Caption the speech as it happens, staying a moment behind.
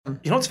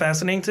You know what's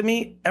fascinating to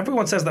me?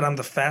 Everyone says that I'm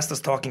the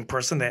fastest talking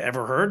person they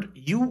ever heard.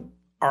 You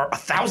are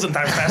 1,000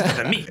 times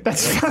faster than me.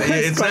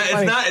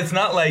 It's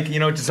not like,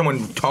 just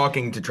someone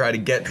talking to try to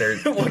get their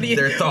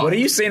their thoughts. What are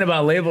you saying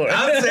about label?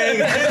 I'm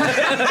saying.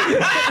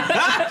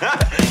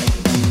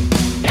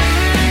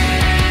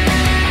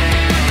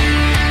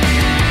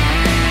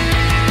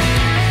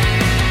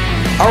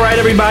 All right,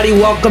 everybody,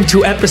 welcome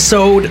to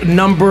episode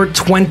number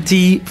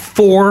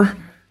 24.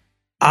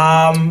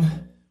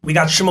 We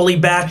got Shimoli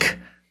back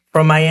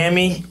from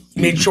Miami.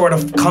 He made sure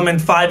to come in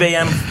 5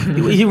 a.m.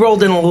 He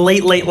rolled in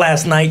late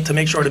last night to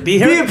make sure to be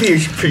here. Be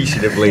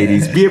appreciative,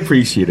 ladies. Be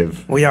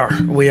appreciative. We are.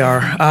 We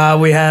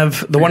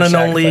have the one and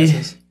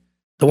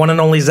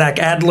only Zach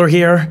Adler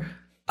here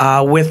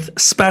with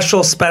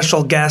special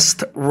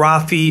guest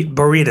Rafi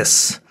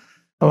Baridis.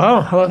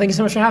 Hello. Thank you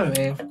so much for having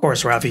me. Of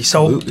course, Rafi.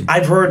 So absolutely.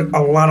 I've heard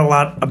a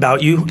lot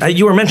about you.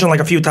 You were mentioned like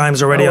a few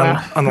times already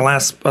on the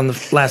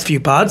last few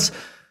pods,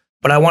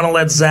 but I want to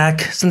let Zach,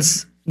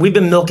 since we've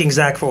been milking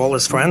Zach for all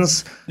his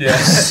friends. Yeah.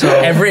 So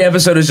every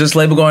episode is just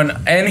label going,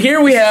 and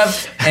here we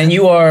have, and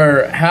you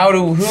are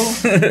who?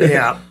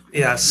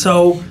 Yeah.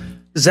 So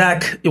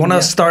Zach, you want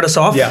to start us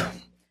off?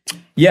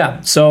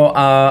 Yeah. So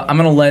I'm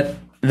gonna let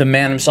the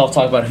man himself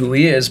talk about who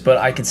he is, but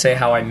I can say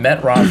how I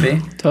met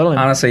Rafi. Totally.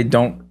 Honestly,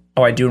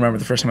 I do remember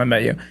the first time I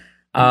met you.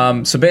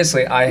 So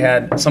basically, I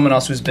had someone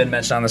else who's been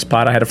mentioned on this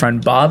pod. I had a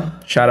friend,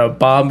 Bob. Shout out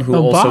Bob,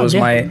 who was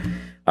my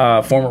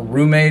former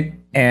roommate.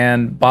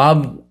 And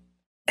Bob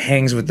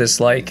hangs with this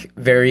like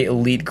very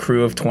elite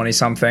crew of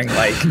 20-something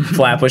like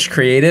Flatbush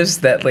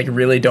creatives that like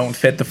really don't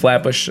fit the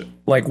Flatbush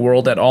like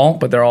world at all,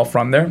 but they're all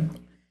from there.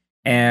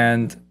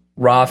 And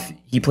Roth,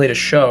 he played a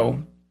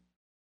show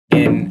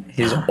in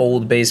his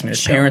old basement,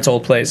 his parents'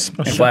 old place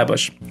in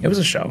Flatbush. It was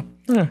a show.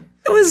 Yeah.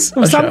 It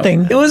was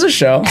something. It was a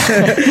show.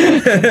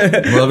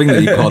 I'm loving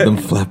that you called them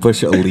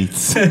Flatbush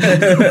elites.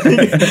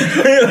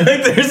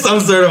 Like there's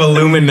some sort of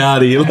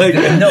Illuminati. Like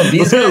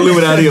these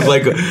Illuminati of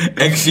like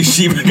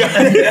ex-yeshiva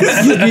guys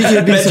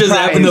that just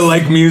happen to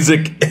like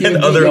music and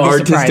other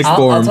artistic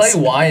forms. I'll tell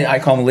you why I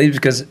call them elites,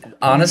 because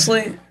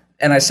honestly,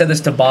 and I said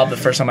this to Bob the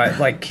first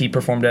time he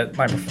performed at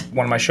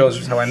one of my shows,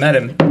 was how I met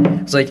him.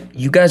 It's like,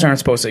 you guys aren't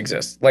supposed to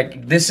exist.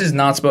 Like, this is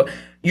not supposed.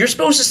 You're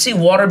supposed to see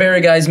Waterbury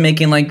guys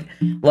making like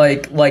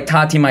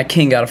Tati My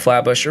King out of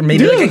Flatbush, or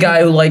maybe like a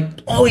guy who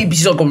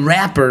he's like a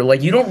rapper.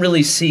 Like, you don't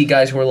really see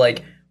guys who are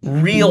like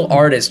real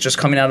artists just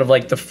coming out of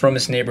like the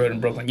frumest neighborhood in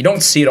Brooklyn. You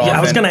don't see it often. Yeah,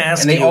 I was going to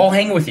ask you. And they all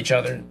hang with each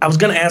other. I was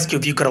going to ask you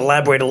if you could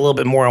elaborate a little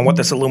bit more on what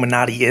this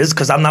Illuminati is,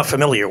 because I'm not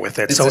familiar with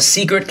it. It's a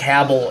secret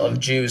cabal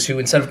of Jews who,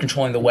 instead of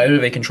controlling the weather,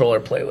 they control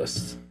our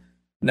playlists.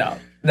 No,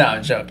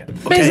 I'm joking.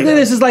 Basically,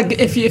 this is like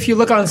if you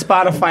look on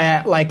Spotify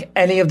at like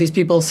any of these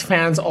people's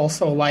fans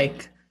also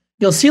like,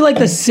 you'll see like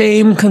the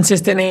same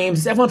consistent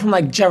names. Everyone from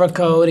like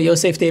Jericho to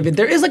Yosef David.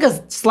 There is like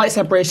a slight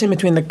separation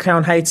between the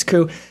Crown Heights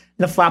crew and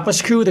the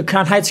Flatbush crew. The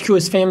Crown Heights crew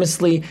is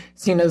famously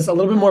seen as a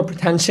little bit more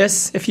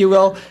pretentious, if you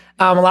will.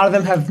 A lot of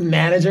them have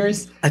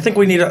managers. I think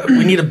we need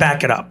to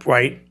back it up,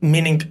 right?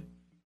 Meaning,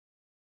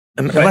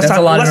 that's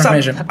a lot of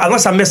information.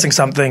 Unless I'm missing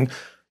something.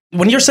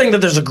 When you're saying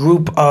that there's a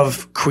group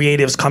of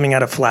creatives coming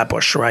out of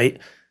Flatbush, right?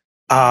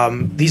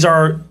 These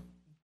are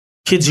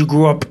kids who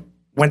grew up,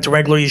 went to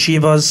regular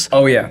yeshivas.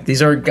 Oh yeah,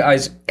 these are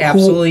guys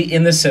absolutely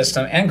in the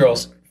system, and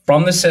girls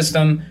from the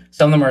system.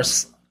 Some of them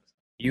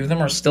few of them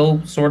are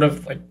still sort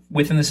of like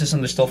within the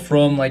system. They're still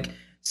from like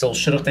still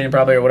shidduch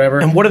probably or whatever.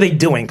 And what are they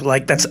doing?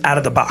 Like that's out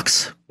of the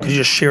box. You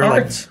just share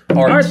art.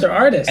 They're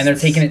artists, and they're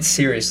taking it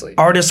seriously.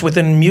 Artists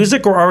within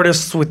music or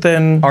artists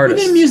within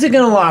artists? Within music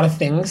and a lot of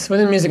things.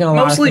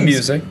 Mostly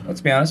music.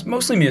 Let's be honest.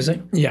 Mostly music.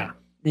 Yeah.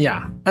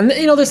 And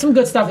there's some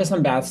good stuff, there's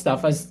some bad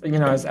stuff, as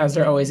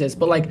there always is.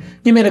 But like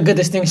you made a good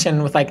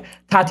distinction with like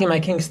Tati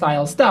My King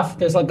style stuff.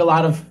 There's like a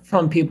lot of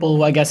from people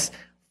who I guess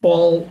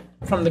fall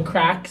from the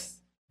cracks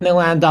and they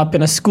land up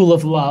in a school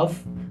of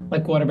love,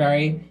 like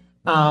Waterbury.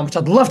 Which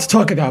I'd love to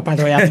talk about, by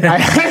the way. I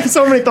have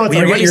so many thoughts.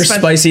 We get your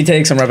spicy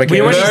takes on Rebecca. We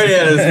already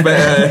had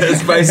a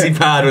spicy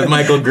pod with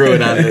Michael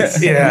Gruen on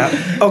this. Yeah.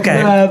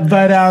 Okay.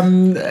 But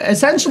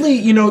essentially,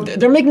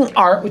 they're making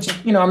art, which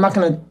I'm not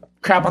going to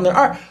crap on their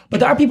art, but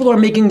there are people who are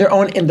making their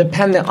own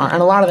independent art,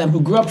 and a lot of them who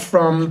grew up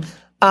from,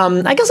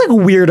 I guess like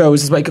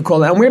weirdos is what you could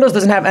call it. And weirdos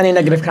doesn't have any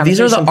negative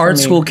connotation. These are the art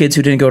school kids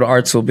who didn't go to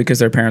art school because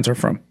their parents are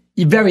from.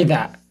 Very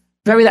that.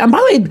 And by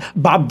the way,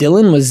 Bob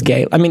Dylan was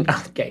gay.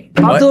 Gay.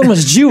 Bob Dylan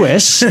was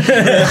Jewish. No.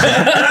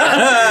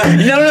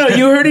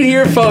 You heard it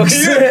here,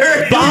 folks.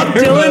 Bob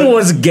Dylan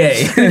was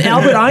gay. And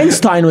Albert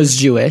Einstein was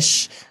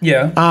Jewish.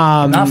 Yeah.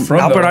 Not from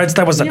Albert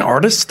Einstein was an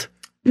artist?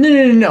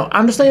 No.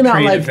 I'm just talking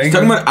about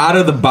talking about out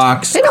of the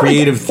box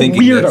creative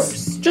thinking.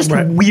 Weirdos. Just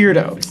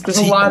weirdos. There's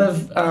a lot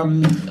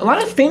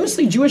of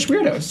famously Jewish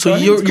weirdos. So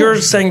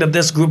you're saying that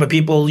this group of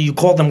people, you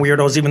call them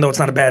weirdos, even though it's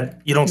not a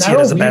bad, you don't see it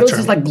as a bad term. Weirdos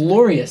is like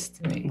glorious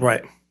to me.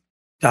 Right.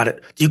 Got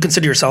it. Do you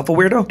consider yourself a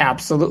weirdo?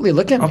 Absolutely.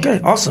 Look at me.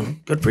 Okay,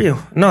 awesome. Good for you.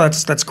 No,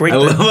 that's great. I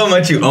love how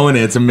much you own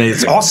it. It's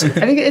amazing. It's awesome.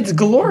 I think it's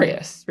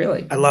glorious,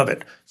 really. I love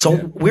it. So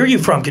where are you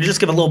from? Can you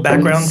just give a little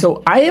background?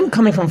 So I am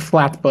coming from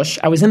Flatbush.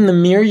 I was in the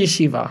Mir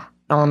Yeshiva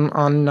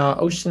on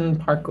Ocean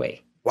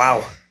Parkway.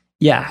 Wow.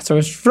 Yeah, so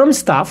it's from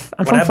stuff.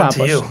 I'm What from happened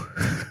to you?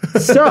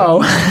 Flatbush.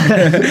 So,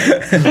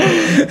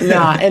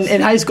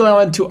 in high school I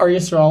went to Ar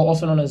Yisrael,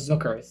 also known as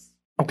Zuckers.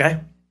 Okay.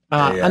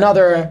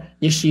 Another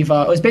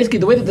yeshiva. It was basically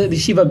the way that the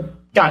yeshiva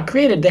got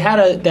created. They had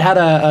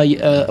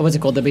a what's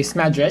it called, the Beis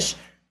Medrash,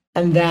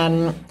 and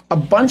then a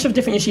bunch of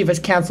different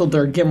yeshivas canceled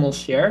their Gimel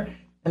share,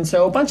 and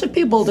so a bunch of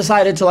people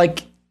decided to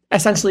like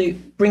essentially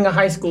bring a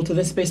high school to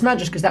this Beis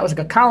Medrash because that was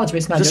like a college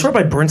Beis Medrash. Is this right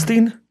by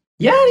Bernstein?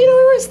 Yeah, you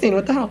know Bernstein.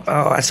 What the hell?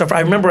 Oh, I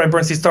remember Rabbi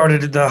Bernstein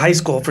started at the high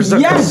school for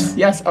Zuckers.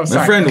 Yes. Oh, sorry.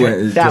 My friend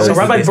went. That So was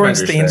Rabbi Beis Medrash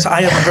Bernstein, there. so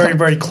I have a very,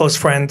 very close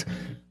friend.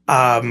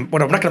 I'm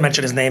not going to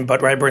mention his name,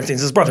 but Rabbi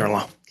Bernstein's his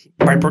brother-in-law.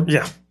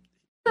 Yeah.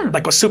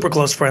 Like a super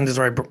close friend is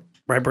Rabbi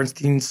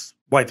Bernstein's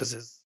wife is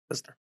his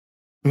sister.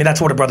 I mean,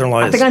 that's what a brother-in-law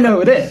is. I think I know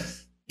who it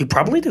is. You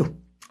probably do. Well,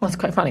 that's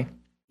quite funny.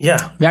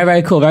 Yeah. Very,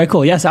 very cool. Very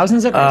cool. Yes, I was in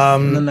Zuckers,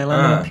 and then they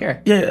landed up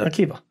here. Yeah,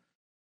 Akiva.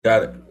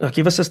 Got it.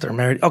 Akiva's sister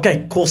married.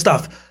 Okay, cool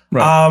stuff.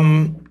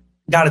 Right.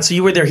 Got it. So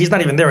you were there. He's not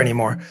even there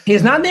anymore.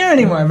 He's not there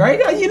anymore. Very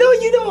good. You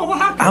know what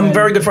happened. I'm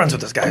very good friends with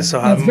this guy. So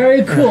That's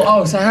very cool.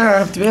 Oh, so I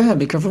have to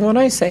be careful what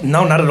I say.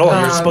 no, not at all.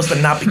 You're supposed to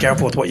not be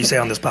careful with what you say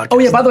on this podcast. Oh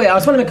yeah, by the way, I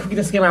was want to make a quick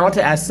disclaimer. I want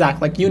to ask Zach,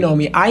 like you know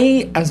me,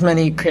 as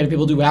many creative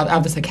people do, I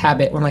have this like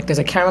habit when like there's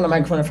a camera and a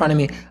microphone in front of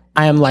me,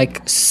 I am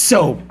like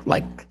so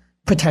like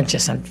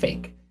pretentious and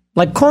fake.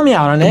 Like call me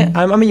out on it.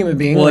 I'm a human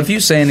being. Well, like, if you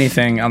say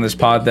anything on this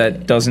pod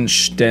that doesn't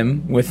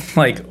stem with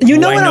like you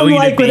know who what I know I'm you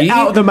like to be,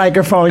 without the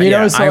microphone, you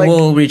know, so I like,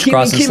 will reach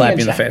across and keep me slap in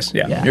you in the check. face.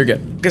 Yeah, you're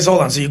good. Because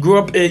hold on. So you grew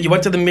up, you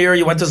went to the Mirror,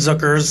 you went to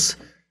Zuckers,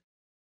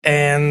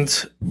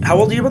 and how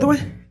old are you, by the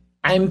way?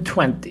 I'm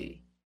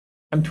 20.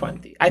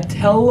 I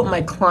tell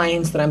my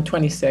clients that I'm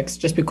 26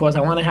 just because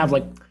I want to have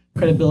like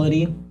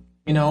credibility,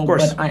 you know. Of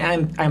course. But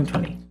I'm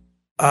 20.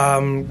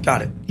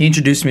 Got it. He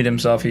introduced me to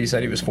himself. He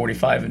said he was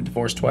 45 and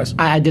divorced twice.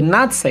 I did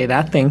not say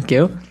that. Thank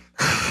you.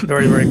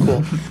 Very, very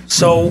cool.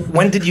 So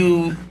when did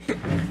you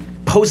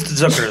post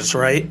Zuckers,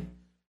 right?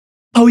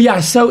 Oh yeah.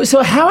 So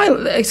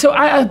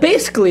I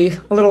basically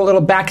a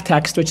little back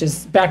text, which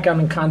is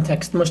background and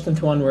context mushed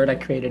into one word. I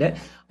created it.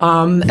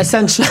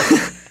 Essentially.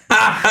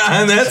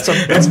 And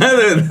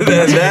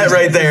that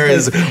right there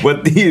is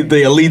what the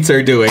elites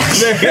are doing.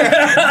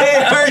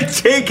 They are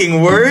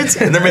taking words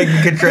and they're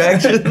making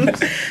contractions.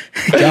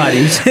 God,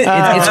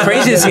 it's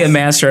crazy to see a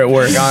master at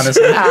work,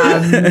 honestly.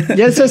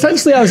 Yeah, so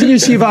essentially I was in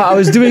yeshiva, I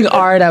was doing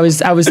art, I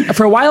was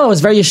for a while I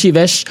was very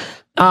yeshivish,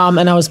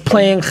 and I was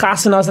playing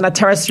chasanas and a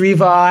Teres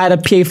Riva, I had a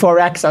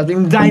PA4X, I was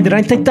being dying, did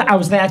I think that I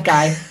was that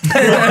guy?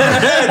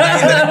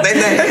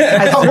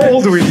 How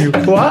old were you?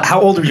 What? How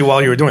old were you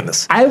while you were doing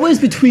this? I was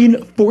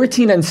between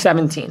 14 and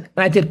 17, and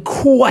I did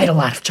quite a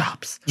lot of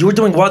jobs. You were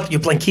doing what? You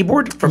were playing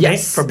keyboard for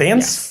Yes. for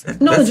bands? Yes.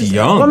 No, That's just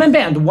young. one-man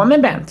band.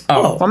 One-man band.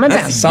 Oh, one-man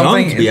band. That's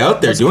Something- young to be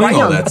out there doing quite all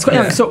young. that That's quite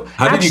young. stuff. So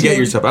How did you get actually-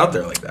 yourself out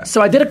there like that?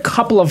 So I did a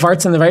couple of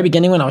arts in the very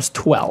beginning when I was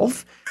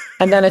 12,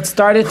 and then it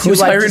started to Who's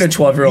like hiring a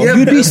 12-year-old? Yeah,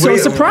 you'd be so Wait,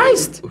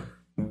 surprised.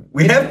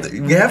 We have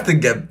to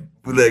get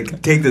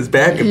take this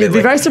back a bit. You'd be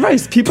like, very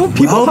surprised. People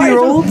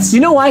 12-year-olds?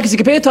 You know why? Because you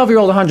can pay a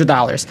 12-year-old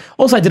 $100.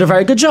 Also, I did a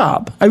very good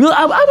job. I'm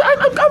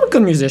a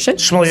good musician.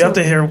 Shmuel, you have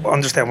to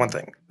understand one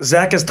thing.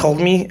 Zach has told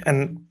me,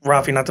 and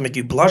Rafi, not to make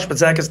you blush, but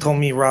Zach has told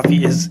me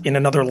Rafi is in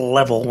another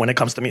level when it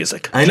comes to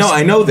music. I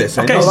know this.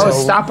 I Okay, know so- this.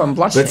 Oh, stop! I'm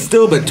blushing. But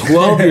still,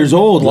 12 years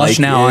old. Blush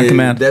now on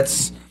command.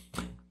 That's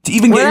to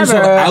even get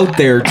yourself Whatever. out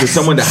there to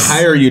someone to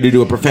hire you to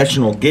do a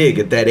professional gig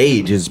at that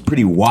age is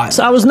pretty wild.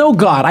 So I was no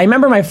god. I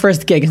remember my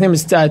first gig. His name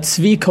was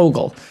Tzvi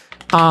Kogel.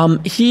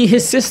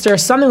 His sister,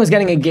 something was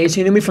getting engaged.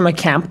 He knew me from a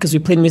camp because we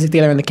played music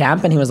together in the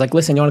camp. And he was like,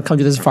 listen, you want to come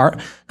do this part?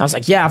 And I was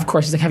like, yeah, of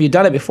course. He's like, have you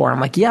done it before?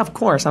 I'm like, yeah, of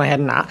course. And I had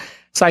not.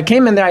 So I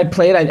came in there, I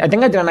played. I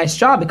think I did a nice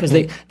job because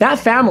that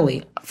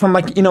family, from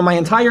like, you know, my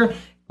entire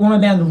woman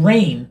band,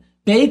 Rain,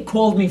 they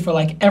called me for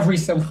like every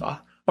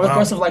simcha over the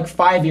course of like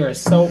 5 years.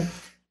 So,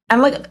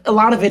 and like a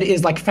lot of it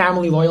is like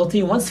family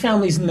loyalty. Once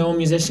families know a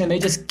musician, they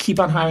just keep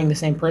on hiring the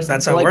same person.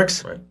 That's So, how it like,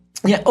 works.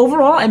 yeah,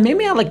 overall, I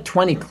maybe had like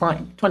 20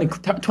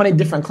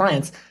 different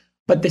clients,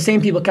 but the same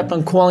people kept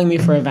on calling me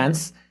for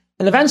events.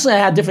 And eventually I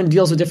had different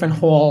deals with different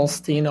halls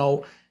to, you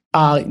know,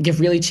 give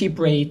really cheap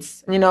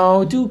rates, you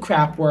know, do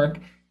crap work.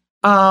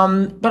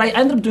 But I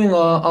ended up doing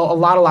a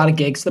lot of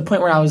gigs to the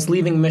point where I was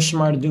leaving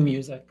Mishmar to do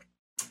music.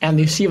 And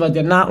the yeshiva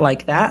did not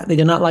like that. They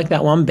did not like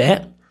that one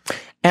bit.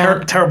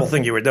 And Terrible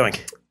thing you were doing.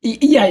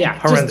 yeah,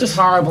 Horrendous. just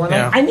horrible. And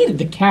Yeah. I needed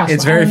the cash.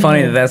 It's very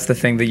funny that that's the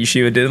thing that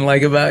Yeshiva didn't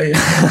like about you.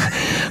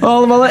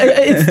 Well,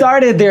 it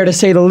started there to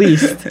say the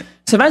least.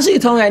 So eventually, he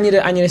told me I need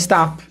to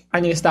stop. I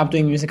need to stop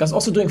doing music. I was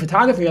also doing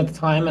photography at the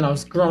time, and I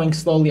was growing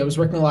slowly. I was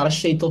working with a lot of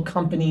shaitel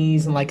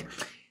companies and like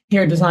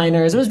hair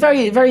designers. It was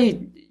very, very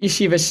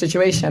yeshivish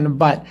situation.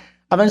 But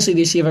eventually,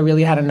 the yeshiva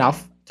really had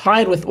enough.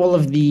 Tied with all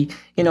of the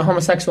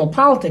homosexual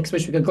politics,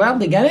 which we could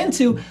gladly get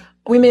into,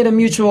 we made a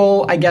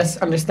mutual, I guess,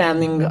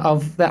 understanding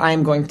of that I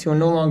am going to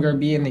no longer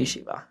be in the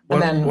yeshiva.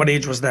 And then What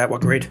age was that?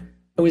 What grade?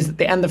 it was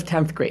the end of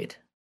 10th grade.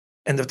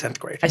 End of 10th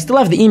grade. I still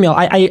have the email.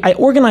 I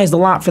organized a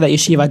lot for that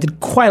yeshiva. I did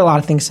quite a lot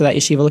of things to that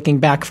yeshiva looking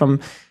back from,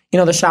 the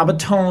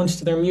Shabbatons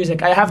to their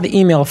music. I have the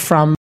email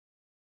from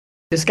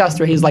discussed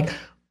where he's like,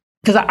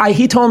 because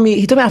he told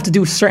me I have to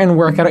do certain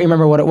work. I don't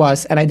remember what it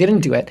was, and I didn't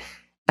do it.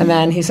 And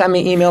then he sent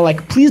me an email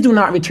like, please do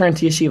not return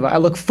to yeshiva. I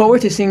look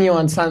forward to seeing you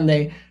on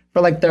Sunday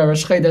for like the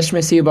Rosh Chodesh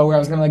Mesiba where I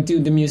was going to like do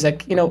the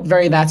music,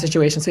 very that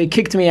situation. So he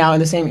kicked me out in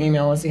the same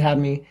email as he had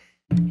me,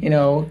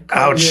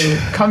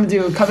 come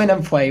in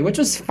and play, which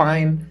was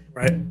fine.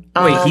 Right.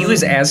 Wait, he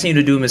was asking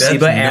you to do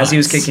Mesiba as he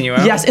was kicking you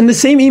out? Yes, in the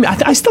same email.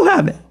 I still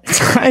have it.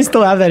 I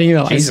still have that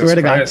email. Jesus I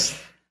swear Christ.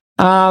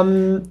 to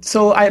God.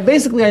 So I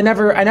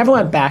never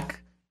went back.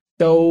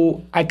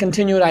 So I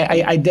continued.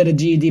 I did a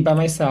GED by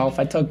myself.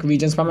 I took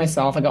Regents by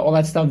myself. I got all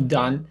that stuff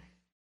done.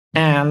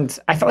 And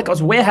I felt like I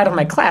was way ahead of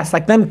my class.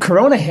 Like then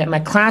Corona hit. My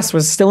class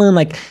was still in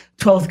like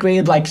 12th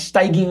grade, like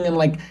steiging and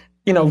like,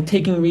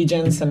 taking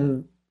Regents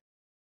and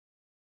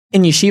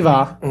in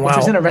yeshiva, which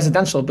was in a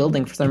residential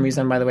building for some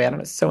reason, by the way. I don't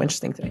know. It's so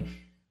interesting to me.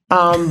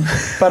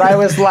 But I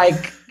was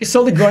like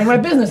slowly growing my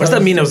business. What does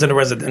that mean it was in a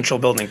residential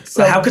building?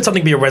 So how could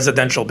something be a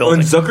residential building?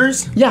 In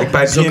Zucker's? Yeah. Like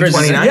by Zucker's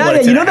PM29?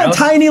 Yeah, that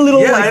tiny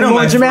little Yeah, like I know.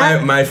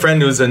 laundromat. My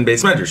friend was in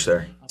Base Medrash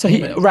there. So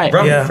right.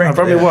 Yeah, I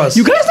probably was.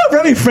 You guys know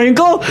Remy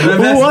Frankel? What the I'm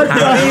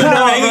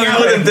hell? hanging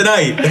out with him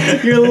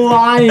tonight. You're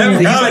lying.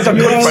 Shout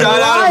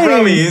out to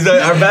Remy. He's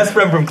our best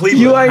friend from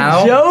Cleveland. You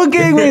are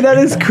joking me. That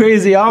is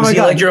crazy. Oh my Was he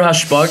God. like your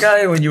Hashba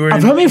guy when you were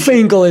in... Remy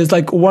Frankel is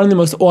like one of the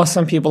most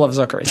awesome people of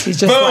Zucker's. He's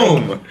just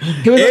Boom.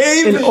 he was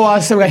Abe? an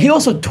awesome guy. He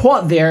also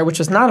taught there, which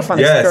was not a fun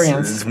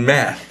experience. Yes, it's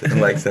math and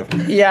like stuff.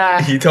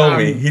 Yeah. He told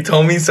me. He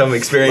told me some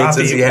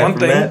experiences Rafi, he had one from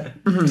thing.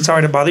 that.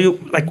 Sorry to bother you.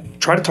 Like,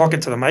 try to talk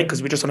into the mic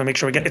because we just want to make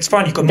sure we get. It's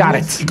fine. You could Got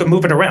move, it. You could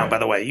move it around. By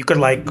the way, you could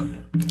like.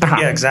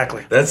 Yeah,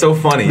 exactly. That's so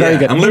funny. Very Yeah.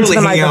 good. I'm literally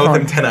Into the hanging out with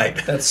him microphone.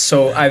 tonight. That's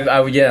so...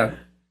 yeah.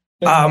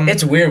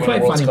 It's weird when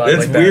quite worlds funny. collide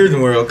It's like weird that.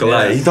 when we're all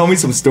collide. Yeah. He told me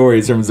some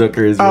stories from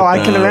Zucker's. Oh,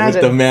 I can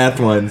imagine. With the math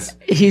ones.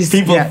 He's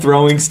People yeah.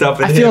 throwing stuff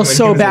at him. I feel when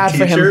so he was a bad for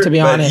him, teacher, to be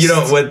but honest. you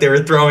know what they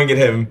were throwing at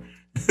him.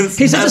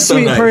 He's such a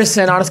sweet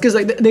person, honest, because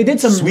like they did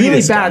some really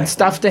Sweetest bad guy.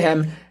 stuff to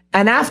him.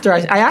 And after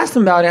I asked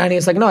him about it, and he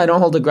was like, "No, I don't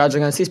hold a grudge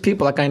against these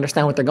people. Like I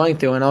understand what they're going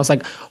through." And I was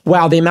like,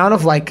 "Wow, the amount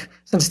of like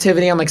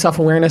sensitivity and like self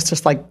awareness,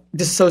 just like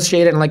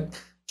dissociate it and like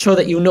show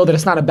that that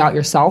it's not about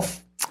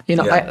yourself."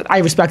 Yeah. I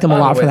respect him a By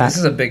the lot way, for that. This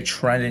is a big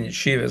trend in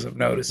yeshivas I've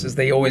noticed, is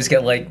they always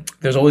get like,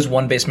 there's always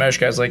one base mesh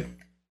guy's like,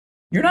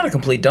 you're not a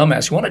complete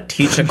dumbass. You want to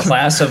teach a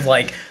class of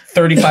like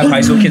 35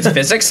 high school kids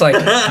physics? Like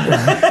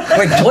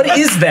what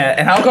is that?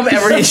 And how come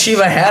every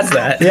yeshiva has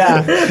that?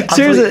 Yeah,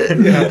 seriously.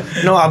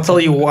 No, I'll tell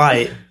you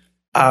why.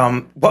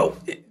 Well,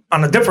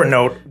 on a different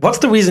note, what's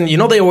the reason?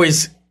 They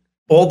always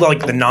all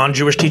the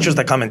non-Jewish teachers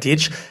that come and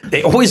teach,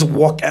 they always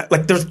walk at,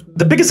 like there's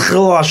the biggest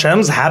Chilul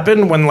Hashems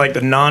happen when like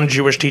the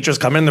non-Jewish teachers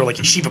come in. They're like,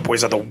 yeshiva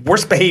boys are the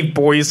worst behaved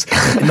boys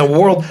in the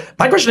world.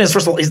 My question is,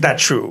 first of all, is that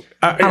true?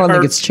 I don't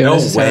think it's true No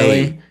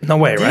necessarily. way. No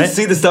way, Do you right?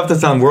 see the stuff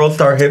that's on World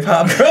Star Hip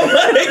Hop from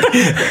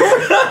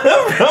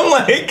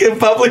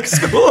public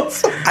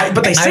schools?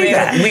 But they say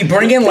that. we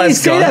bring in They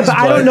less say guns, that, but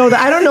I don't know that.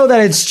 I don't know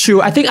that it's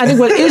true. I think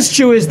what is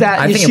true is that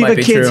I think it might yeshiva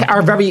be kids true.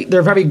 are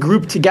very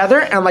grouped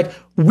together, and like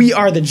we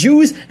are the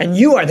Jews and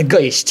you are the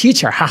Goyish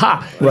teacher.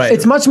 Haha. Right.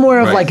 It's much more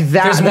of Right. like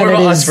that. There's than more it of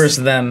is- us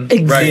versus them.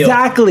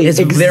 Exactly.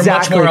 They're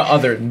much more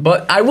other.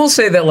 But I will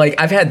say that like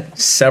I've had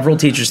several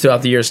teachers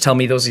throughout the years tell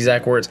me those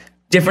exact words.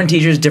 Different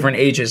teachers, different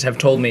ages have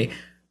told me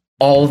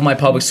all of my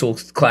public school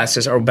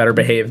classes are better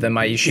behaved than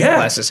my yeshiva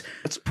classes.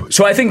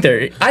 So I think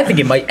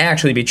it might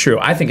actually be true.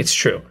 I think it's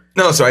true.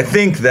 No, so I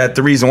think that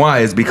the reason why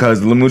is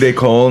because Limudei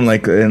Kol and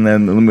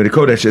then Limudei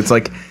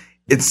Kodesh,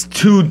 it's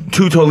two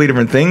totally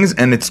different things,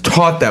 and it's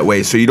taught that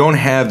way. So you don't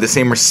have the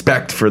same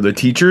respect for the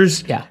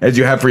teachers as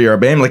you have for your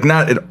Rebbeim, like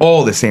not at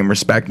all the same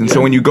respect. And so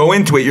when you go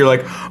into it, you're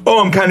like,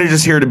 oh, I'm kind of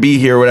just here to be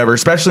here, or whatever,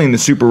 especially in the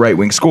super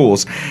right-wing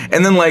schools.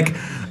 And then like,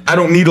 I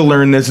don't need to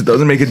learn this. It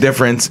doesn't make a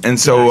difference. And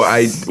so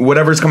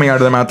whatever's coming out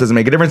of their mouth doesn't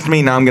make a difference to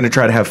me. Now I'm going to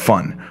try to have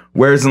fun.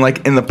 Whereas in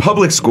the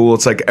public school,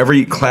 it's like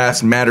every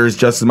class matters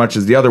just as much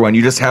as the other one.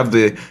 You just have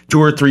the 2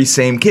 or 3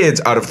 same kids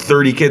out of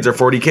 30 kids or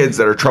 40 kids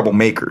that are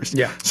troublemakers.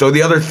 Yeah. So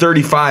the other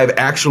 35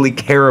 actually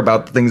care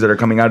about the things that are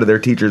coming out of their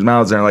teachers'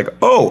 mouths. And they're like,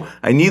 oh,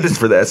 I need this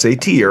for the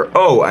SAT, or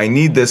oh, I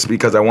need this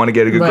because I want to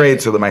get a good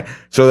grade so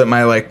that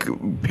my like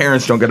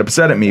parents don't get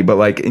upset at me. But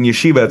like in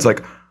yeshiva, it's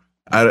like,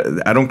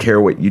 I don't care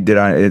what you did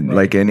on it,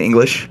 like in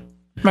English.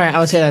 Right, I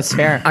would say that's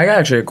fair. I got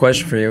actually a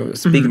question for you.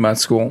 Speaking about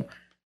school,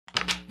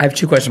 I have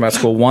 2 questions about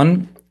school.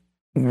 One,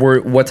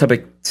 what type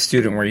of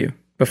student were you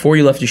before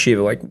you left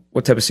yeshiva? Like,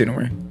 what type of student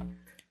were you?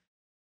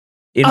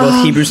 In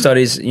both Hebrew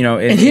studies,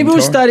 in Hebrew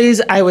Torah? studies,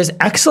 I was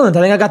excellent.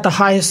 I think I got the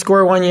highest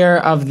score one year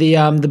of the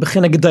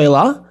Bechina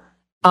Gedola.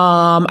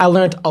 I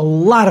learned a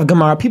lot of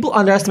Gemara. People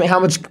underestimate how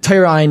much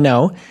Torah I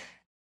know.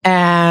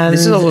 And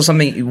This is also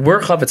something we're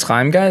Chavetz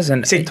Chaim guys,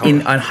 and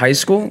on high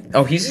school.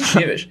 Oh, he's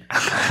yeshivish.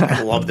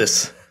 I love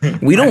this.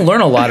 We don't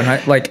learn a lot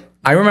in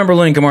I remember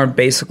learning Gemara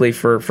basically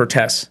for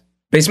tests.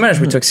 Base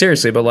management we took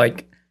seriously, but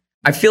like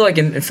I feel like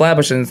in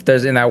Flatbush and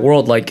there's in that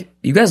world, like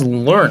you guys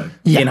learn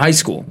in high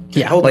school.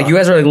 Yeah, hold like on. you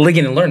guys are like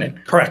ligging and learning.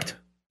 Correct.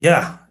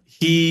 Yeah.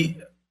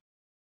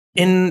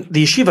 in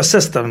the yeshiva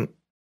system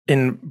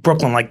in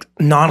Brooklyn, like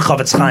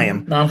non-Chavetz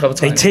Chaim,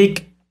 they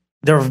take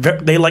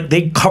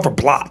they cover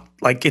blot.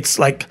 Like it's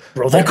like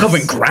bro, they're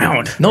covering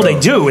ground. No, they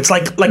do. It's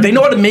like they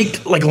know how to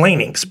make like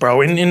lanings,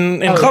 bro.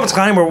 In Chavetz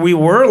Chaim where we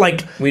were,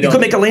 like you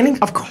could make a laning.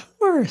 Of course.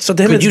 So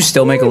could you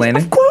still make a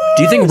landing? Of course.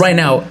 Do you think right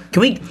now?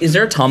 Is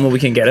there a time that we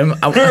can get him?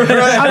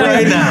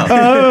 right now.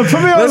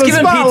 Put me on Let's the give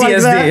him spot like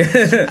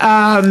PTSD.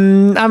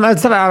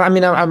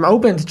 that. I'm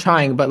open to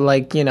trying, but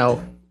like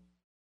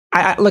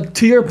I like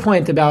to your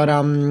point about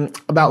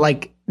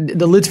like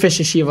the Litvish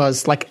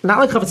yeshivas, like not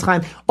like Chavetz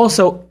Chaim.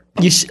 Also,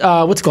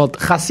 what's it called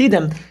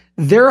Hasidim.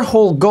 Their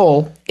whole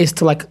goal is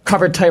to like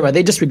cover Torah.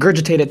 They just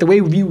regurgitate it the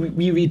way we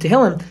read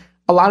Tehillim.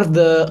 A lot of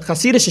the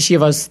Hasidic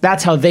yeshivas,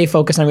 that's how they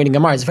focus on reading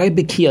Gemara. It's a very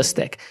big kiosk.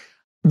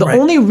 The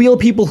only real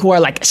people who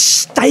are like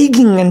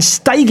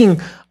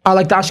steiging are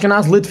like the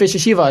Ashkenaz Litvish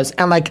yeshivas,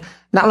 and like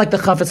not like the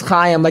Chavetz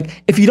Chaim.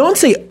 Like if you don't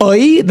say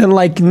oi, then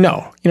like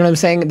no, you know what I'm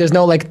saying? There's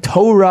no like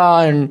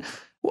Torah, and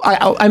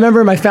I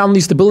remember my family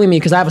used to bully me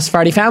because I have a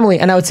Sephardi family,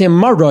 and I would say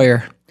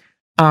maroyer.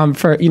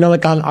 For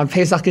like on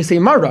Pesach you say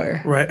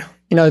maroyer, right?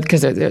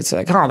 Because it's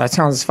like, oh, that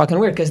sounds fucking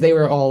weird. Because they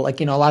were all like,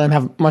 a lot of them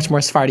have much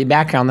more Sephardi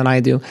background than I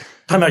do.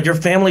 Talking about your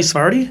family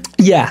Sephardi?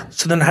 Yeah.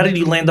 So then, how did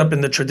you land up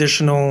in the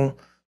traditional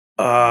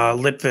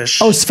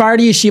Litvish? Oh,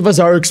 Sephardi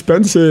yeshivas are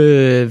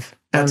expensive.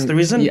 That's the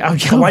reason? Yeah.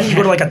 Why didn't you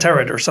go to like a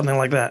Tered or something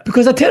like that?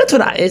 Because a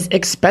Tered is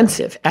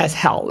expensive as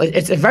hell.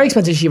 It's a very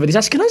expensive yeshiva. These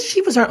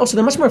Ashkenazi yeshivas are also,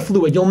 they're much more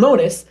fluid. You'll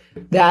notice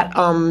that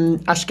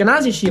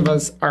Ashkenazi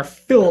yeshivas are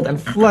filled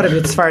and flooded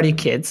with Sephardi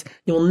kids.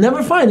 You will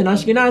never find an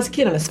Ashkenazi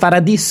kid in a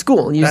Sephardi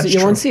school. You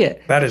won't see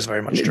it. That is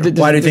very much true.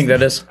 Why do you think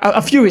that is?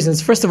 A few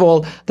reasons. First of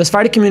all, the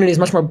Sephardi community is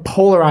much more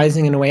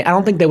polarizing in a way. I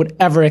don't think they would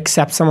ever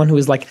accept someone who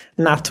is like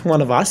not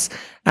one of us.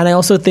 And I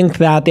also think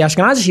that the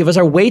Ashkenazi yeshivas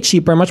are way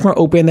cheaper, much more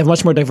open. They have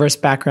much more diverse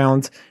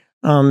background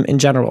in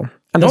general.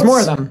 And there's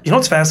more of them. You know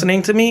what's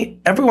fascinating to me?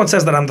 Everyone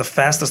says that I'm the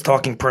fastest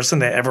talking person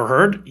they ever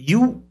heard.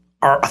 You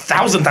are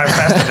 1,000 times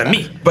faster than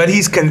me. But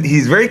he's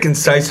very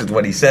concise with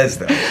what he says,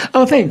 though.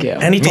 Oh, thank you.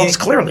 And he talks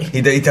clearly.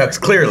 He talks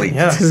clearly.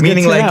 Yeah.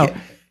 Meaning like,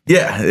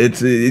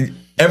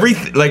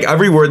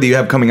 every word that you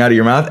have coming out of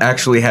your mouth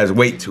actually has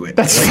weight to it.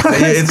 That's like,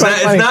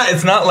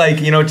 it's not like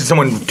just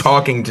someone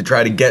talking to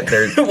try to get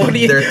their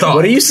their thought.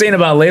 What are you saying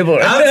about label?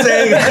 I'm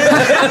saying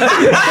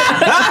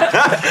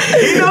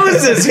he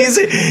knows this.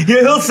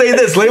 He'll say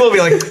this. Label will be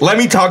like, "Let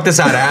me talk this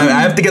out.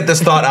 I have to get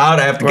this thought out.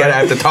 I have to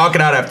talk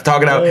it out. I have to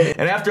talk it out."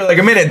 And after like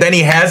a minute, then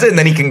he has it, and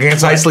then he can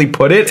concisely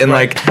put it and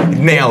like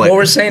nail it. What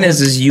we're saying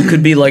is you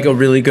could be like a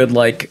really good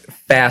like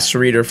fast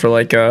reader for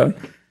like a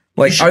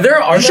like. Are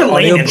there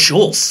Lane and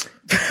Schultz?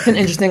 It's an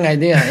interesting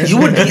idea. You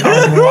would be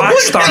a rock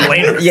star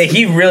laner. Yeah,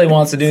 he really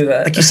wants to do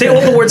that. Like you say all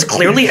the words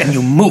clearly and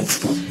you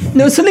move.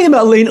 No, something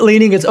about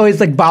leaning. It's always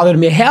like bothered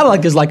me. I have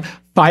like there's like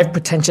 5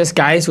 pretentious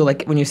guys who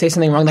like when you say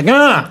something wrong, like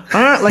like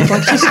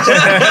just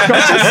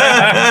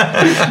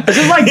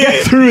like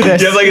get through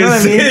this. You have like you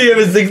have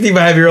a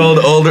 65-year-old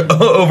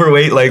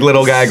overweight like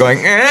little guy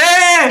going.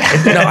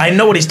 No, I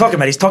know what he's talking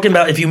about. He's talking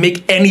about if you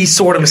make any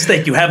sort of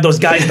mistake, you have those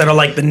guys that are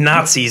like the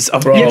Nazis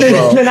of bro.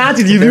 The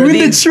Nazis. You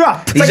ruined the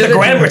trap. It's like the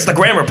grammar. It's the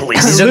grammar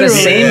police. These are the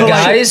same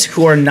guys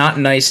who are not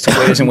nice to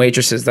waiters and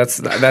waitresses.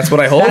 That's what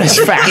I hope. That's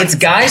fact. It's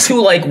guys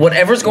who like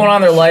whatever's going on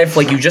in their life.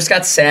 Like you just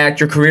got sacked.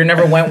 Your career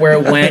never went where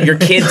it went. Your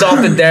kids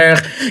off the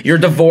derech. You're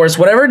divorced.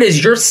 Whatever it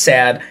is, you're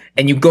sad.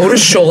 And you go to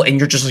shul and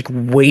you're just like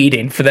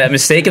waiting for that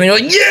mistake, and then you're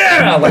like,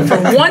 yeah! Like for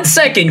 1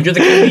 second, you're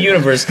the king of the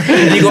universe, and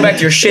then you go back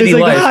to your shitty it's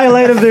like life. The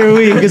highlight of their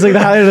week. It's like the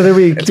highlight of their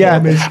week.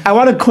 Yeah, I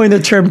want to coin the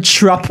term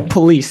 "Trup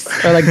police"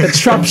 or like the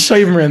Trup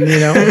Shoimrim.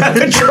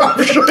 The Trup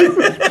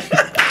Shoimrim.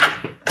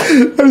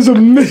 That is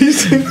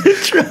amazing.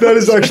 That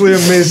is actually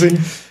amazing.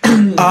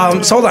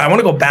 So hold on, I want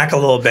to go back a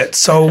little bit.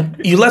 So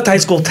you left high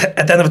school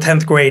at the end of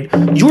 10th grade.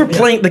 You were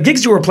playing the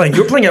gigs you were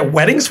playing at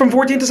weddings from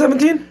 14 to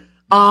 17.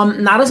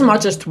 Not as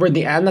much as toward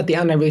the end. At the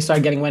end, I really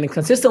started getting weddings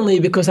consistently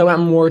because I went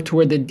more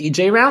toward the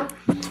DJ route.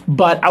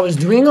 But I was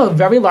doing a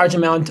very large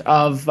amount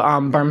of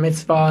bar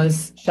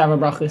mitzvahs, shava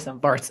brachos,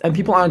 and barts. And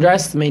people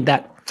underestimate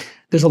that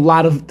there's a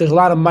lot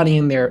of money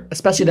in there,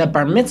 especially that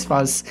bar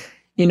mitzvahs.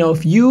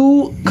 If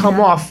you come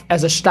off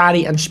as a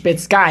shtadi and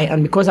spitz guy,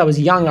 and because I was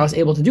young, I was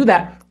able to do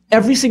that.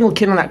 Every single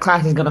kid in that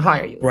class is going to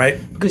hire you, right?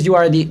 Because you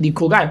are the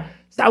cool guy.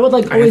 So I would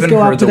like always go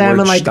up to them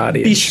and like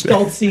be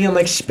stolzy and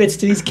like spitz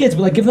to these kids,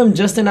 but like give them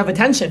just enough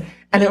attention.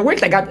 And it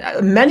worked. I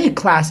got many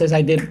classes.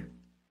 I did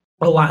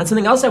a lot. And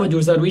something else I would do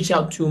is I would reach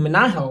out to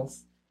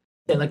menahels.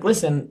 Say like,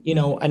 listen,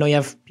 I know you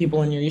have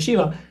people in your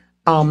yeshiva.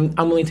 I'm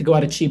willing to go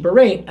at a cheaper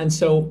rate. And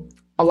so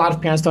a lot of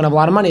parents don't have a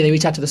lot of money. They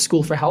reach out to the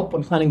school for help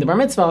when planning the bar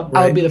mitzvah. Right.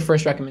 I would be the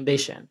first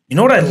recommendation. You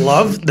know what I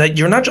love? That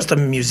you're not just a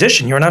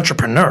musician. You're an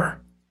entrepreneur.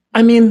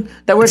 I mean,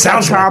 that word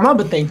sounds trauma,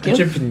 but thank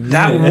you.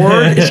 That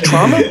word is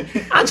trauma?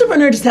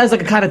 Entrepreneur just has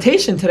like a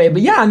connotation today,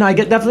 but yeah, no, I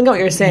definitely get what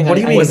you're saying. What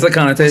do you mean? What's the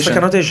connotation? What's the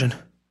connotation?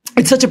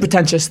 it's such a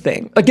pretentious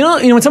thing. Like, you know,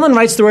 when someone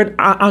writes the word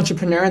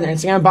entrepreneur in their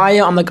Instagram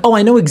bio, I'm like, oh,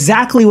 I know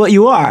exactly what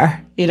you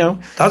are. You know,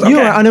 you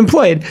are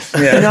unemployed.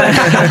 Yeah. You know?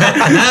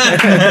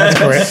 That's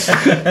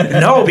correct.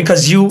 No,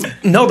 because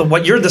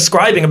what you're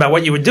describing about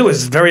what you would do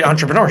is very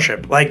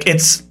entrepreneurship. Like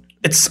it's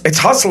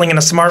hustling in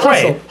a smart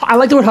way. I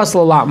like the word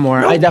hustle a lot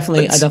more. I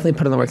definitely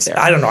put in the work there.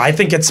 I don't know. I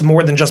think it's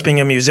more than just being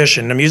a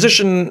musician. A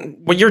musician,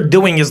 what you're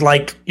doing is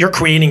like you're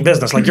creating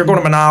business. Like you're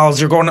going to Manals,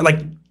 you're going to like.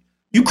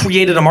 You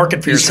created a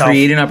market for yourself.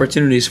 Creating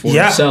opportunities for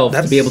himself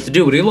to be able to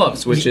do what he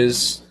loves, which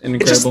is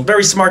incredible. It's just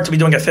very smart to be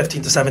doing at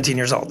 15 to 17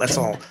 years old. That's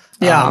all.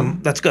 Yeah.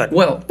 That's good.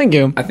 Well, thank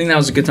you. I think that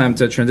was a good time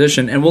to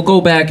transition. And we'll go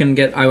back and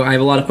I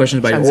have a lot of questions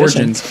about your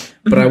origins,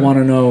 but I want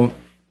to know,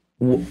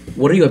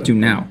 what are you up to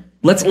now?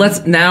 Let's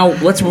forward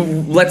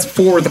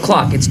the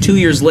clock. It's 2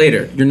 years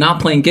later. You're not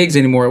playing gigs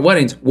anymore at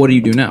weddings. What do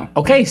you do now?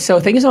 Okay, so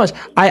thank you so much.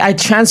 I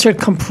transferred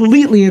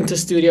completely into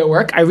studio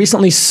work. I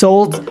recently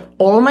sold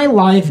all of my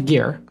live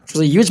gear, which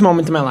was a huge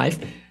moment in my life.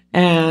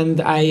 And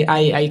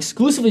I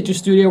exclusively do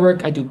studio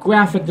work. I do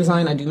graphic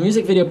design. I do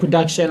music video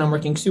production. I'm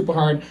working super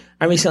hard.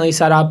 I recently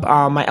set up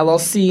my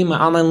LLC,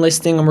 my online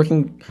listing. I'm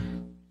working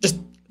just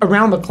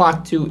around the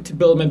clock to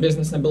build my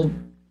business and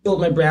build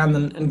my brand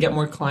and get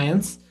more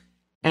clients.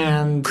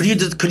 And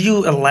could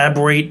you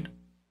elaborate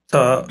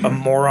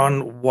more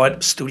on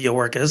what studio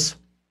work is?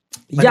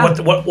 Like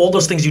what all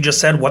those things you just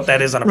said, what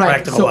that is on a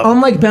practical level. So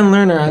unlike Ben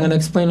Lerner, I'm going to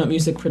explain what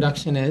music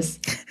production is.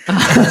 Wow!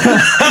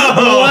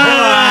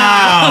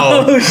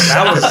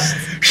 That was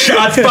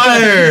shots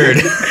fired.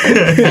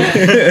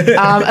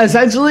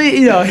 Essentially,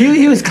 you know,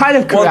 he was kind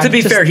of correct. Well, to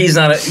be fair, he's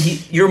not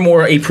you're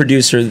more a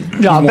producer.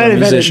 No,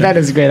 Ben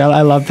is great.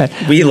 I love Ben.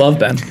 We love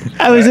Ben.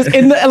 I was just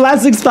in the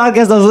last week's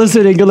podcast. I was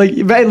listening. Like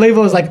Ben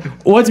Label was like,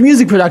 "What's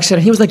music production?"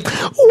 And he was like,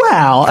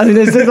 "Wow." I mean,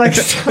 it's like.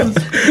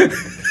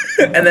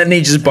 And then he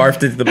just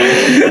barfed into the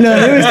mic.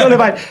 No, he was totally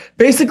fine.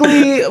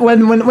 Basically,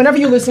 whenever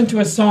you listen to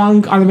a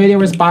song on the radio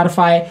or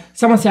Spotify,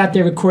 someone's out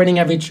there recording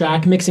every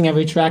track, mixing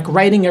every track,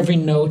 writing every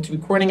note,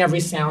 recording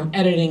every sound,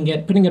 editing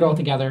it, putting it all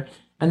together.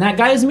 And that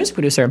guy is a music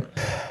producer.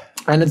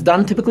 And it's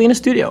done typically in a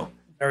studio.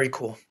 Very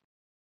cool.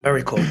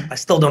 Very cool. I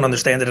still don't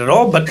understand it at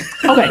all, but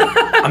okay,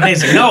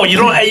 amazing. No, you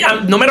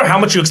don't. No matter how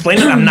much you explain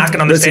it, I'm not going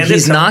to understand it.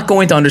 He's not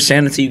going to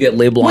understand until you get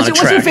labeled on a track.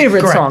 What's your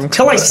favorite song?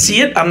 Till I see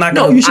it, I'm not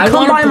going to. No, you should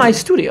come by my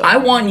studio. I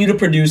want you to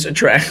produce a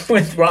track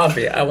with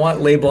Rafi. I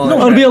want label on a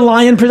track. It'll be a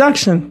Lion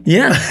production.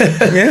 Yeah.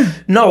 Yeah.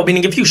 No,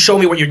 meaning if you show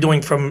me what you're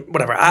doing from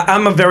whatever.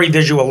 I'm a very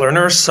visual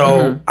learner,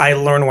 so I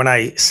learn when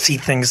I see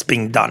things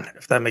being done,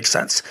 if that makes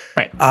sense.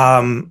 Right.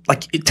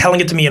 Like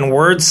telling it to me in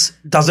words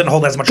doesn't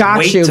hold as much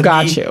weight to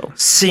me.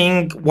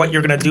 Seeing what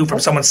you're going to do from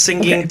someone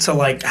singing to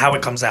like how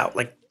it comes out,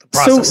 like the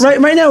process. So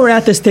right now we're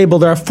at this table.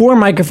 There are 4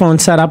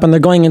 microphones set up, and they're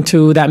going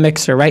into that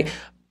mixer. Right.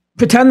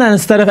 Pretend that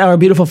instead of our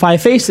beautiful 5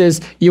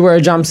 faces, you were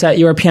a drum set,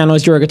 you were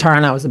pianos, you were a guitar,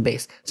 and I was a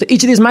bass. So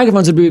each of these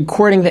microphones would be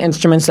recording the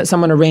instruments that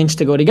someone arranged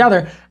to go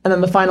together, and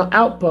then the final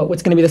output,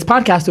 what's going to be this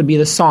podcast, would be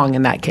the song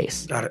in that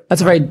case. Got it.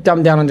 That's a very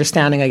dumbed down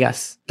understanding, I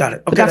guess. Got it.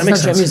 Okay, but that's that makes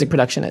essentially sense. what music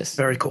production is.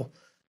 Very cool.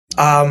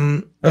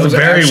 That was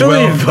very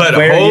well put.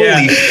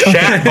 Holy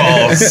shat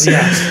balls. Yeah.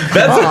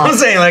 That's what I'm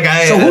saying. Like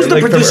So who's the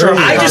producer?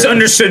 I just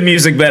understood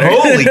music better.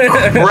 Holy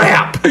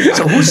crap.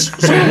 So who's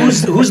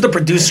the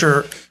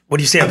producer? What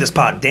do you say of this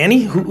pod?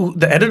 Danny? Who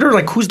the editor?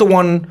 Like who's the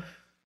one?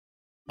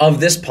 Of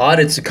this pod,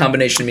 it's a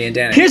combination of me and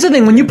Danny. Here's the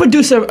thing: when you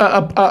produce a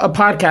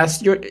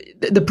podcast,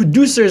 the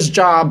producer's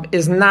job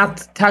is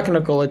not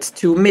technical; it's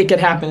to make it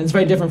happen. It's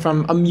very different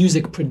from a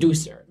music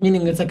producer,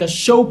 meaning it's like a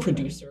show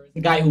producer,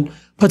 the guy who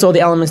puts all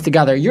the elements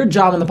together. Your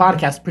job in the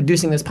podcast,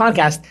 producing this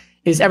podcast,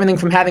 is everything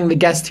from having the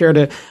guest here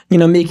to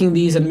making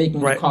these and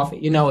making the coffee.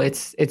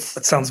 It's.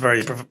 That sounds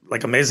very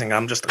like amazing.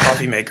 I'm just a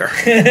coffee maker.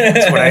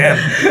 That's what I am.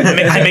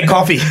 I make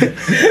coffee.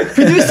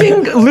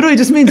 Producing literally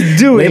just means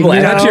doing. Label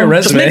add to your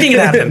resume. Just making it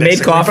happen.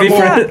 Made coffee for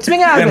Yeah, just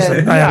making it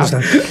happen. I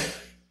understand.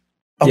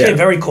 Okay, Yeah.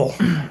 very cool.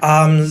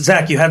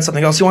 Zach, you had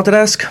something else you wanted to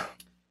ask?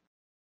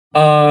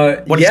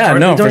 What is yeah, currently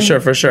no, doing?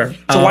 for sure.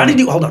 So why did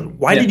you hold on?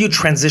 Why did you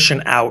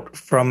transition out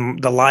from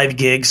the live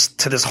gigs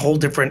to this whole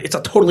different? It's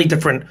a totally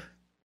different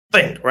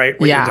thing, right?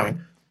 What you're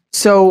doing.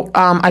 So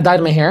I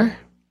dyed my hair,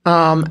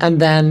 and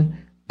then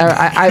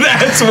I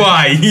That's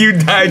why you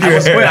dyed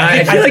your hair.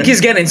 I feel like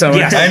he's getting somewhere.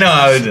 Yes. I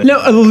know.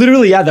 no,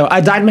 literally, yeah. Though I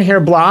dyed my hair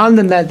blonde,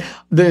 and then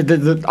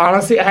the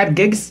honestly, I had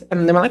gigs,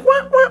 and they were like,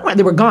 what?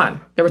 They were gone.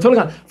 They were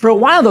totally gone. For a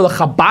while, though, the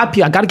Chabad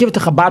people, I gotta give it to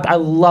Chabad. I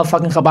love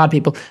fucking Chabad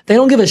people. They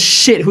don't give a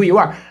shit who you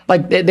are.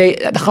 Like the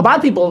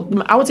Chabad people,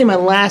 I would say my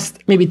last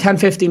maybe 10,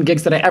 15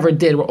 gigs that I ever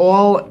did were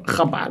all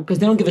Chabad because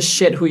they don't give a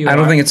shit who you are. I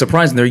don't think it's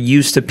surprising. They're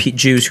used to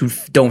Jews who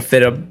don't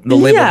fit the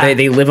label. Yeah.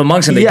 They live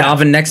amongst them. They Yeah.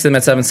 daven next to them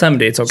at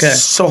 770. It's okay.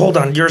 So hold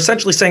on. You're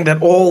essentially saying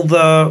that all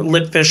the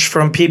lit fish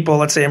from people,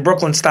 let's say in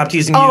Brooklyn, stopped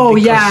using you. Oh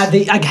because-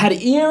 yeah, I had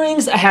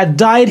earrings. I had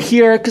dyed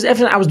hair because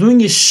I was doing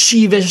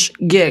yeshivish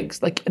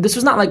gigs. Like this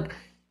was not like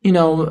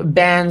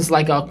bands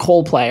like a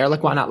Coldplay or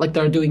like whatnot. Like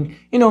they're doing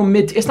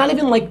It's not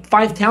even like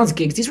 5 towns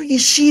gigs. These were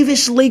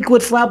yeshivish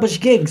Lakewood Flatbush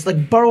gigs,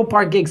 like Borough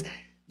Park gigs.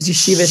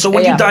 yeshivish. So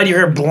when you AF. dyed your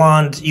hair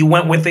blonde, you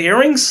went with the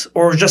earrings,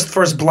 or just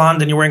first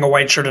blonde and you're wearing a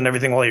white shirt and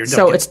everything while you're doing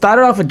So it? it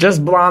started off with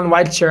just blonde,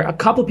 white shirt. A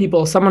couple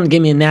people, someone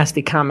gave me a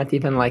nasty comment,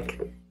 even like,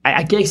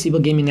 I guess people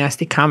gave me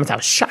nasty comments. I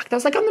was shocked. I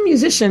was like, I'm the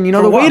musician. You know,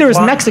 For the what? waiter is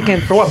Blonde-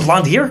 Mexican. For what,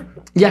 blonde hair?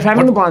 Yeah, for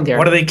having the blonde hair.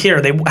 What do they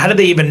care? How did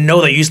they even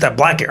know that you used to have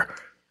black hair?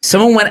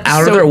 Someone went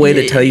out of So, their way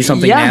to tell you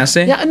something yeah,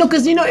 nasty. Yeah, no,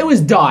 because, it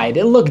was dyed.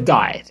 It looked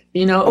dyed.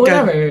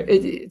 Whatever.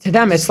 To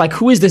them, it's like,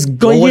 who is this What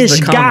was goyish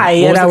the comment?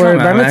 guy What at was the our comment?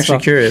 bar I'm mitzvah? actually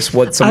curious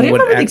what I someone don't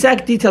would remember the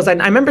exact details. I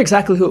remember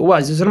exactly who it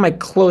was. It was one of my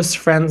close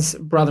friends'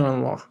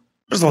 brother-in-law.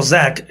 First of all,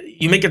 Zach,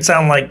 you make it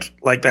sound like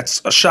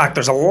that's a shock.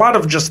 There's a lot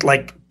of just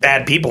like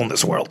bad people in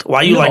this world. Why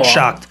are you like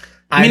shocked?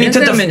 I Meaning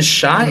didn't say I'm in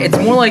shock. It's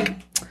more like,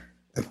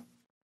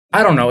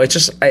 I don't know. It's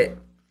just, it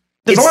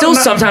There's a lot still of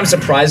not- sometimes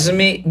surprises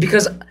me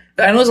because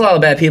I know there's a lot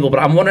of bad people, but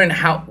I'm wondering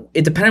how,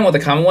 it depending on what the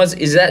comment was,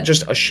 is that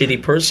just a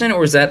shitty person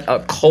or is that a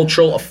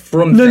cultural, a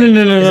frum thing?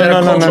 Is that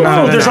a cultural No,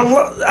 frum there's a thing?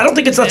 lot. I don't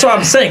think that's what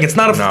I'm saying. It's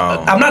not.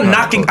 I'm not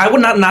knocking. I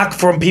would not knock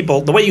from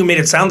people. The way you made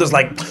it sound is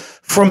like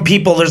from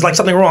people. There's like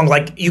something wrong.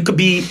 Like you could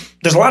be.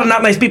 There's a lot of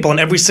not nice people in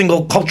every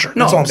single culture.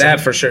 That's all I'm saying.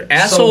 That for sure.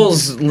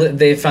 Assholes,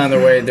 they found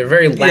their way. They're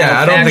very loud.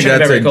 Yeah, I don't think faction of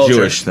that's every a culture.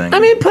 Jewish thing. I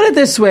mean, put it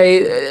this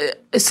way: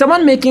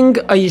 someone making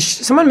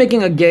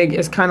a gig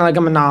is kind of like a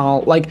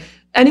manal. Like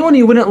anyone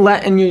you wouldn't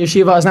let in your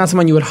yeshiva is not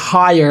someone you would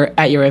hire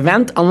at your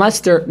event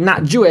unless they're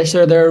not Jewish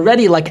or they're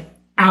already like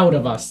out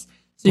of us.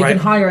 So you Right. can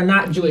hire a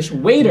not Jewish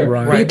waiter,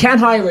 but you can't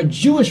hire a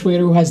Jewish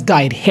waiter who has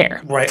dyed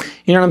hair. Right.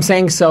 You know what I'm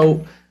saying?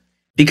 So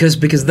Because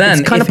then,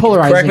 It's kinda if-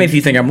 polarizing. correct me if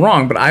you think I'm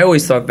wrong, but I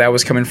always thought that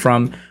was coming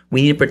from,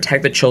 we need to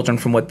protect the children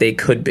from what they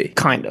could be.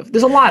 kind of,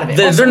 there's a lot of it.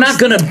 They're Also, not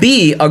going to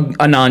be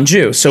a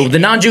non-Jew, so the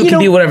non-Jew You can know,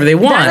 be whatever they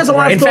want. has a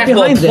lot of In thought fact,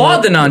 we'll behind it.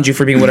 applaud the non-Jew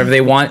for being whatever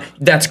they want.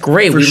 That's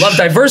great. We love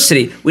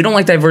diversity. We don't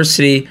like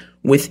diversity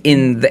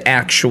within the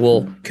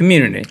actual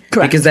community.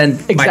 Correct. Because then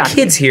my Exactly.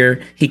 kid's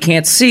here, he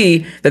can't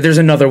see that there's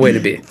another way to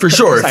be. For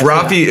sure, if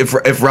Precisely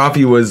Rafi if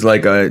Rafi was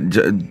like a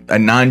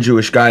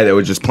non-Jewish guy that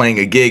was just playing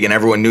a gig and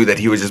everyone knew that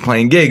he was just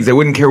playing gigs, they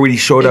wouldn't care when he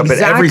showed up at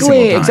every single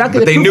time. Exactly.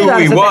 But The they proof knew of that who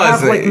he is that they was.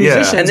 have, like, yeah.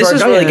 musicians And this or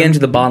is a really guy getting in. to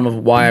the bottom of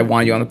why I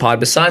wanted you on the pod.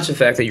 Besides the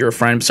fact that you're a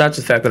friend, besides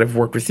the fact that I've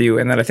worked with you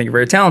and that I think you're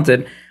very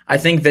talented, I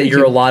think that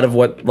you're a lot of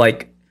what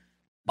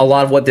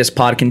this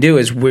pod can do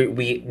is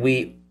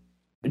we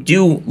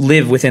do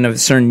live within a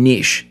certain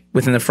niche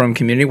within the Frum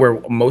community where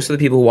most of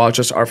the people who watch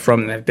us are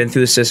from and have been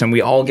through the system.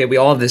 We all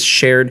have this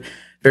shared,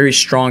 very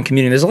strong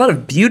community. There's a lot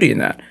of beauty in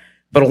that.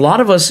 But a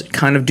lot of us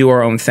kind of do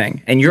our own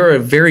thing. And you're a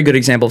very good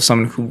example of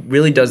someone who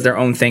really does their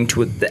own thing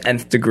to the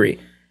nth degree.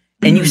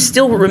 And you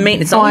still remain,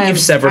 it's not like you've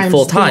severed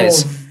full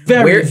ties.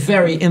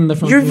 Very in the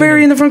front. You're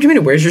very in the Frum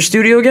community. Where's your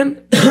studio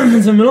again?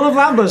 in the middle of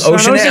Flatbush. on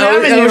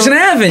Ocean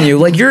Avenue.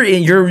 Like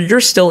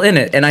you're still in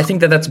it. And I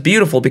think that that's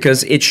beautiful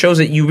because it shows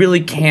that you really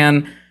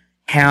can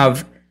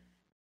have,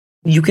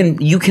 you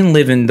can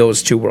live in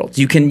those two worlds.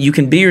 You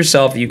can be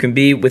yourself. You can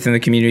be within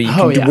the community. You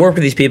can work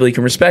with these people. You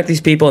can respect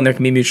these people, and there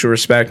can be mutual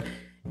respect.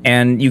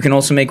 And you can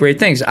also make great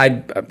things. I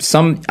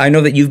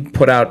know that you've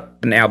put out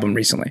an album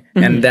recently,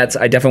 and I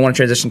definitely want to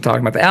transition to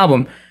talking about the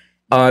album.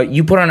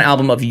 You put out an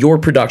album of your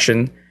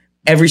production.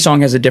 Every song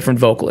has a different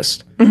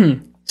vocalist.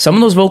 Some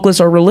of those vocalists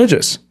are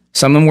religious.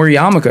 Some of them wear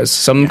yarmulkes.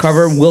 Some of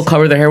them will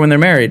cover their hair when they're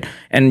married,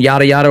 and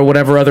yada yada,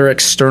 whatever other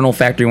external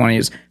factor you want to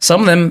use. Some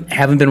of them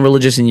haven't been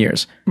religious in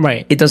years.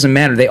 Right. It doesn't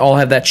matter. They all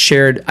have that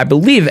shared. I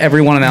believe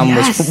everyone on the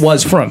album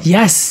was from.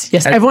 Yes.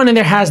 Everyone in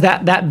there has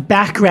that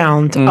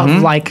background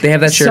of like They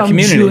have that shared some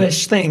community.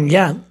 Jewish thing.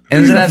 Yeah.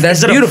 And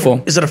that's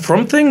beautiful. Is it a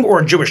Frum thing or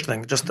a Jewish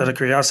thing? Just out of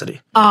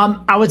curiosity.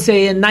 I would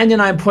say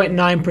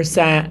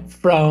 99.9%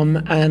 from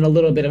and a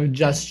little bit of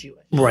just Jewish.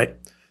 Right.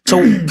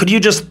 So could you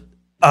just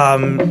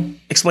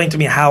explain to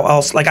me how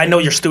else, like I know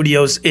your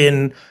studio's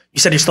you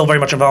said you're still very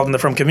much involved in the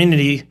Frum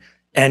community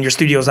and your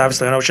studio's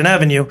obviously on Ocean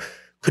Avenue.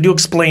 Could you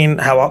explain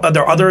are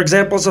there other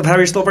examples of how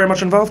you're still very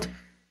much involved?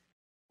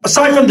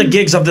 Aside from the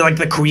gigs of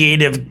the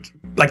creative,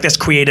 like this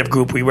creative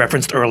group we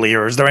referenced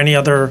earlier, is there any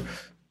other?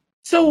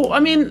 So, I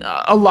mean,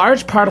 a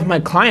large part of my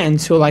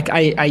clients who like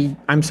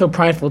I'm so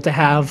prideful to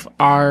have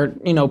are,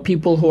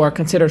 people who are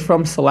considered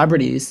from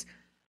celebrities.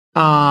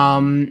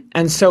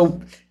 And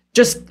so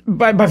just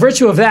by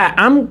virtue of that,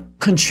 I'm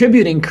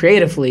contributing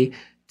creatively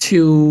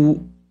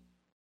to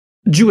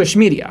Jewish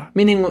media,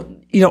 meaning,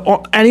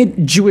 any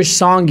Jewish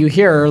song you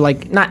hear,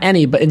 like not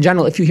any, but in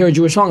general, if you hear a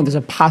Jewish song, there's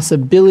a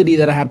possibility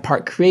that I had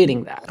part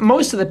creating that.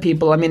 Most of the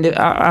people, I mean,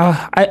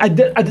 I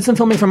did some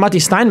filming for Mati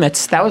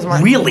Steinmetz. That was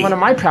one of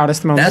my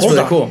proudest moments. That's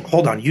really cool.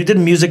 Hold on. You did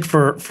music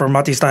for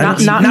Mati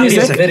Steinmetz? Not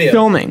music.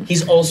 Filming.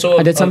 He's also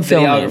I did some a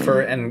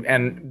videographer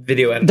and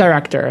video editor.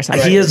 Director,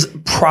 essentially. He is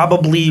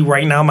probably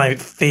right now my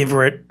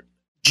favorite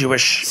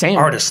Jewish Same.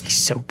 artist. He's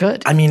so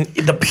good. I mean,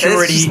 the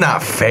purity. It's just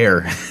not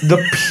fair.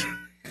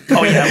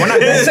 Oh yeah, we're not.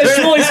 It's a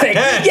Shmuly's thing.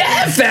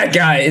 Yeah, F that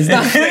guy. It's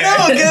not fair.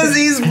 No, because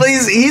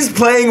he's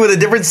playing with a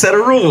different set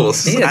of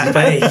rules. He's got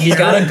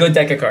a good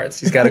deck of cards.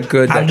 He's got a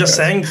good deck I'm just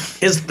of cards.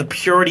 saying, the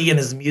purity in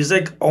his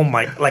music. Oh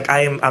my! Like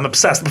I'm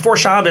obsessed. Before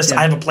Shabbos,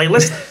 I have a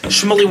playlist.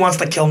 Shmuley wants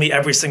to kill me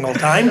every single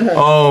time,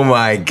 Oh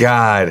my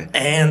god.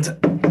 and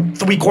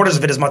 3/4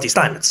 of it is Matti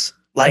Steinmetz.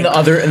 Like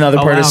another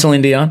part is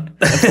Celine Dion.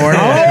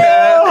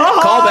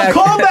 Call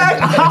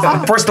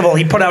back. First of all,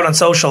 he put out on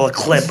social a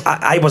clip.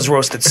 I was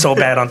roasted so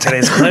bad on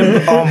today's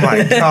clip. Oh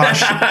my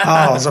gosh.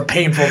 Oh, it was a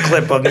painful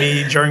clip of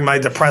me during my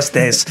depressed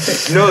days.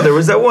 No, there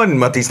was that one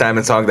Matti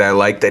Steinmetz song that I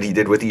liked that he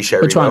did with Isha.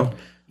 Which one?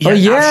 Yeah,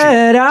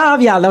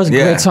 that was a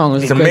great song.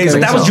 It's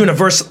amazing. That was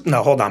universal.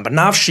 No, hold on. But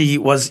Nafshi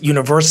was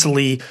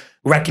universally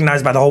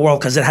recognized by the whole world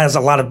because it has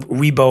a lot of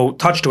Rebo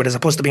touch to it as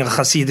opposed to being a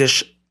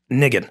Hasidish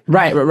niggin.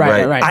 Right.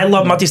 I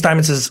love Matti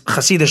Steinmetz's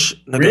Hasidish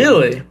niggin.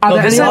 Really?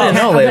 Are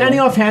there any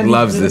offhand?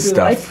 Loves this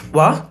stuff.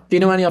 What? Do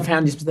you know any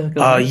offhand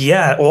specifically?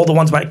 Yeah, all the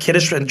ones by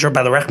Kiddush and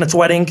by the Rechnitz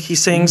wedding he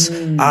sings.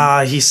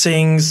 He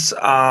sings...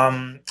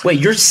 Wait,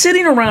 you're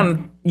sitting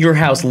around your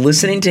house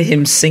listening to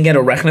him sing at a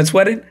Rechnitz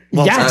wedding?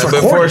 Well, it's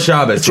before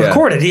Shabbos. It's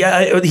recorded. He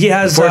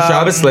has... Before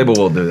Shabbos, label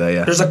will do that,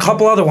 yeah. There's a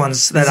couple other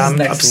ones that I'm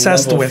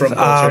obsessed with.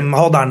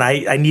 Hold on,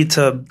 I need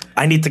to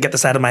get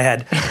this out of my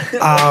head.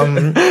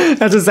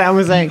 That's what Sam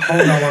was saying.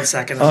 Hold on 1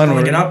 second. I'm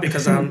pulling it up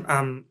because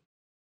I'm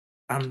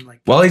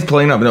like... While he's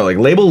playing up,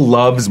 label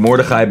loves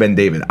Mordechai Ben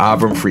David,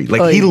 Avram Fried.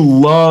 Like, he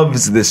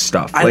loves this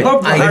stuff. I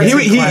love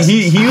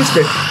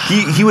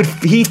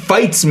he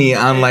fights me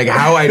on like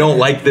how I don't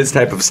like this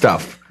type of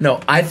stuff. No,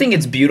 I think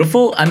it's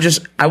beautiful. I'm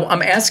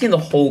asking the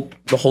whole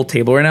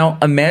table right now.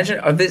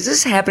 Imagine, is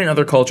this happening in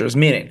other cultures?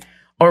 Meaning,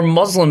 are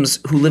Muslims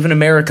who live in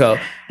America,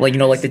 like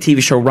the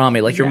TV show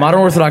Rami, like your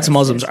modern Orthodox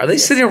Muslims, are they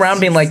sitting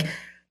around being like,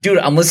 dude,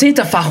 I'm listening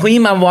to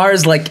Fahim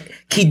Anwar's like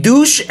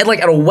Kiddush at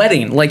a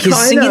wedding, like he's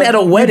singing at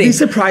a wedding. You'd be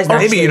surprised.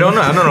 Maybe you don't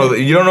know. I don't know.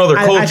 You don't know their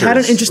cultures. I've had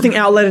an interesting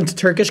outlet into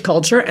Turkish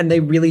culture, and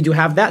they really do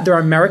have that. They're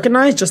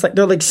Americanized, just like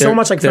they're so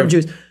much like from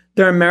Jews.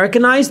 They're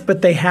Americanized,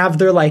 but they have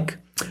their like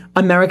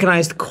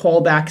Americanized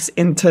callbacks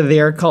into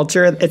their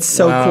culture. It's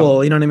so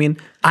cool. You know what I mean?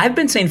 I've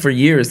been saying for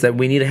years that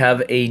we need to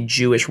have a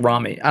Jewish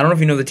Rami. I don't know if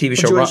you know the TV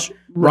show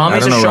Rami.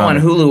 Is a show on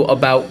Hulu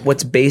about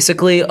what's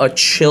basically a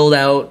chilled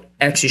out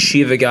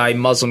ex-yeshiva guy,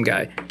 Muslim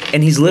guy.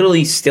 And he's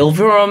literally still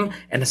from,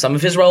 and some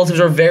of his relatives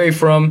are very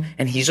from,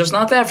 and he's just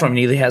not that from.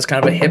 He has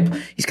kind of a hip,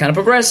 he's kind of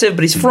progressive,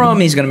 but he's from,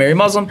 he's going to marry a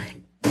Muslim.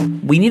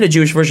 We need a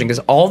Jewish version because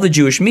all the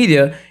Jewish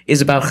media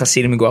is about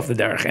Hasidim who go off the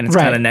derech, and it's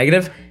kind of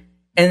negative.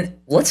 And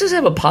let's just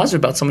have a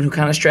positive about someone who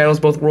kind of straddles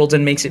both worlds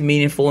and makes it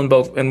meaningful in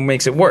both and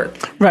makes it work.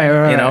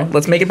 Right. You know,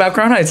 let's make it about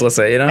Crown Heights. Let's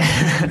say,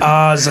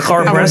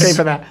 Zachar Bris.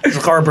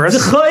 Zachar Bris.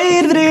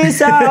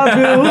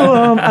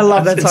 I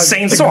love that song.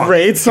 Insane song.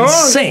 Great song.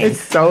 Insane.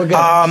 It's so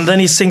good. Then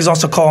he sings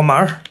also Kol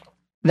Mar.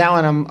 That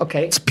one,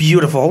 okay. It's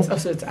beautiful.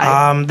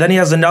 Then he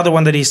has another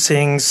one that he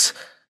sings.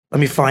 Let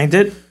me find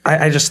it.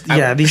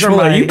 These are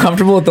my... Are you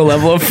comfortable with the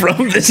level of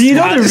from this? Do you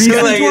know the reason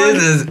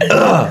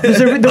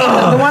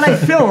the one I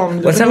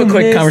filmed? Let's have a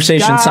quick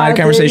side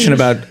conversation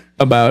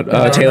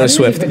about Taylor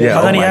Swift. Yeah.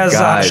 And then he has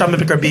Shama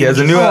Bikar. He has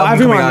a new album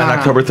coming out on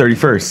October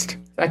 31st.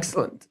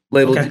 Excellent.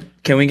 Label. Okay.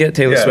 Can we get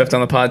Taylor Swift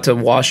on the pod to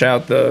wash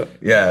out the...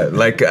 Yeah,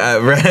 like...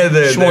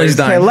 Shmuel's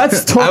dying. Okay,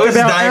 let's talk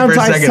about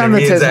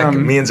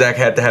anti-Semitism. Me and Zach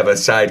had to have a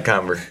side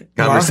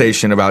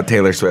conversation about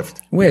Taylor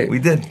Swift. Wait. We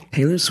did.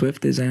 Taylor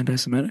Swift is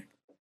anti-Semitic?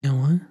 You know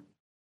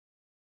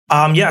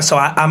what? So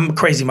I'm a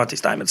crazy Matti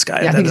Steinmetz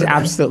guy. Yeah, I think he's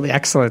absolutely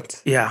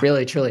excellent. Yeah.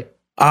 Really, truly.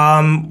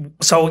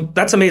 So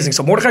that's amazing.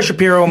 So Mordechai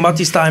Shapiro,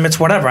 Matti Steinmetz,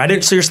 whatever.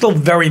 So you're still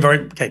very, very...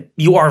 Okay,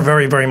 you are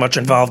very, very much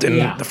involved in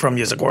the From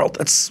Music world.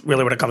 That's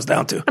really what it comes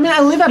down to. I mean, I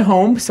live at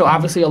home, so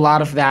obviously a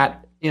lot of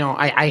that,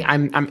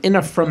 I'm in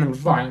a From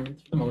environment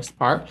for the most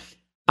part.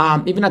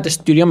 Even at the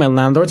studio, my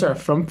landlords are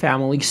from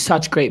family,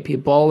 such great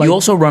people. Like, you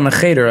also run a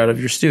cheder out of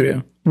your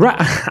studio. Right,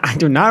 I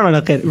do not run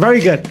a cheder. Very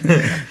good.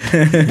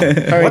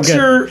 What's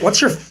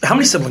your? How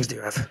many siblings do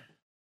you have?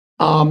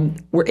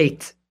 We're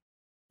 8.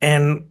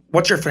 And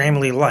what's your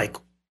family like?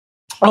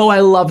 Oh, I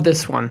love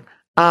this one.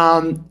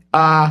 Hope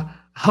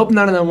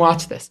none of them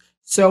watch this.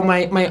 So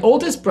my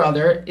oldest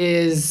brother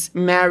is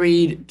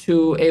married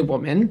to a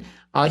woman.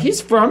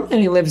 He's from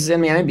and he lives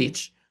in Miami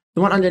Beach.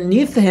 The one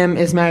underneath him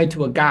is married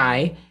to a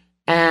guy.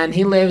 And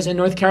he lives in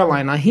North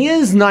Carolina. He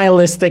is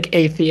nihilistic,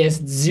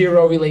 atheist,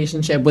 zero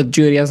relationship with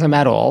Judaism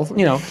at all,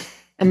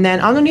 And then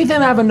underneath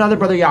him, I have another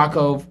brother,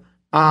 Yaakov.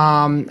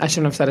 I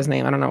shouldn't have said his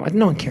name. I don't know.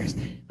 No one cares.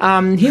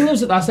 He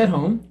lives with us at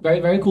home.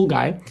 Very, very cool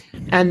guy.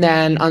 And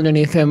then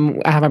underneath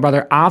him, I have my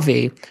brother,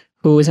 Avi,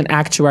 who is an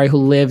actuary who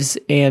lives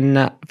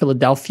in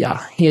Philadelphia.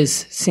 He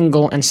is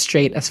single and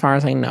straight, as far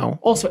as I know.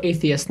 Also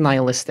atheist,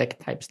 nihilistic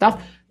type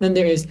stuff. Then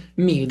there is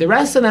me. The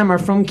rest of them are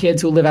from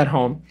kids who live at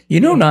home.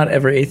 Not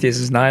every atheist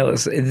is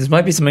nihilist. This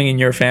might be something in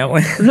your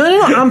family.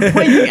 No. I'm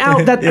pointing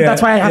out that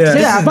that's why I have to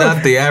say that. This is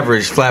not the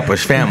average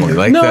Flatbush family.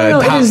 Like the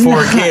top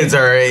 4 kids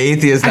are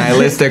atheist,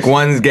 nihilistic.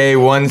 One's gay,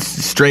 one's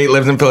straight,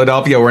 lives in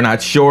Philadelphia. We're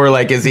not sure.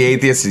 Like, is he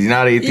atheist? Is he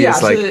not atheist? Yeah,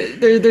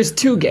 so there's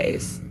 2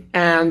 gays.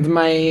 And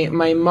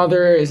my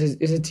mother is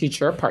a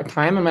teacher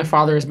part-time, and my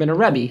father has been a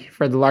Rebbe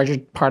for the larger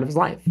part of his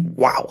life.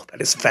 Wow,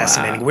 that is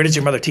fascinating. Wow. Where does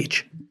your mother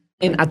teach?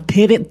 In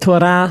Atirit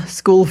Torah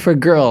School for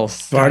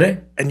Girls.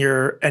 Pardon? And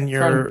your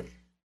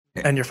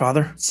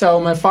father? So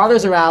my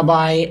father's a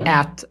rabbi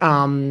at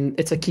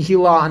it's a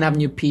kehillah on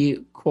Avenue P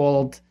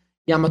called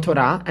Yama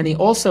Torah, and he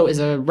also is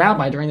a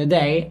rabbi during the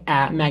day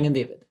at Magen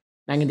David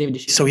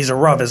Yeshiva. So he's a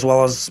Rav as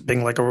well as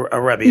being like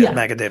a Rebbe at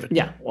Magen David.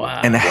 Yeah.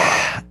 Wow. And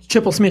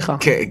Triple smicha.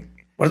 okay,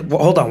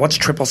 Hold on, what's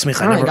triple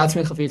smicha? I got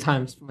smicha a few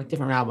times from like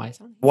different rabbis.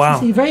 Wow.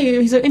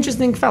 He's an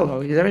interesting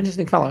fellow.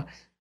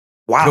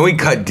 Wow. can we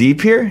cut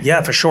deep here?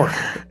 Yeah, for sure.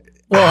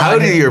 How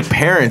do your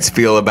parents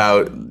feel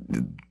about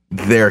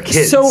their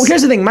kids? So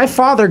here's the thing. My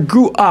father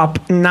grew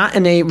up not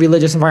in a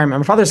religious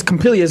environment. My father's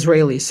completely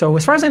Israeli. So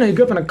as far as I know, he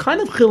grew up in a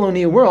kind of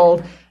Chiloni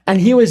world. And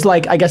he was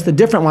like, I guess, the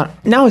different one.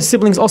 Now his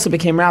siblings also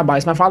became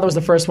rabbis. My father was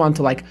the first one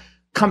to like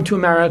come to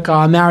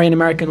America, marry an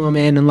American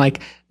woman, and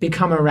like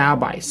become a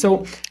rabbi.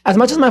 So as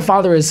much as my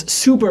father is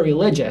super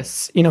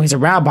religious, he's a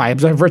rabbi.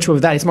 By virtue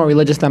of that, he's more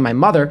religious than my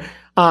mother.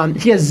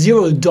 He has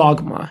zero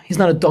dogma. He's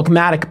not a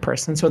dogmatic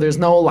person. So there's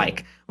no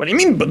like, what do you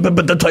mean?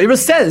 But the Torah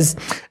says.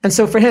 And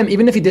so for him,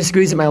 even if he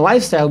disagrees with my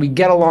lifestyle, we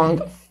get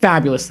along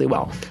fabulously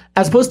well.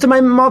 As opposed to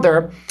my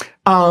mother,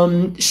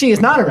 she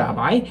is not a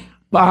rabbi.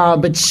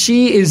 But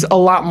she is a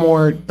lot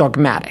more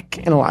dogmatic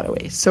in a lot of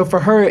ways. So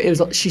for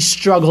her, she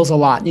struggles a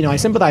lot. I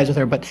sympathize with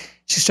her, but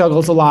she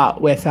struggles a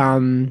lot with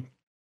me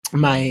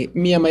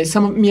and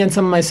some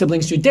of my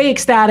siblings' Judaic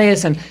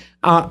status and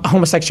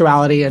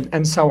homosexuality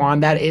and so on.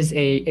 That is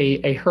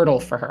a hurdle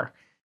for her.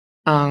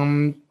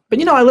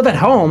 But I live at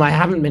home. I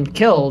haven't been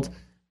killed,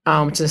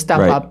 which is a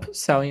step up.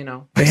 So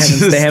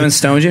they haven't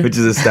stoned you, which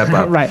is a step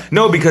up, right?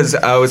 No, because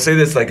I would say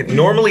this: like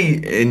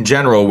normally in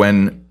general,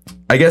 when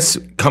I guess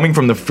coming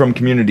from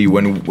community,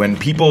 when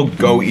people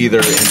go either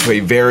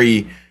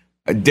into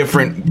a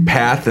different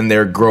path than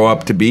they grow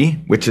up to be,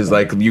 which is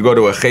like you go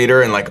to a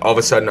cheder and like all of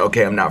a sudden,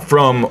 okay, I'm not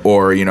from,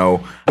 or I'm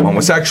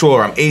homosexual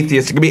or I'm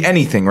atheist. It could be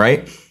anything,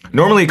 right?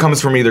 Normally it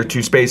comes from either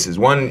two spaces.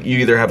 One, you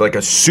either have like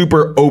a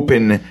super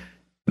open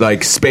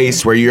like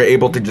space where you're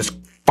able to just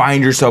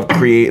find yourself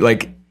create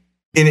like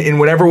in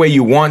whatever way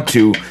you want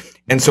to.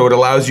 And so it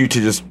allows you to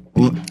just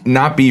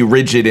not be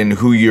rigid in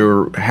who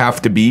you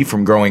have to be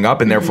from growing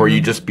up, and therefore you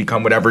just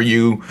become whatever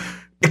you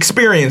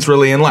experience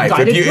really in life.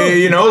 If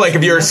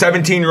if you're a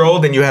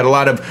 17-year-old and you had a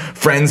lot of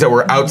friends that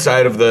were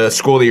outside of the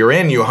school that you're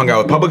in, you hung out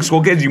with public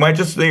school kids, you might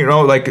just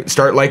like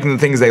start liking the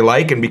things they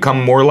like and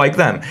become more like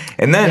them.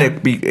 And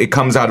then it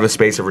comes out of a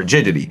space of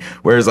rigidity.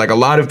 Whereas like a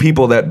lot of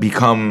people that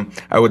become,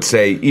 I would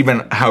say,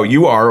 even how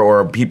you are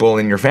or people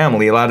in your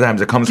family, a lot of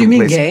times it comes from a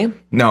place. Gay?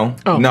 No.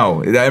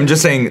 I'm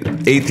just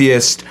saying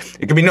atheist.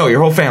 It could be your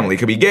whole family. It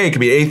could be gay. It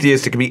could be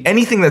atheist. It could be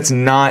anything that's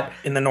not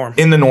in the norm.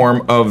 In the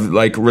norm of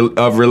like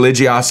of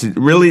religiosity,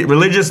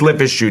 religious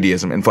Lippish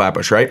Judaism in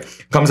Flatbush, right?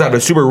 Comes out of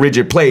a super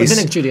rigid place.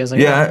 Rabbinic Judaism.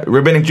 Yeah,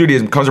 Rabbinic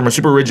Judaism comes from a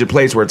super rigid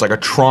place where it's like a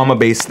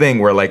trauma-based thing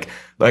where like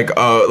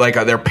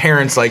their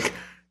parents like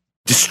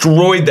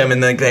destroyed them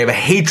and then they have a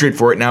hatred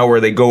for it now where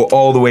they go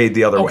all the way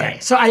the other way.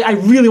 So I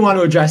really want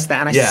to address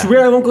that. And I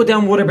swear I won't go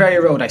down Waterbury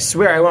Road. I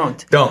swear I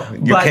won't.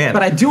 You can't.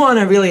 But I do want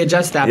to really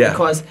address that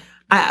because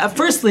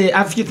firstly, I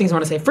have a few things I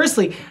want to say.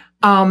 Firstly,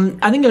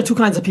 I think there are two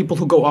kinds of people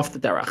who go off the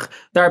derech.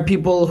 There are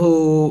people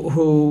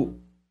who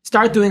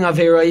start doing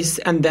averos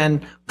and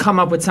then come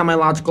up with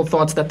semi-logical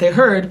thoughts that they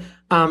heard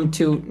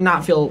to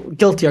not feel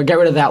guilty or get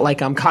rid of that like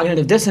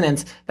cognitive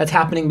dissonance that's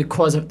happening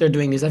because they're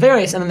doing these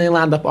averos, and then they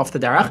land up off the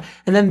derech,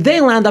 and then they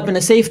land up in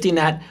a safety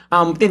net.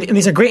 And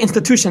these are great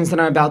institutions that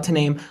I'm about to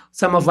name.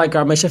 Some of like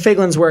Moshe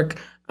Feiglin's work,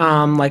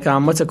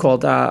 what's it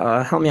called?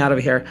 Help me out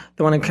over here.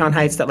 The one in Crown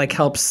Heights that like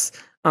helps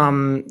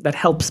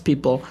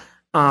people.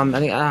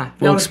 I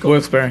think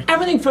Wilkes-Barre.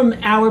 Everything from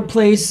our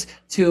place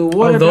to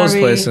Waterbury, those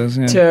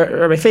places, to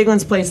Rabbi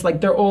Feiglin's place,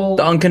 like they're all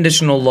the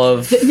unconditional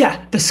love.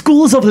 The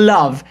schools of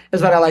love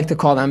is what I like to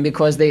call them,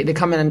 because they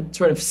come in and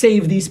sort of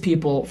save these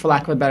people, for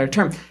lack of a better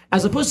term,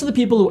 as opposed to the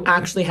people who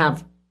actually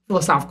have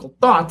philosophical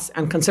thoughts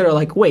and consider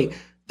like, wait,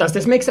 does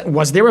this make sense?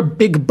 Was there a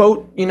big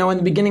boat, in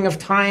the beginning of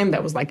time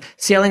that was like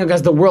sailing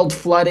as the world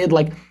flooded?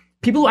 Like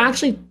people who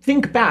actually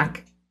think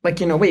back. Like,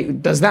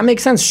 wait, does that make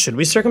sense? Should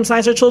we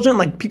circumcise our children?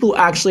 Like, people who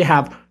actually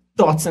have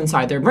thoughts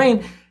inside their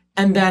brain.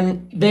 And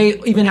then they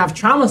even have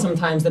trauma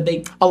sometimes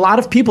a lot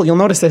of people, you'll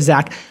notice this,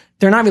 Zach,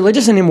 they're not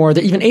religious anymore.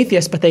 They're even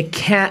atheists, but they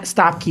can't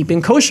stop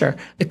keeping kosher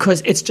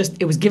because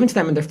it was given to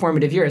them in their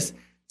formative years.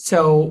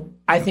 So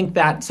I think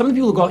that some of the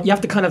people who you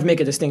have to kind of make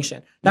a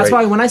distinction. That's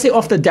why when I say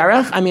off the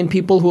derech, I mean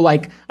people who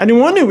like, I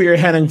didn't want to wear a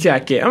hat and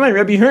jacket. Oh, my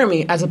Rebbe hurt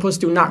me, as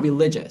opposed to not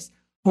religious,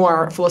 who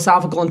are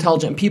philosophical,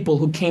 intelligent people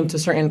who came to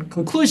certain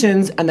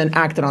conclusions and then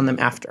acted on them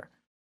after.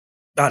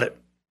 Got it.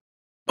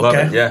 Love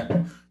it,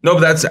 yeah. No,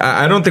 but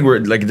I don't think we're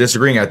like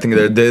disagreeing. I think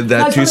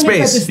that two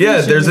space. Yeah,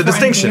 there's a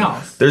distinction.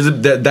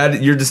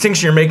 Your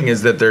distinction you're making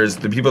is that there's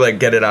the people that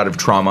get it out of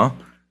trauma,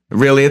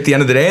 really at the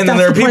end of the day, and then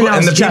there are people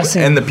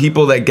and the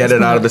people that get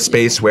it out of a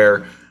space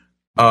where,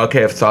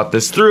 okay, I've thought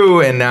this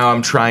through, and now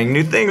I'm trying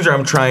new things, or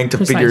I'm trying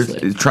to figure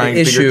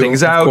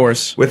things out,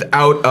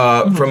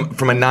 without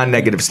from a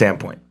non-negative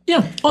standpoint.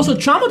 Yeah. Also,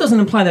 trauma doesn't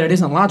imply that it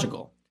isn't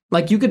logical.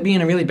 Like, you could be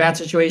in a really bad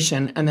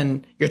situation and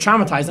then you're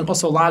traumatized, and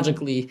also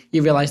logically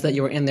you realize that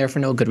you were in there for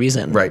no good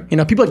reason. Right. You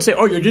know, people like say,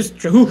 "Oh, you're just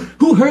who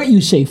hurt you,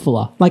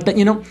 Shayfullah?" Like that.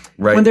 You know,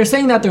 Right. when they're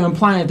saying that, they're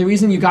implying that the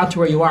reason you got to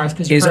where you are is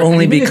because Is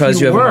only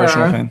because you have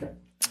emotional pain.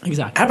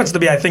 Exactly. Happens to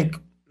be, I think,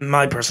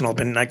 my personal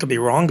opinion, I could be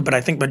wrong, but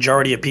I think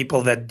majority of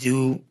people that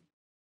do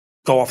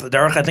go off the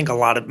derech, I think a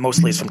lot of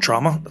mostly is from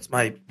trauma. That's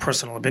my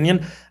personal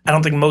opinion. I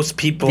don't think most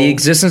people. The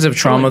existence of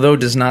trauma, though,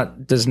 does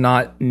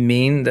not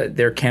mean that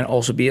there can't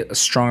also be a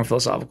strong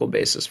philosophical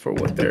basis for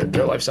what their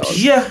lifestyle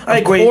is. Yeah, I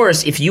agree. Of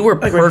course, if you were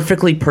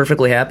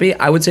perfectly happy,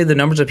 I would say the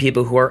numbers of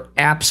people who are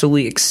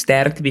absolutely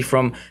ecstatic to be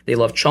from, they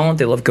love Cholent,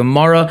 they love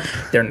Gemara,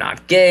 they're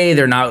not gay,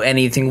 they're not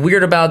anything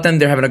weird about them,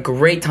 they're having a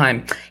great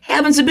time.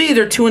 Happens to be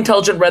they're too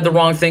intelligent, read the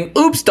wrong thing.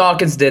 Oops,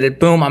 Dawkins did it.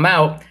 Boom, I'm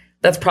out.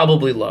 That's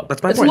probably low.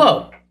 That's my it's point.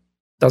 low.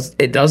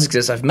 It does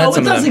exist. I've met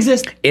some of them. It does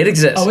exist. It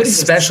exists, Oh, it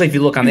exists. especially if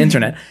you look on the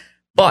internet.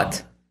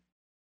 But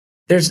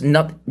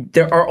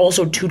there are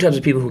also two types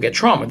of people who get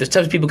trauma. There's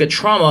types of people who get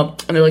trauma,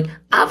 and they're like,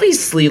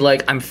 obviously,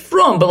 like, I'm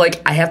from, but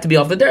like, I have to be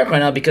off the derech right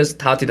now because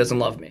Tati doesn't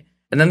love me.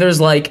 And then there's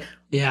like,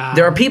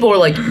 there are people who are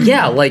like,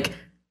 yeah, like,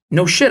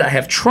 no shit, I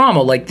have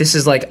trauma. Like, this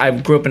is like, I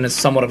grew up in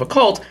somewhat of a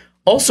cult.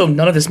 Also,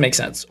 none of this makes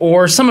sense,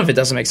 or some of it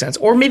doesn't make sense,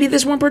 or maybe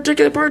this one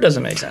particular part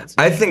doesn't make sense.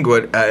 I think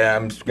what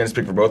I'm going to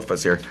speak for both of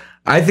us here.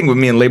 I think what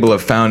me and Label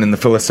have found in the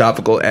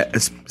philosophical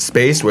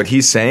space, what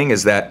he's saying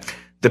is that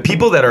the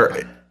people that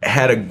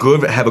have a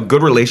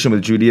good relation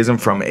with Judaism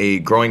from a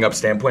growing up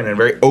standpoint and a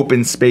very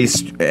open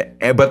space,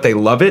 but they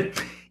love it.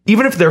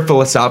 Even if they're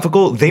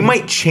philosophical, they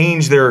might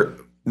change their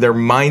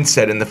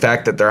mindset in the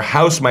fact that their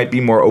house might be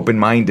more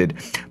open-minded,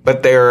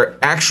 but their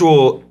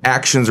actual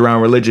actions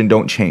around religion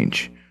don't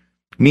change.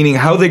 Meaning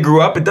how they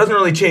grew up, it doesn't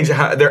really change.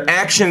 How their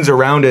actions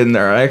around it and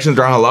their actions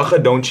around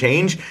halacha don't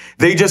change.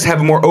 They just have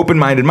a more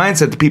open-minded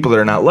mindset to people that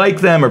are not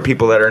like them or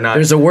people that are not.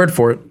 There's a word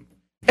for it.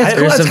 It's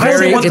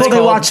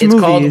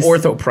called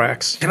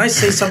orthoprax. Can I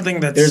say something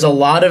that's...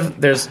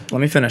 Let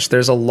me finish.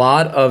 There's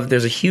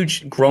a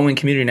huge growing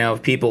community now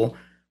of people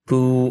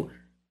who,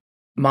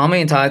 Mama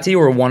and Tati,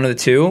 or one of the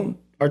two,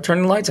 are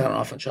turning lights on and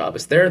off on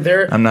Shabbos.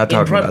 I'm not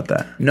talking about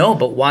that. No,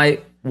 but why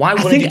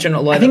wouldn't you turn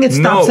a light on? I think it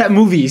stops at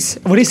movies.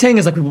 What he's saying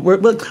is like,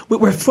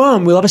 we're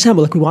from, we love Hashem,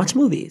 but like, we watch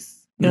movies.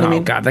 You know what I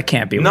mean? God, that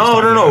can't be. No.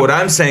 What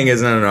I'm saying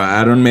is, no.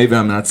 I don't. Maybe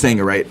I'm not saying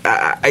it right.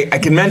 I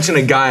can mention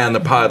a guy on the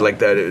pod like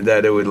that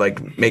it would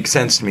like make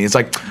sense to me. It's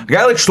like a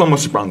guy like Shlomo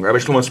Sprung, Rabbi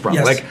Shlomo Sprung.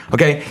 Yes. Like,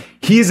 okay,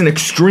 he is an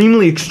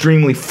extremely,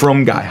 extremely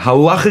frum guy,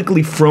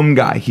 halachically frum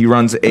guy. He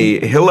runs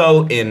a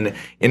Hillel in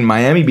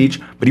Miami Beach,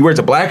 but he wears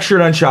a black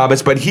shirt on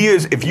Shabbos. But he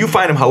is, if you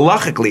find him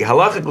halachically,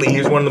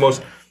 he's one of the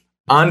most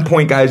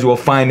on-point guys you will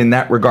find in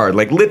that regard.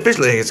 Like Litvish,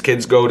 like his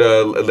kids go to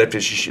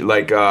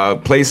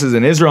Litvish places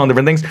in Israel and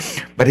different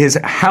things, but his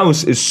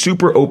house is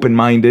super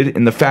open-minded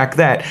in the fact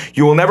that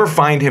you will never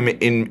find him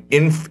in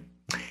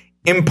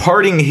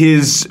imparting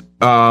his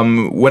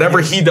whatever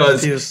he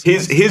does,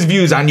 his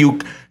views on you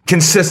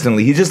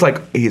consistently. He's just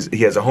like he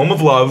has a home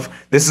of love.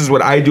 This is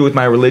what I do with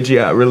my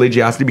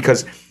religiosity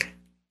because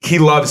he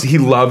loves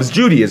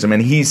Judaism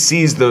and he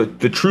sees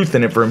the truth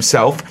in it for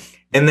himself.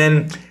 And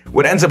then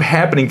what ends up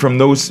happening from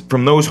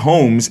those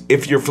homes,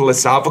 if you're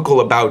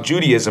philosophical about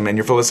Judaism and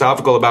you're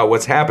philosophical about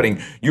what's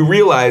happening, you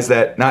realize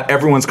that not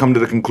everyone's come to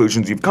the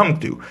conclusions you've come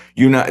to.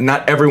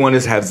 Not everyone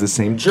has the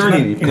same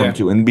journey you've come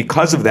to. And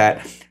because of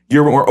that,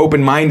 you're more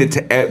open-minded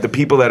to the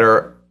people that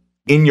are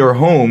in your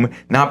home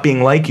not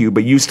being like you,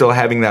 but you still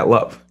having that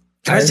love.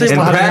 Can I say and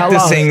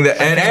practicing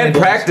that and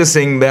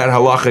practicing that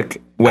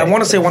halachic way. I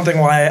want to say one thing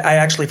why I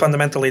actually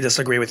fundamentally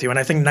disagree with you, and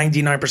I think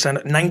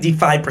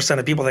 95%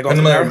 of people that go I'm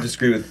to not there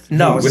disagree with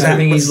Zach.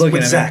 he's looking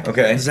at Zach.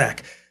 Okay,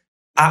 Zach.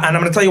 And I'm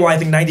going to tell you why I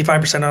think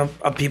 95%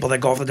 of people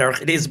that go off the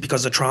derech, it is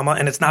because of trauma,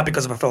 and it's not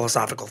because of a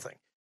philosophical thing.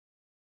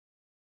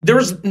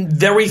 There's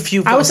very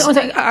few. I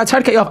tried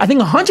to cut you off. I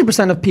think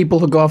 100% of people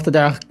who go off the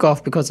derech go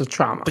off because of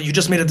trauma. But you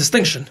just made a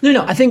distinction.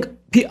 No. I think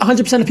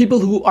 100% of people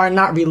who are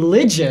not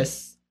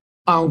religious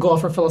go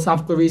off for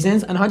philosophical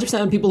reasons, and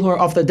 100% of people who are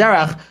off the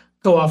derech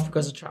go off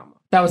because of trauma.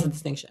 That was the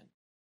distinction.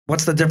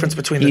 What's the difference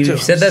between the two? You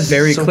said that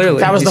very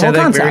clearly. That was the whole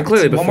concept. Very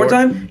clearly before. One more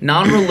time?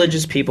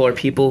 Non-religious people are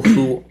people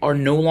who are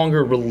no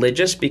longer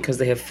religious because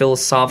they have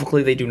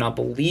philosophically they do not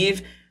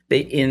believe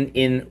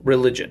in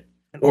religion.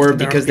 Or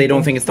because they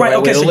don't think it's the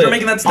right way to live. You're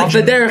making that Off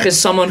the distinction. derech is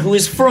someone who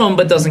is from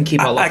but doesn't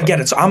keep halacha. I get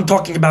it. So I'm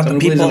talking about the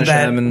people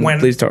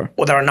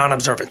that are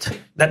non-observant,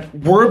 that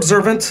were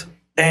observant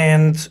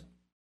and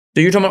So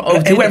you're talking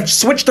about who have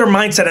switched their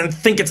mindset and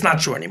think it's not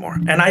true anymore.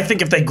 And I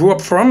think if they grew up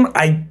from,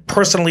 I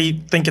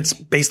personally think it's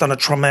based on a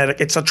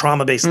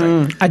trauma-based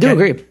thing. I do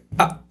agree.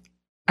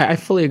 I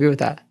fully agree with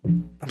that.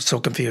 I'm so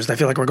confused. I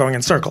feel like we're going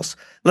in circles.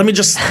 Let me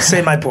just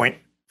say my point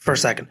for a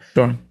second.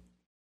 Go on.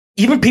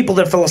 Even people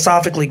that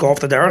philosophically go off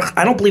the derech,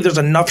 I don't believe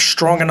there's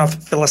strong enough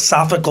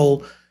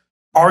philosophical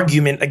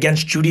argument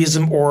against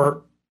Judaism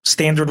or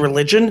standard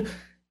religion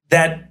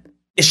that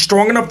is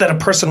strong enough that a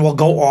person will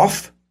go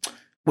off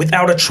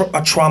without a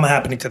trauma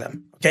happening to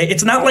them. Okay,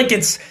 it's not like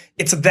it's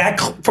that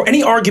for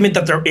any argument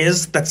that there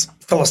is that's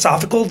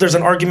philosophical. There's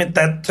an argument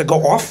that to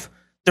go off.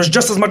 There's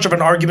just as much of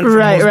an argument for the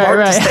most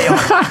part to stay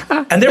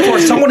on. And therefore,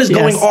 if someone is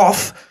going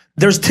off,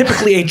 there's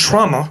typically a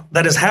trauma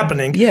that is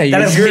happening. Yeah,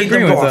 that you're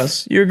agreeing with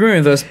us. You're agreeing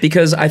with us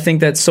because I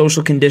think that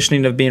social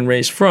conditioning of being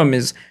raised from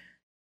is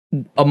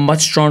a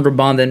much stronger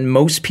bond than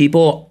most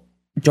people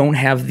don't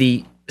have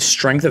the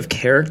strength of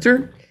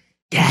character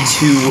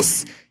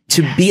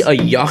to be a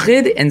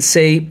yachid and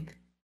say,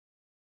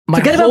 my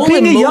whole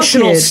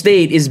emotional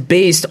state is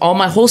based,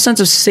 my whole sense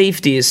of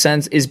safety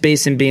is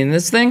based in being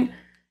this thing.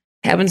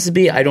 Happens to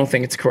be, I don't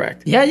think it's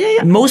correct.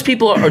 Yeah. Most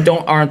people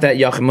aren't that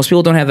yachid. Most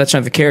people don't have that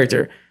strength of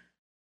character.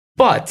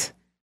 But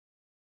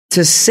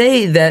to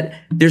say that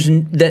there's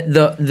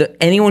the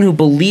anyone who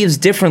believes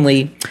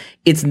differently,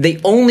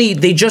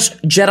 they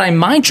just Jedi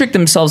mind trick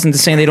themselves into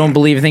saying they don't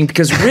believe a thing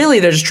because really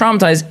they're just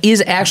traumatized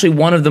is actually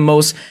one of the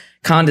most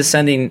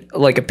condescending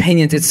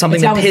opinions. It's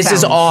something that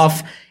pisses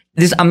off.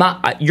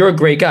 You're a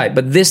great guy,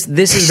 but this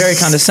is very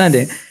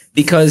condescending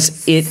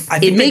because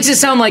it makes it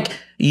sound like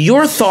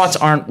your thoughts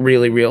aren't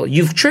really real.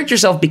 You've tricked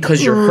yourself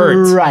because you're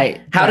hurt.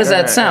 Right. How does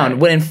that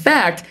sound? When in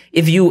fact,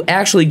 if you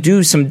actually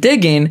do some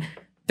digging,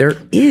 there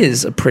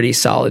is a pretty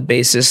solid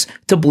basis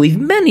to believe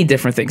many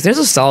different things. There's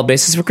a solid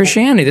basis for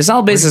Christianity. There's a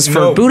solid basis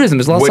for Buddhism.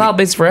 There's a solid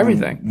basis for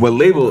everything.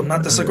 I'm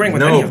not disagreeing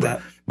with any of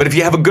that. But if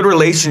you have a good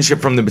relationship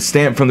from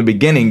the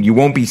beginning, you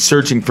won't be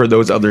searching for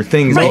those other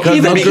things. Right.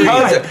 Even if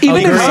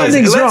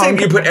something's wrong, let's say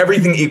you put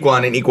everything equal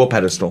on an equal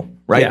pedestal,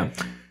 right? Yeah.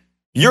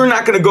 You're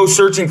not going to go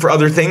searching for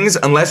other things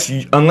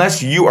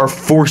unless you are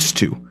forced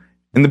to.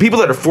 And the people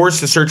that are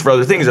forced to search for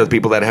other things are the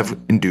people that have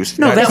induced.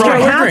 No, that's not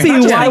happy.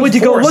 Why would you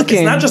go looking?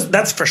 It's not just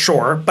that's for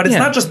sure, but it's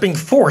not just being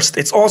forced.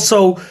 It's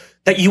also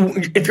that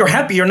if you're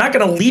happy, you're not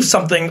going to leave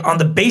something on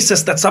the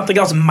basis that something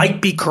else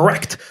might be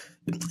correct.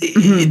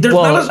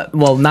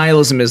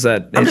 Nihilism is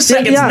that. I'm just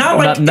saying it's not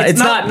like it's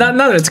not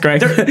that it's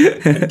correct.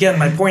 Again,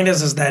 my point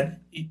is that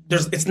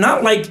it's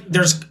not like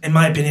there's, in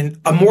my opinion,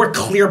 a more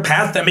clear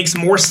path that makes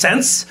more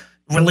sense.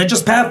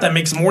 Religious path that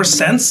makes more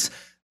sense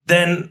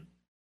than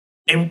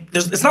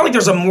it's not like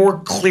there's a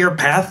more clear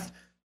path,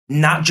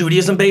 not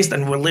Judaism based,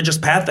 and religious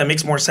path that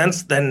makes more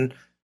sense than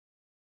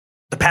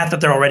the path that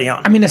they're already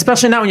on. I mean,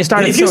 especially now when you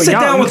start. If you sit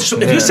down with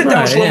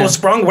Shlomo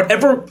Sprung,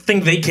 whatever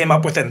thing they came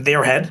up with in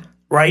their head,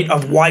 right,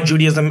 of why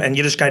Judaism and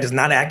Yiddishkeit is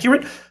not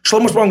accurate,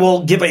 Shlomo Sprung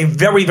will give a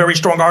very, very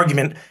strong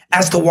argument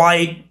as to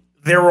why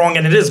they're wrong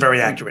and it is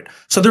very accurate.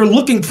 So they're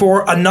looking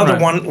for another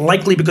one,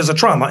 likely because of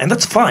trauma, and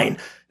that's fine.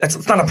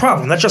 It's not a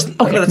problem. That's just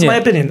that's my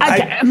opinion.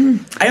 I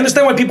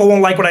understand why people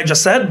won't like what I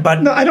just said,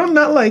 but no, I don't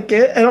not like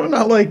it.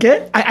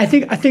 I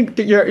think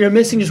that you're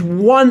missing just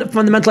one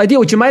fundamental idea,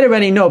 which you might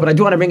already know, but I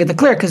do want to bring it to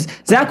clear because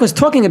Zach was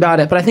talking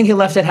about it, but I think he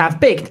left it half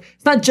baked.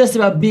 It's not just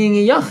about being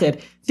a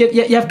yachid.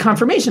 You have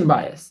confirmation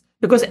bias.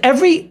 Because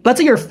let's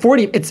say you're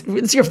 40, let's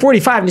say you're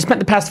 45 and you spent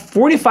the past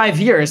 45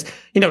 years,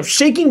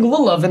 shaking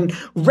lulav and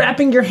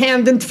wrapping your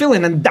hand in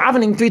tefillin and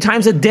davening 3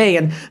 times a day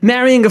and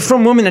marrying a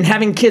frum woman and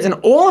having kids and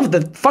all of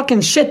the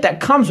fucking shit that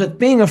comes with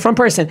being a frum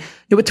person.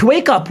 To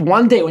wake up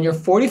one day when you're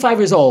 45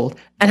 years old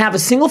and have a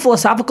single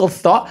philosophical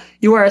thought,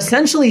 you are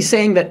essentially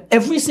saying that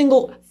every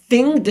single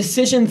thing,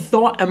 decision,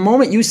 thought, and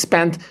moment you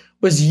spent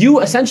was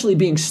you essentially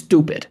being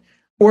stupid.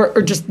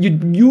 Or just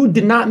you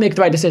did not make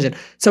the right decision.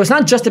 So it's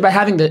not just about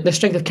having the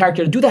strength of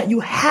character to do that. You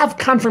have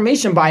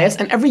confirmation bias,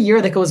 and every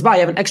year that goes by, you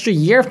have an extra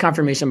year of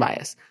confirmation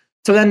bias.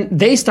 So then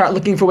they start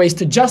looking for ways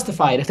to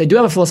justify it. If they do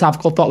have a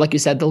philosophical thought, like you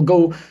said, they'll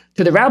go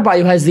to the rabbi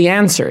who has the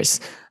answers.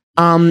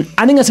 I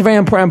think that's a very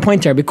important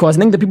point here because I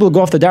think the people who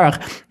go off the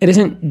derech, it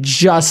isn't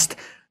just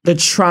the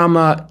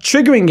trauma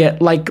triggering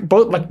it. Like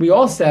we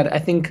all said, I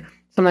think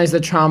sometimes the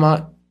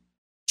trauma,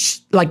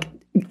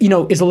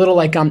 is a little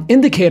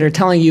indicator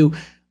telling you,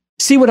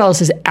 see what else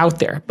is out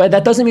there. But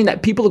that doesn't mean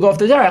that people who go off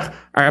the derech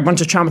are a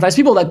bunch of traumatized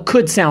people. That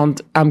could sound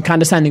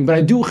condescending, but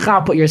I do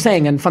chop what you're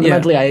saying, and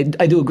fundamentally I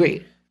do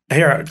agree.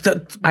 Here,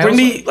 I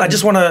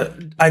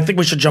think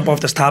we should jump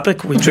off this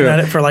topic. We've been at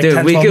it for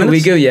 10, 12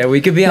 minutes.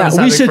 We could be on this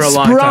topic for a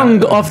long time.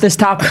 We should sprung off this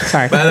topic.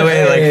 Sorry. By the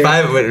way,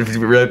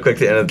 real quick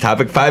to end the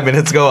topic, 5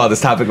 minutes ago while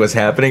this topic was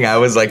happening, I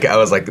was like,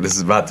 this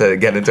is about to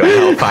get into a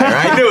hellfire.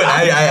 I knew it.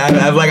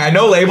 I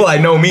know label, I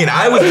know me, and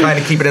I was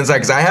trying to keep it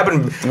inside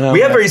because we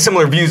have very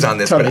similar views on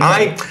this, but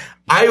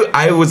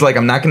I was like,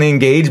 I'm not going to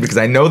engage because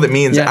I know that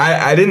me and Zach,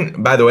 I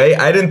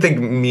didn't think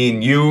me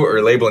and you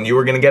or Label and you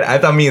were going to get it. I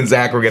thought me and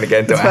Zach were going to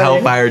get into a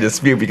hellfire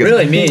dispute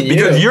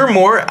because you're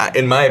more,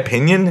 in my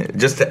opinion,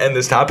 just to end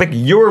this topic,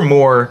 you're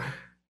more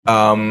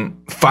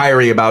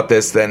fiery about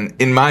this than,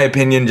 in my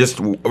opinion, just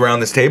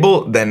around this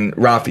table than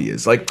Rafi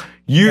is. Like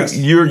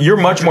you're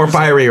much more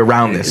fiery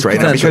around this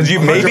right now because you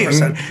maybe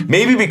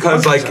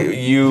because 100%. Like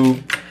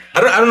you. I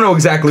don't know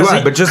exactly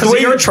why, but just the way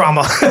your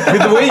trauma,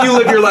 the way you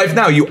live your life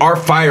now, you are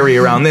fiery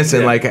around this,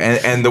 and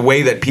and the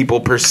way that people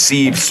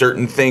perceive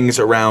certain things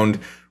around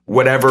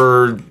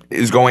whatever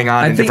is going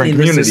on in different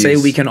communities. To say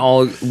we can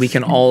all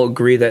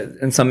agree that,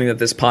 and something that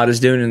this pod is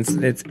doing,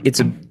 and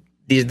it's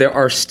there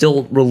are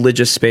still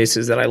religious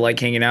spaces that I like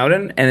hanging out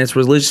in, and it's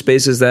religious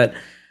spaces that,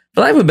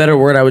 for lack of a better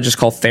word, I would just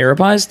call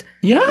therapized.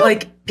 Yeah.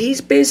 Like,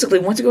 he's basically,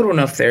 once you go to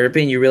enough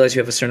therapy and you realize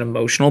you have a certain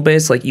emotional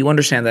base, like, you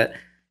understand that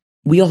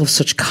we all have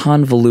such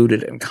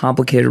convoluted and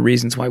complicated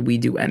reasons why we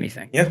do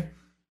anything. Yeah.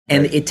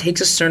 And it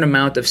takes a certain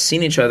amount of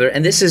seeing each other.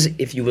 And this is,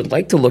 if you would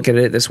like to look at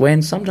it this way,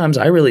 and sometimes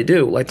I really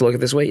do like to look at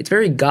it this way, it's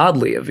very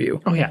godly of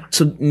you. Oh, yeah.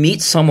 To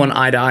meet someone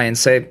eye to eye and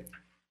say,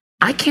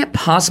 I can't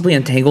possibly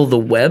untangle the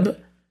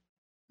web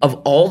of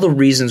all the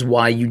reasons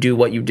why you do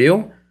what you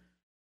do,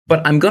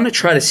 but I'm going to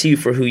try to see you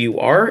for who you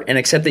are and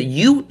accept that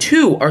you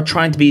too are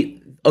trying to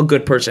be a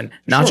good person,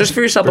 not just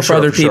for yourself, but for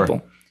other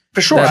people.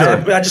 For sure.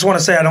 I just want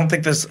to say I don't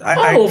think this.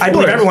 I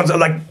believe everyone's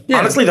like. Yeah.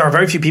 Honestly, there are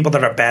very few people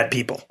that are bad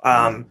people.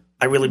 I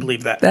really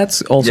believe that.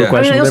 That's also a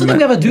question. I also think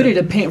we have a duty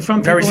to paint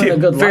from people in a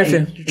good light.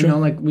 Very few. You know,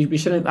 like we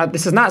shouldn't.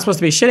 This is not supposed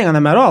to be shitting on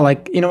them at all.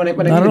 Like, you know, when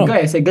I meet a guy,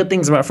 I say good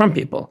things about from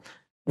people.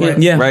 Right.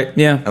 Yeah. Right.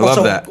 Yeah. I love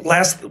also, that.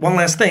 One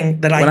last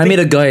thing that when I meet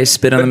a guy, I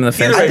spit on him in the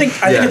face. I think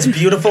it's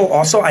beautiful.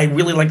 Also, I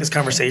really like this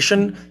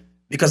conversation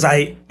because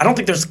I don't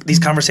think these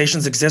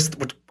conversations exist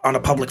on a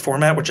public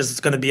format, which is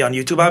it's going to be on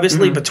YouTube,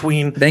 obviously.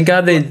 Between thank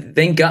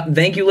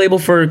you, Label,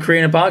 for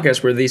creating a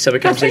podcast where these type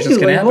of conversations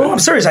can happen. I'm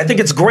serious. I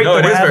think it's great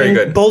that we're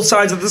having both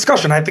sides of the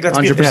discussion. I think that's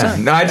 100%. Yeah.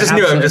 No, I just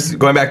knew. I'm just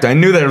going back to. I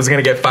knew that it was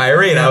going to get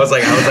fiery, and I was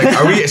like,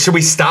 should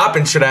we stop?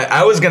 And should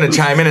I was going to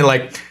chime in and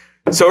like.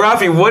 So,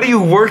 Rafi, what are you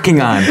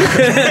working on?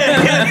 Because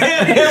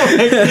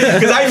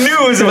I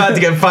knew it was about to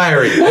get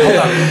fiery.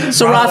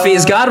 So, Rafi,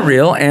 is God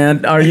real?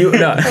 And are you...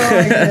 No.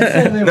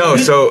 No,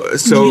 so...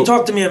 Can you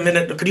talk to me a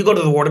minute? Could you go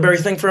to the Waterbury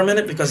thing for a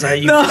minute? Because No.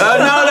 We are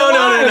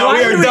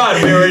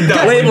done.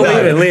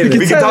 Leave it.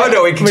 We can talk...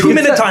 No, 2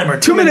 minute timer.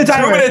 2 minute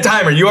timer. 2 minute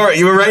timer. You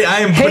were right. I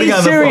am putting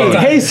on the phone.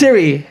 Hey,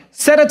 Siri.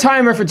 Set a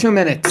timer for 2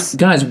 minutes.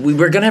 Guys,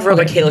 we're going to have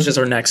Rabbi Kalish as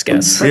our next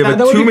guest. We have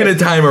a 2 minute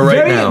timer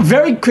now.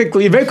 Very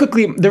quickly,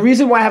 the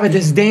reason why I have a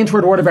disdain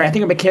toward Waterbury, I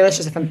think Rabbi Kalish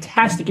is a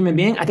fantastic human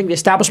being. I think the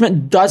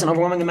establishment does an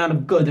overwhelming amount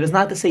of good. That is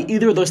not to say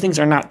either of those things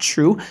are not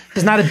true.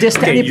 It's not a diss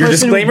to any person. Your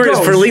disclaimer who is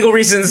for legal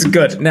reasons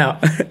good. Now.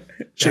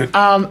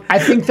 I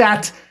think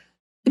that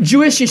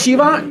Jewish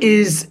yeshiva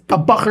is a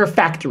bacher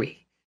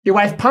factory. Your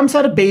wife pumps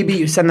out a baby,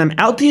 you send them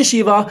out to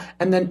yeshiva,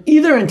 and then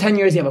either in 10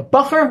 years you have a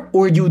bacher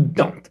or you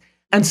don't.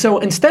 And so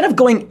instead of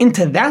going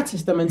into that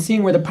system and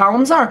seeing where the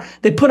problems are,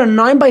 they put a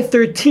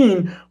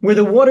 9x13 where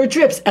the water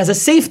drips as a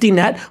safety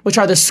net, which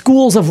are the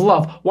schools of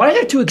love. Why are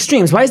there two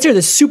extremes? Why is there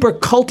this super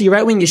culty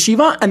right-wing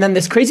yeshiva and then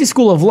this crazy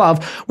school of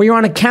love where you're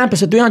on a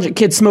campus with 300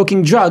 kids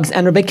smoking drugs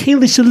and Rabbi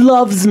Kalish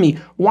loves me?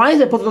 Why is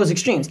it both of those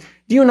extremes?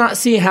 Do you not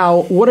see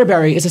how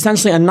Waterbury is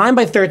essentially a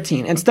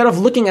 9x13? Instead of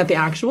looking at the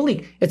actual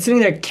leak, it's sitting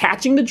there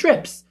catching the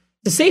drips.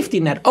 The safety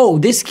net. Oh,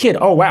 this kid.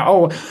 Oh, wow.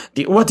 Oh,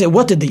 what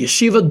did the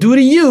yeshiva do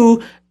to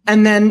you?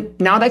 And then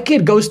now that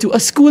kid goes to a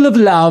school of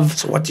love.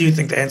 So what do you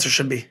think the answer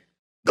should be?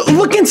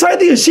 Look inside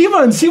the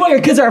yeshiva and see why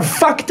your kids are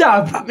fucked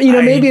up. You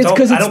know, maybe it's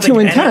because it's too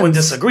intense. I don't think anyone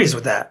disagrees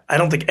with that. I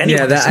don't think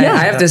anyone disagrees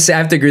I have to say, I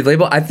have to agree with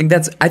Label. I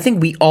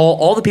think we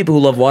all the people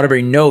who love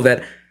Waterbury know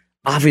that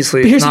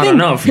obviously it's not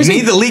enough. You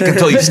need the leak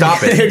until you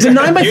stop it. The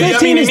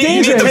 9x13 is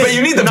dangerous.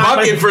 You need the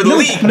bucket for the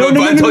leak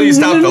until you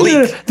stop the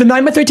leak. The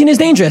 9x13 is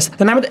dangerous.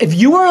 If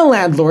you were a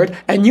landlord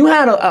and you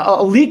had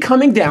a leak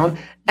coming down,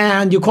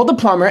 and you called the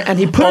plumber, and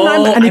he put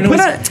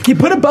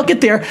a bucket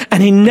there,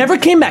 and he never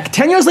came back.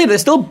 10 years later,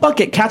 there's still a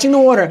bucket catching the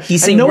water.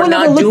 He's saying no one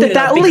ever looked at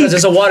that leak. Because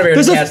there's a water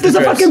There's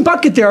a fucking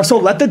bucket there, so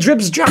let the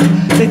drips drop.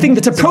 They think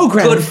it's a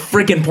program. Good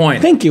freaking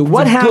point. Thank you.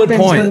 What happens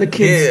when the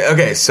kids? Yeah,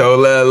 okay,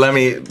 so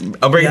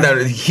I'll break it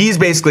down. He's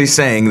basically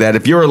saying that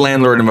if you're a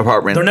landlord of an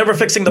apartment, they're never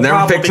fixing the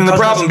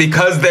problem.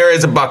 Because there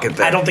is a bucket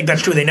there. I don't think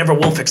that's true. They never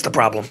will fix the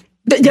problem.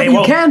 Yeah,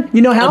 you can.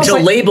 You know how?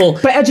 Until Label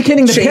by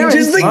educating the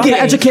parents. By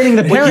educating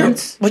the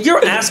parents. What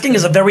you're asking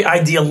is a very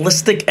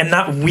idealistic and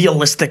not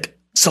realistic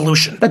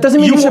solution. That doesn't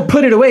mean you should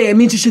put it away. It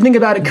means you should think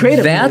about it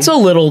creatively. That's a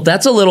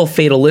little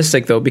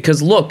fatalistic though,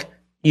 because look,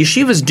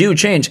 yeshivas do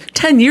change.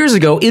 10 years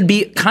ago, it'd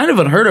be kind of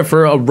unheard of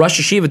for a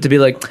Rosh Yeshiva to be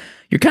like,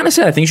 you're kind of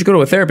sad. I think you should go to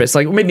a therapist.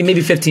 Like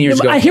maybe 15 years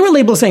ago. I hear what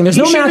Label is saying. There's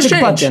no magic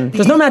button.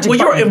 There's no magic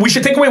button. We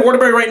should take away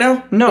Waterbury right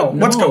now? No.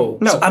 Let's go.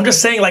 No. I'm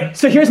just saying like...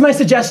 So here's my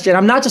suggestion.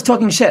 I'm not just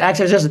talking shit.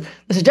 Actually,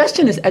 the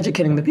suggestion is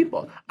educating the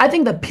people. I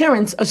think the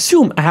parents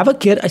assume, I have a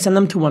kid, I send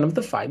them to one of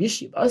the 5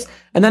 yeshivas,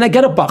 and then I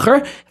get a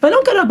bacher. If I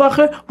don't get a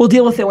bacher, we'll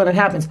deal with it when it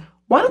happens.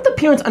 Why don't the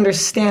parents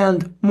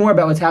understand more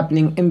about what's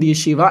happening in the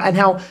yeshiva and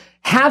how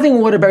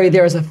having Waterbury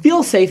there as a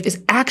feel-safe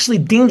is actually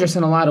dangerous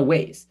in a lot of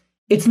ways?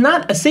 It's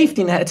not a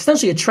safety net. It's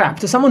essentially a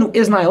trap. To someone who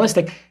is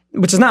nihilistic,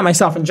 which is not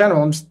myself in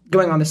general, I'm just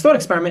going on this thought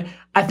experiment,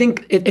 I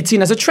think it's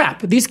seen as a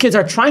trap. These kids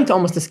are trying to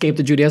almost escape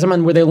to Judaism,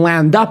 and where they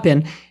land up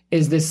in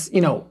is this,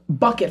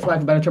 bucket, for lack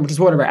of a better term, which is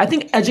Waterbury. I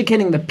think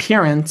educating the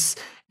parents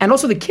and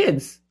also the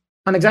kids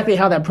on exactly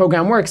how that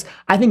program works,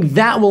 I think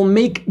that will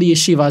make the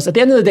yeshivas, at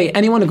the end of the day,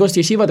 anyone who goes to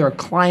yeshiva, they're a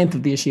client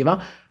of the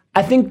yeshiva.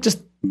 I think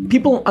just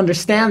people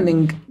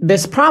understanding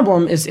this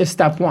problem is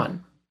step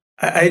one.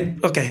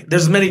 Okay,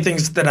 there's many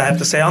things that I have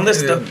to say on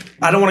this.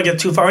 I don't want to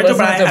get too far into it,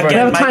 but we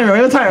have a timer. We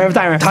have a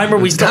timer. Timer.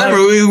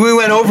 We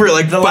went over it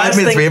like 5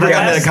 minutes. We ever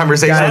got in a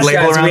conversation with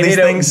Label around these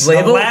things?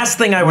 The last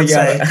thing I would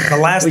say. The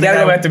last thing. We gotta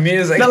go back to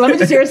music. No, let me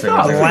just hear his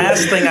thoughts. The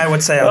last thing I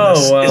would say on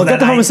this is We'll get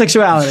to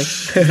homosexuality.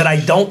 that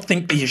I don't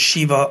think the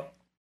yeshiva.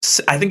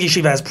 I think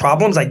yeshiva has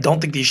problems. I don't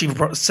think the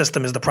yeshiva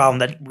system is the problem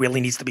that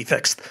really needs to be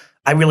fixed.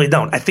 I really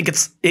don't. I think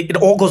it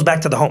all goes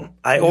back to the home.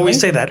 I always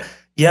say that.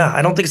 Yeah,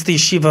 I don't think it's the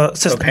yeshiva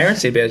system. So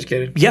parents need to be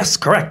educated. Yes,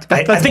 correct.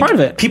 That's I think part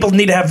of it. People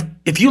need to have.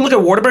 If you look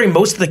at Waterbury,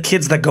 most of the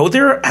kids that go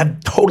there have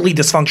totally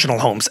dysfunctional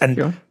homes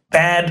and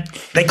bad.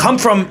 They come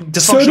from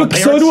dysfunctional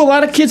parents. So do a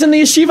lot of kids in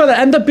the yeshiva that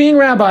end up being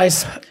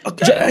rabbis.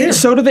 Okay.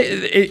 So do they.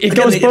 It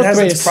goes both has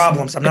ways. Its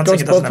problems. I'm not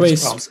saying it doesn't have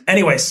its problems.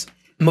 Anyways,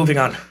 moving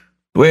on.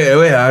 Wait.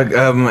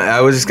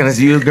 I was just gonna.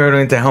 You go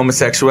into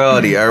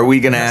homosexuality. Are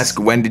we gonna ask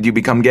when did you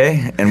become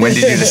gay and when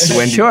did you just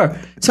when? Sure.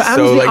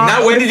 So like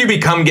not when did you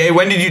become gay?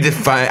 When did you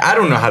define? I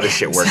don't know how this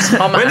shit works.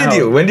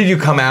 When did you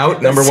come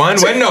out? Number one.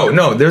 When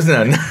no. There's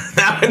none.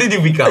 When did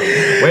you become?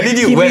 When did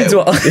you?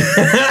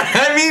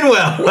 I mean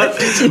well.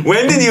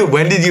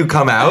 When did you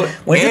come out?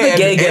 When did the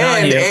gay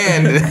get on you?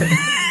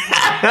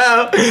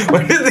 And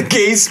when did the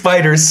gay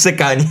spider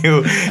sick on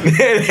you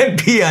and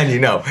pee on you?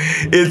 No.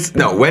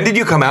 When did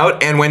you come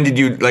out and when did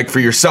you, like, for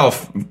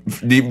yourself,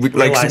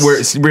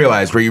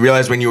 realize? Where you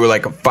realized when you were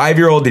like a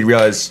 5-year-old, did you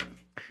realize?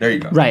 There you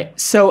go. Right.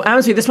 So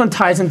honestly, this one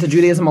ties into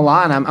Judaism a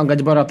lot, and I'm glad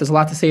you brought it up. There's a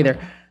lot to say there.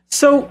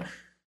 So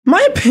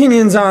my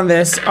opinions on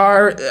this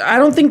are, I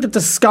don't think that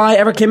the sky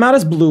ever came out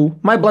as blue.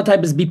 My blood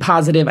type is B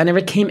positive. I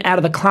never came out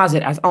of the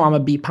closet as, I'm a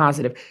B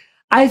positive.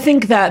 I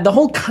think that the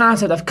whole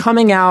concept of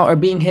coming out or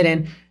being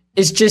hidden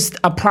is just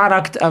a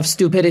product of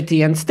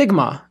stupidity and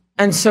stigma.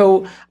 And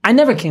so I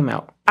never came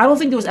out. I don't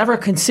think there was ever a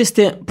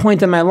consistent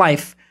point in my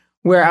life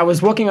where I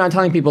was walking around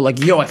telling people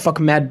like, yo, I fuck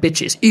mad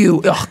bitches.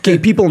 Ew, ugh, gay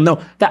people.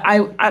 No, that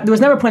there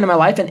was never a point in my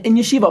life. And in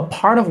yeshiva,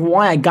 part of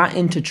why I got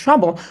into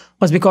trouble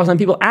was because when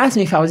people asked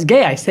me if I was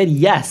gay, I said,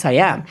 yes, I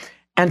am.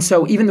 And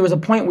so even there was a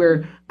point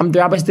where the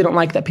rabbis didn't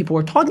like that people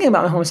were talking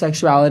about my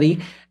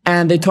homosexuality,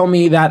 and they told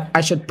me that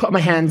I should put my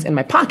hands in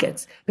my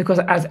pockets because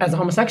as a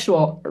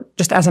homosexual, or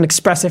just as an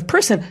expressive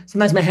person,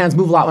 sometimes my hands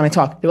move a lot when I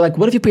talk. They were like,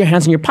 what if you put your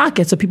hands in your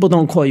pockets so people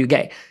don't call you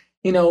gay?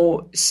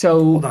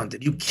 So... Hold on,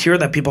 did you hear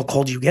that people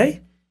called you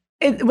gay?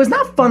 It was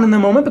not fun in the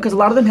moment because a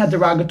lot of them had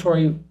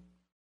derogatory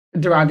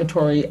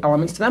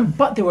elements to them,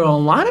 but there were a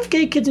lot of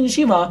gay kids in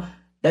yeshiva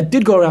that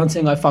did go around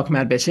saying I fuck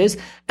mad bitches.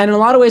 And in a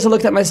lot of ways I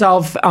looked at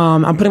myself,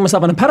 I'm putting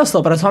myself on a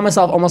pedestal, but I saw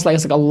myself almost like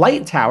it's like a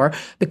light tower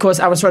because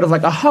I was sort of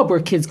like a hub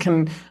where kids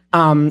can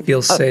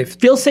feel safe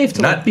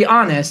to be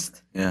honest.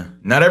 Yeah.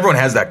 Not everyone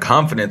has that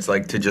confidence,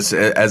 like to just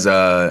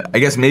I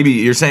guess maybe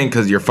you're saying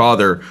because your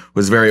father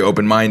was very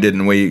open-minded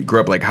and the way you grew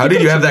up, like how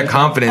did you have that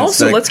confidence?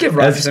 Also, like, let's give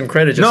Rafi some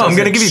credit. No, I'm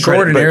going to give you credit.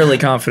 Extraordinarily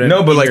confident.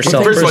 No, but like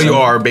yourself. first of all, you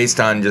are based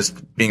on just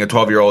being a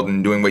 12-year-old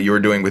and doing what you were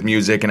doing with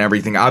music and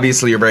everything.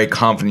 Obviously, you're a very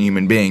confident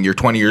human being. You're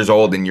 20 years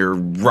old and you're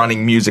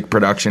running music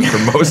production for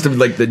most of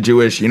like the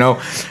Jewish,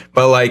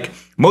 but like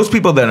most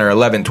people that are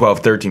 11, 12,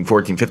 13,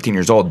 14, 15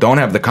 years old don't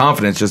have the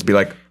confidence just to be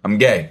like, I'm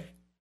gay.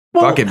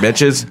 Well, fuck it,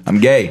 bitches.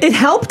 I'm gay. It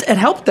helped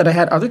that I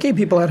had other gay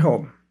people at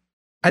home.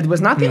 I was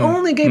not the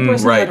only gay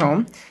person at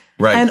home.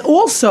 Right. And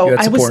also,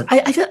 I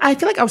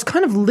feel like I was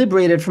kind of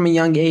liberated from a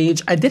young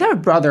age. I did have a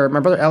brother. My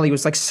brother Ellie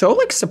was so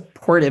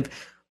supportive.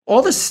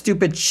 All the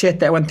stupid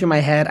shit that went through my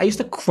head. I used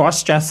to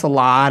cross dress a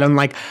lot and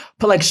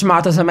put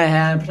shmatas in my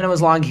head, pretend I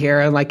was long hair,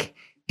 and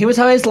he was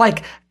always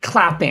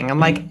clapping.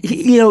 And I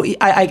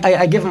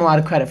give him a lot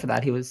of credit for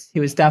that. He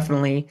was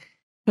definitely.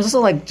 He was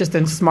also just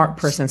a smart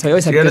person, so he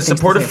always had. You had a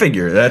supportive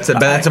figure. That's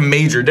a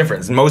major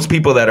difference. Most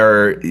people that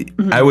are,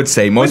 I would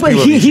say, most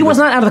people. He was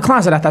not out of the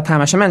closet at that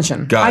time. I should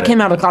mention. I came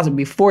out of the closet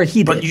before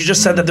he did. But you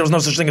just said that there was no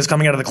such thing as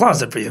coming out of the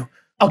closet for you.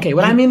 Okay,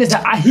 what I mean is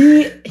that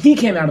he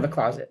came out of the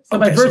closet. So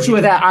by virtue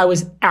of that, I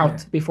was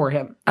out before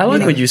him. I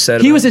like what you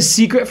said. He was a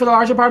secret for the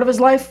larger part of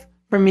his life.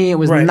 For me, it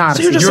was not.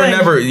 So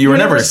you were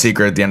never a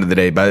secret at the end of the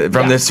day. But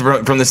from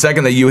the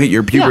second that you hit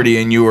your puberty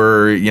and you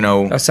were,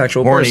 a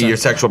sexual horny, person. you're a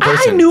sexual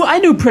person. I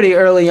knew pretty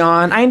early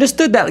on. I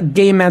understood that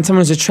gay meant someone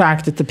who's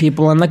attracted to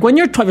people. And when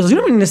you're 12 years old, you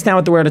don't really understand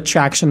what the word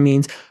attraction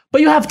means. But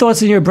you have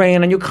thoughts in your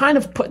brain and you kind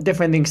of put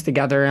different things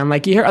together. And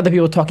you hear other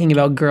people talking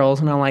about girls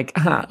and I'm like,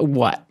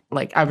 what?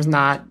 I was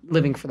not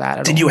living for that at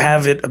all. Did you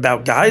have it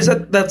about guys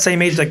at that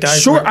same age?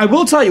 Guys? Sure, I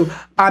will tell you.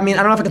 I mean, I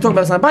don't know if I can talk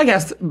about this on a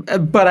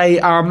podcast, but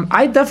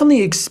I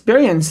definitely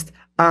experienced,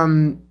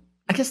 I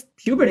guess,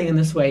 puberty in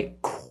this way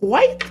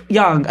quite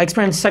young. I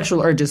experienced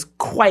sexual urges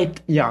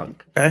quite young.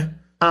 Okay.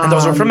 And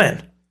those were for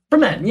men? For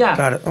men, yeah.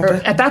 Got it. Okay.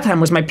 At that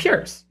time was my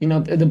peers,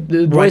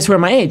 the boys who were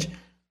my age.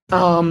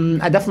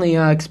 I definitely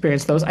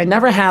experienced those. I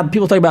never had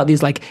people talk about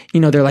these they're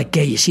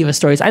gay yeshiva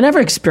stories. I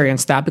never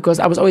experienced that because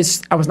I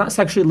was not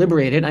sexually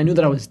liberated. I knew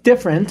that I was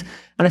different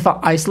and I felt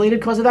isolated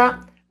because of that.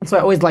 And so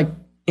I always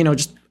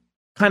just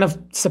kind of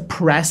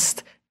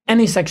suppressed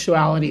any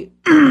sexuality,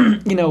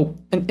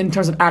 in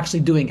terms of actually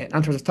doing it,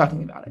 in terms of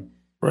talking about it.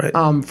 Right.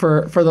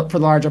 For the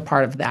larger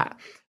part of that.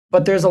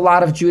 but there's a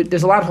lot of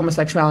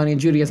homosexuality in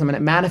Judaism, and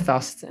it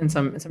manifests in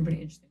some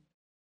pretty interesting.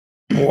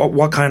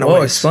 What kind of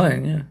ways?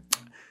 Explain, yeah.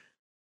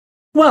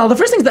 Well, the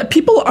first thing is that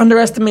people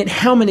underestimate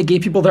how many gay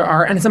people there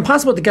are, and it's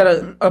impossible to get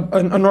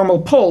a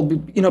normal poll,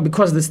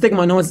 because of the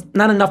stigma.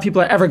 Not enough people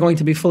are ever going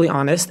to be fully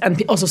honest,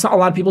 and also a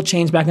lot of people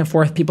change back and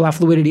forth. People have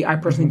fluidity. I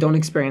personally don't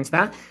experience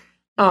that,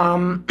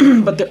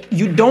 but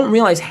you don't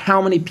realize how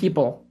many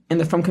people in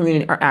the frum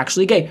community are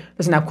actually gay.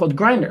 There's an app called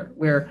Grindr,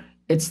 where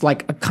it's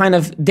like a kind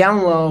of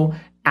down low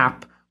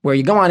app where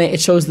you go on it. It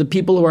shows the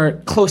people who are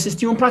closest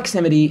to you in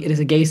proximity. It is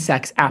a gay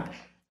sex app.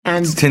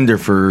 And it's Tinder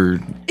for.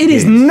 It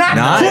is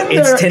not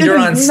Tinder. It's Tinder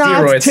on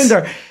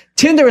steroids.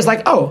 Tinder is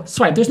like,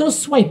 swipe. There's no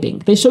swiping.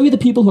 They show you the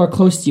people who are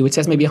close to you. It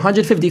says maybe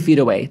 150 feet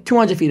away,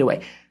 200 feet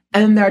away.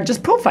 And they're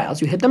just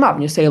profiles. You hit them up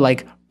and you say,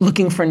 like,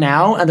 looking for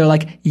now. And they're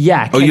like,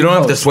 yeah. Oh, you don't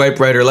have to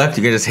swipe right or left.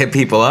 You can just hit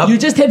people up? You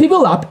just hit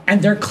people up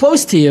and they're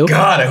close to you.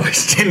 God, I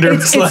wish Tinder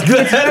was like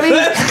that.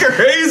 That's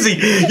crazy.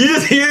 You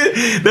just hear,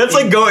 that's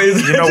like going,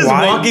 just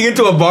walking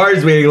into a bar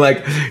is being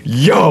like,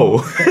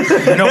 yo.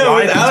 You know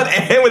why?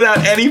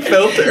 without any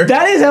filter.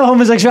 That is how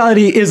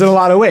homosexuality is in a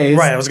lot of ways.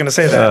 Right, I was going to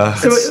say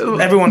that.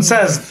 Everyone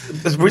says,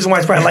 the reason why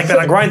it's probably like that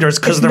on Grindr is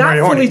because they're very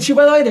horny. It's not fully true,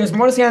 by the way. There's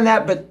more to say on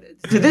that, but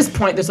to this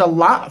point, there's a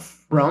lot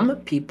from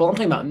people, I'm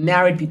talking about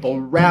married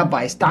people,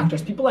 rabbis,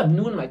 doctors, people I've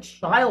known in my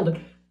childhood.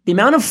 The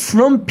amount of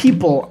from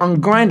people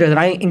on Grindr that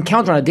I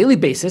encounter on a daily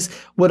basis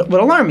would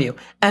alarm you.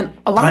 And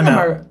a lot of them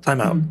are... Time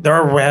out. There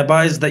are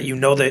rabbis that you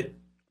know that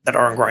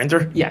are on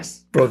Grindr?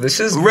 Yes. Bro, this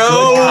is good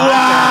content.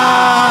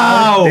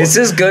 Wow! This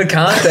is good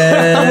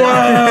content.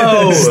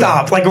 Whoa!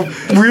 Stop. Like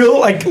real,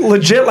 like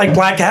legit, like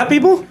black hat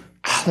people?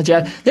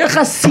 Legit. They're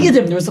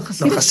Hasidim. There's a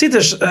Hasidic...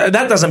 Hasidish,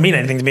 that doesn't mean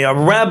anything to me. A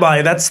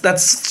rabbi, that's...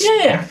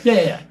 Yeah.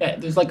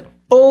 There's like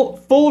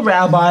full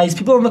rabbis,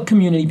 people in the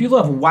community, people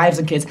who have wives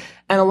and kids,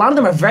 and a lot of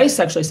them are very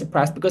sexually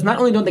suppressed because not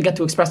only don't they get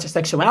to express their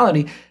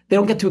sexuality, they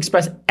don't get to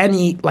express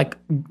any, like,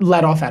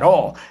 let off at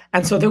all.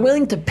 And so they're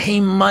willing to pay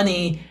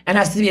money and it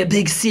has to be a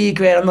big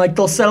secret, and like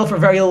they'll settle for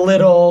very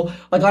little.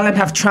 Like a lot of them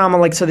have trauma,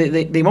 like so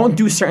they won't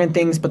do certain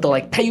things, but they'll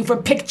like pay you for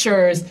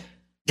pictures.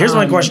 Here's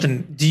my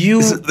question: do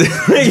you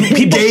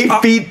people gay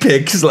feet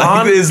pics is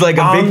like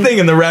a big thing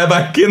in the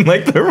rabbi found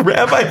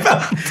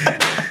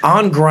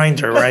on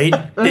Grindr, right?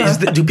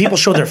 Do people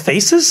show their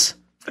faces?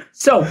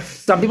 So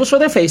some people show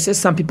their faces,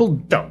 some people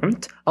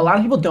don't. A lot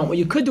of people don't. What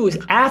you could do is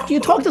after you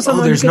talk to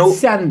someone, you could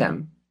send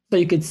them so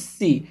you could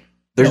see.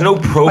 There's no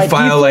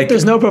profile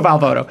there's no profile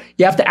photo.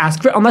 You have to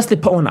ask for unless they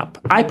put one up.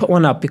 I put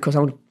one up because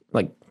I'm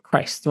like,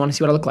 Christ, you want to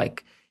see what I look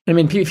like? I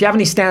mean, if you have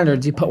any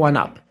standards, you put one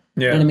up.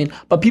 Yeah. You know what I mean?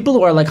 But people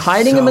who are like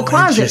hiding in the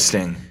closet,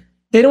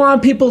 they don't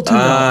want people to know.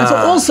 And so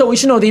also, we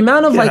should know the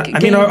amount of like... I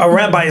mean, a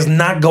rabbi is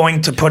not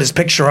going to put his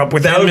picture up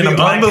with him in a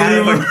black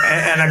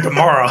hat and a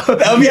Gemara.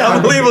 That would be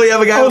unbelievable. You have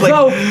a guy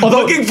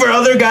looking for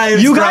other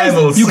guys. You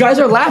guys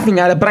are laughing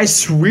at it, but I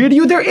swear to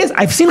you, there is.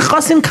 I've seen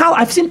Chassin Kal.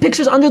 I've seen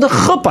pictures under the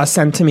chuppah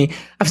sent to me.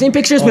 I've seen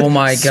pictures with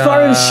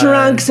Svarim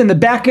Shranks in the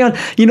background.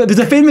 You know, there's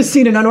a famous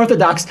scene in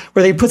Unorthodox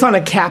where they put on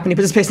a cap and he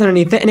puts his face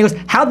underneath it, and he goes,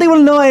 "How'd they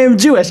will know I am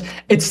Jewish?"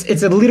 It's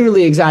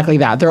literally exactly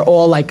that. They're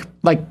all like.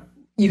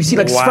 You see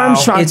sperm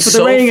shots. It's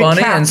so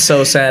funny and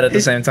so sad at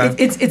the same time.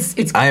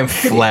 It's I am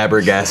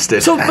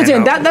flabbergasted. So, but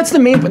Dan, that's the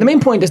main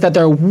point is that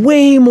there are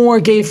way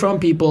more gay from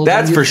people.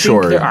 That's for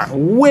sure. There are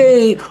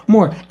way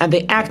more, and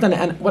they act on it.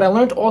 And what I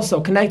learned also,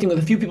 connecting with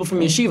a few people from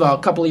yeshiva a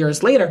couple of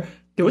years later,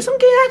 there was some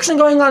gay action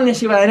going on in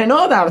yeshiva I didn't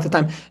know about at the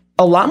time.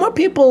 A lot more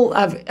people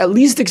have at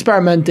least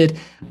experimented.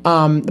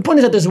 The point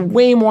is that there's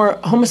way more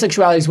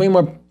homosexuality is way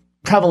more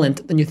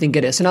prevalent than you think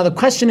it is. So now the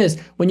question is,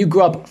 when you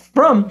grow up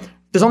from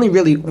there's only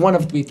really one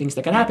of three things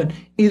that can happen.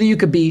 Either you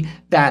could be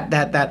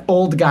that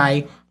old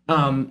guy,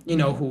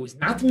 who's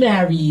not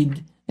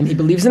married and he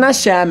believes in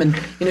Hashem, and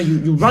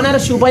you run out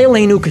of shul by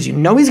Elenu because you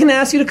know he's going to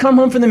ask you to come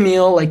home for the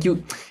meal. Like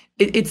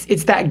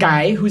it's that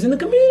guy who's in the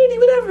community,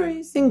 whatever.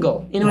 He's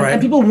single, right.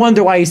 And people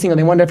wonder why he's single.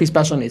 They wonder if he's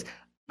special needs.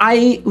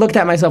 I looked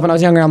at myself when I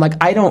was younger. I'm like,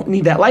 I don't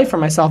need that life for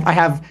myself. I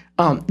have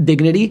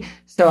dignity,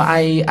 so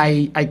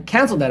I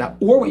canceled that out.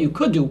 Or what you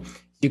could do.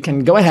 You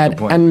can go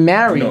ahead and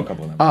marry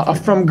a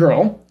from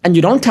girl, and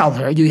you don't tell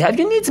her. You have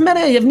your needs met.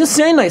 You have this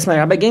very nice. My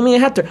rabbi gave me a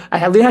heter. I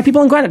have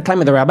people in Grindr tell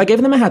me the rabbi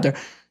gave them a heter.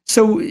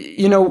 So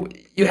you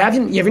have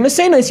your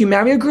nice. You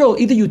marry a girl.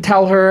 Either you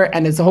tell her,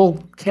 and it's a whole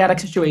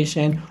chaotic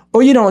situation,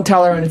 or you don't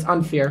tell her, and it's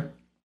unfair.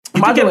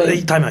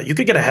 Time out. You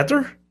could get a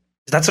heter.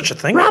 Is that such a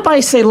thing?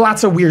 Rabbis say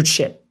lots of weird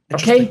shit.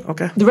 Okay.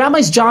 The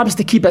rabbi's job is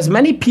to keep as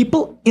many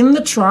people in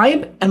the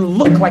tribe and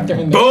look like they're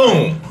in the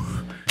tribe. Boom.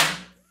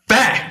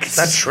 Facts.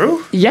 That's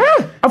true? Yeah,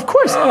 of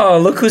course. Oh,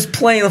 look who's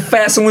playing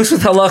fast and loose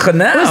with halacha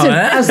now. Listen,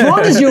 as long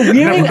as you're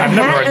wearing a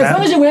hat, as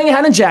long as you're wearing a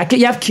hat and jacket,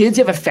 you have kids,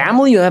 you have a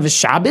family, you have a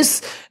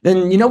Shabbos,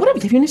 then whatever.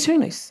 You have your nice, very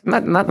nice.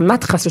 I'm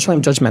not chas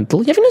v'shalom judgmental.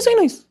 You have your nice, very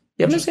nice.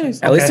 You have your nice, very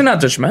nice. At least they're not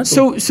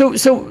judgmental.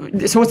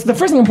 So what's the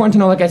first thing important to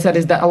know, like I said,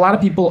 is that a lot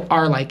of people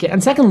are like it.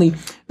 And secondly,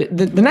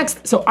 the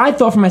next. So I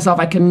thought for myself,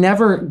 I could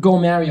never go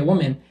marry a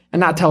woman and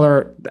not tell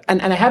her.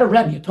 And I had a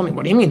Rebbe who told me,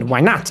 "What do you mean?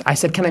 Why not?" I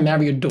said, "Can I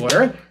marry your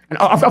daughter?" And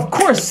of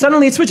course,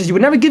 suddenly it switches. You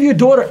would never give your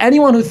daughter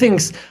anyone who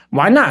thinks,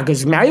 why not?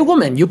 Because marry a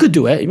woman, you could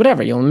do it,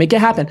 whatever, you'll make it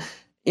happen.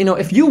 You know,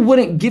 if you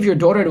wouldn't give your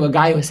daughter to a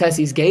guy who says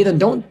he's gay, then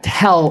don't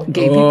tell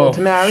gay people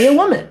to marry a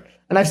woman.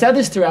 And I've said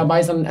this to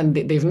rabbis, and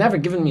they've never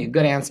given me a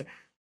good answer.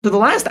 So the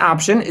last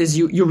option is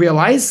you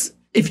realize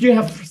if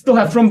you still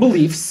have from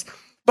beliefs.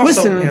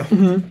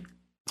 Listen,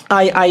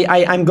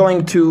 I'm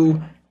going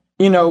to,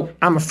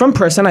 I'm a from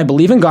person. I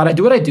believe in God. I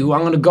do what I do.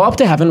 I'm going to go up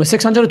to heaven with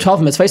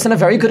 612 mitzvahs and a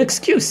very good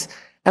excuse.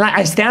 And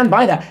I stand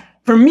by that.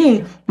 For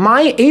me,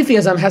 my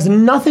atheism has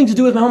nothing to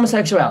do with my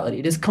homosexuality.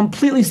 It is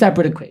completely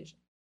separate equation.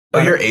 Oh,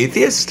 you're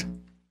atheist?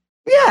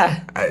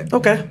 Yeah.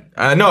 Okay.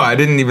 No, I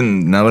didn't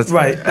even know.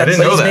 Right. I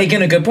didn't know He's that.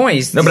 making a good point.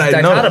 He's No, but I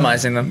know that.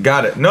 dichotomizing them.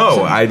 Got it.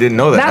 No, I didn't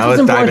know that. That's Now what's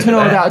let's dive important to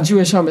into know that. about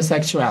Jewish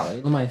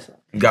homosexuality.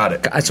 Got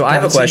it. So I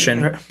have a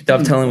question,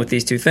 dovetailing with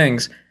these two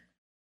things.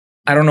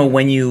 I don't know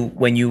when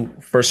you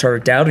first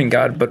started doubting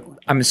God, but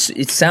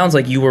it sounds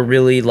like you were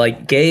really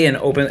like gay and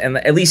open, and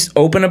at least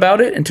open about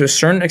it, and to a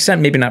certain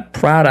extent, maybe not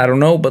proud. I don't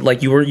know, but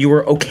like you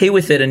were okay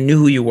with it and knew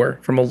who you were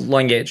from a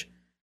young age.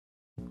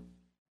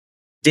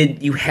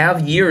 Did you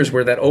have years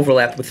where that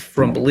overlapped with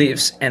from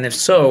beliefs? And if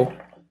so,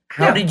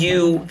 how did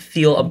you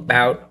feel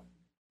about?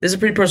 This is a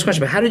pretty personal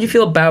question, but how did you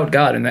feel about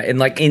God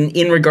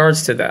in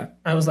regards to that?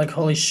 I was like,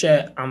 holy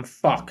shit, I'm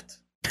fucked.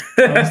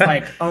 I was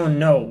like, oh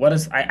no,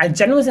 I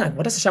genuinely said,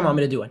 what does Hashem want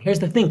me to do? And here's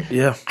the thing.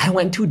 Yeah. I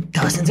went to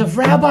dozens of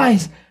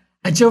rabbis.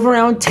 I drove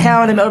around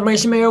town. I met with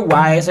Moshe Meir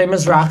Weiss,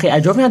 Mizrahi.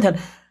 I drove around town.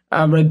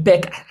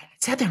 Rebek. I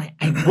sat there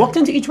and I walked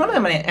into each one of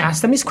them and I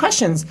asked them these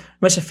questions.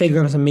 Moshe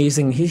Feiglin was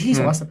amazing. He's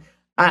awesome.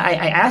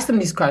 I asked them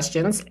these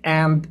questions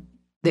and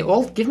they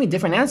all give me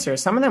different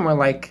answers. Some of them were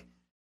like,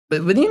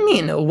 but what do you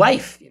mean, a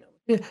wife?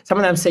 Some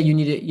of them say you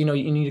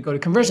need to go to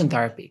conversion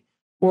therapy.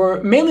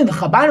 Or mainly the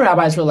Chabad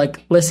rabbis were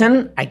like,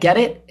 listen, I get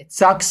it. It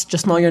sucks.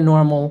 Just know you're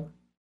normal.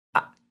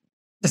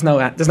 There's no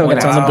Points on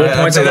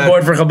the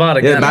board for Chabad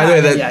again. Yeah, by the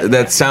way,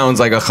 that sounds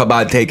like a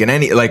Chabad take in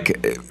any, like,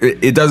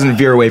 it doesn't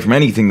veer away from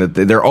anything, that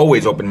they're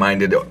always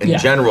open-minded in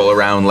general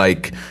around,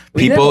 like,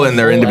 people and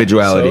their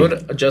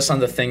individuality. Just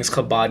on the things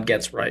Chabad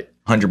gets right.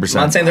 100%.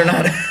 I'm not saying they're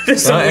not.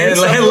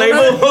 And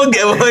Label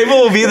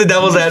will be the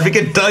devil's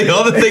advocate and tell you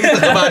all the things that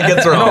Chabad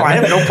gets wrong. No, I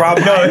have no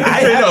problem.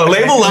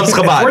 Label loves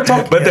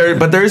Chabad.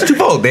 But there's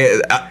twofold.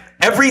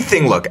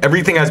 Everything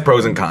has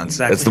pros and cons.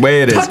 Exactly. That's the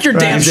way it is. Tuck your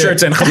damn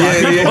shirts in. The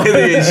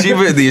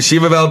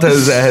yeshiva belt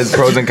has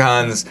pros and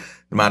cons.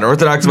 The modern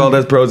Orthodox belt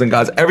has pros and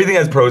cons. Everything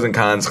has pros and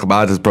cons.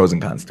 Chabad has pros and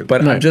cons too.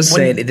 But I'm just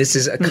saying, this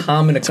is a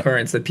common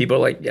occurrence that people are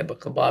like, yeah, but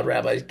Chabad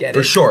rabbis get it.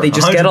 For sure. They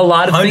just get a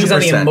lot of things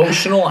on the 100%.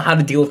 emotional, how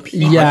to deal with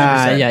people.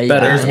 Yeah.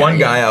 There's one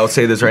guy, I'll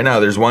say this right now.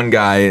 There's one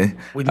guy.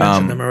 We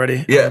mentioned them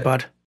already. Yeah.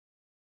 Chabad.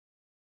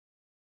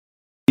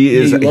 He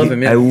is. You love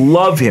him, yeah. I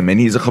love him, and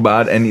he's a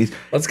Chabad, and he's.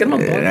 Let's get him on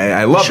board.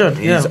 I love him.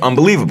 He's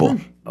unbelievable.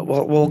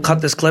 We'll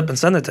cut this clip and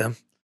send it to him.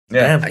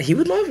 Yeah. Damn. He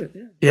would love it.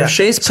 Yeah.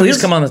 Chase, please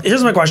come on.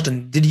 Here's my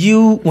question.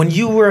 When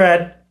you were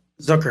at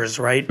Zucker's,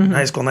 right, in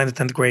high school, 9th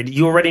and 10th grade,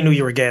 you already knew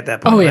you were gay at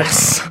that point, Oh, right?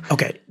 yes.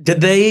 Okay.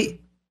 Did they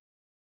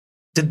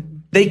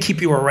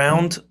keep you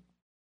around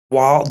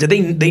did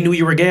they knew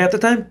you were gay at the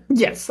time?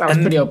 Yes, I was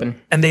pretty open.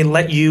 And they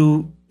let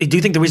you, do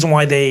you think the reason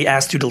why they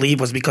asked you to leave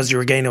was because you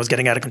were gay and it was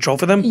getting out of control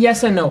for them?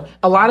 Yes and no.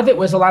 A lot of it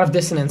was a lot of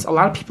dissonance. A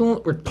lot of people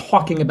were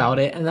talking about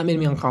it, and that made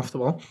me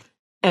uncomfortable.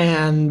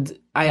 And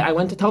I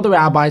went to tell the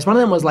rabbis. One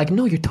of them was like,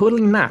 no, you're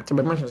totally not. And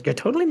my mom was, you're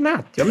totally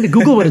not. Do you want me to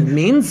Google what it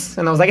means?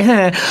 And I was like,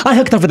 I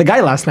hooked up with a guy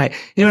last night.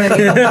 You know what I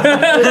mean?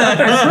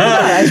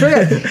 I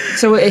swear to God.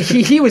 So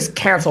he was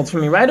canceled for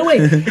me right away.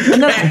 And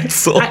then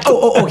here's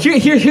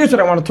what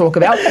I want to talk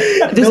about.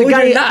 There's a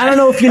guy, I don't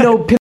know if you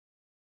know.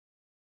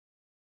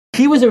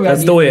 He was a Rebbe.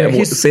 That's the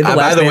way. Say the last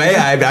by the name. way,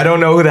 I don't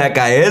know who that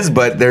guy is,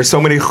 but there's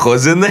so many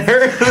chuz in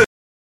there.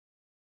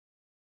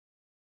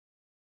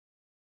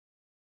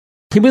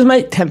 He was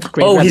my 10th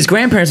grade. Oh, Rebbe. his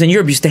grandparents in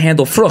Europe used to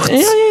handle fruchts.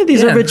 Yeah,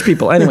 these are rich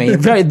people. Anyway,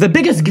 the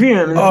biggest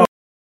grim. I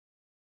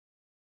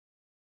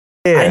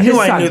knew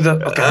the.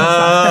 Okay.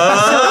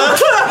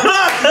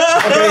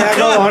 Okay,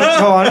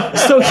 go on.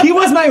 So he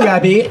was my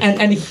Rebbe,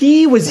 and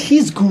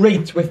he's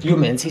great with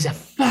humans. He's a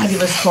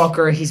fabulous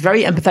talker. He's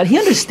very empathetic. He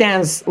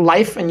understands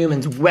life and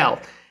humans well.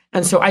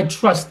 And so I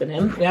trusted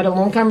him. We had a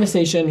long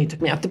conversation. He took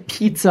me out to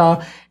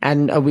pizza,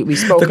 and we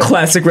spoke. The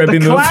classic Rebbe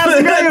move.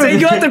 Take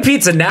you out to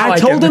pizza now. I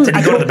told him. Did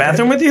he go to the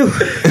bathroom with you?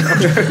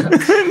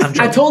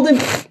 I told him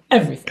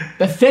everything,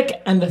 the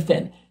thick and the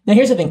thin. Now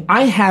here's the thing.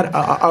 I had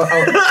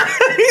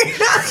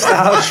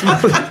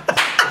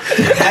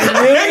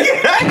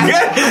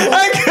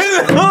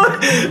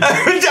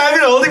I've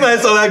been holding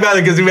myself back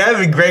because we've had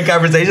a great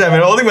conversation. I've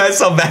been holding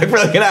myself back for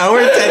like an hour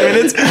and 10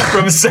 minutes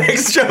from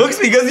sex jokes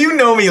because you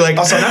know me. Like,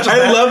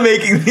 I love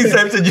making these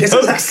types of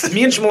jokes.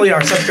 Me and Shmuley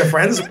are such good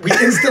friends. We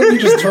instantly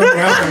just turn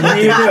around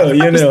and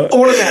You know.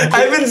 automatically.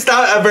 I've been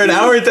stopped for an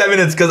hour and 10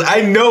 minutes because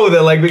I know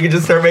that like we could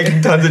just start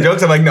making tons of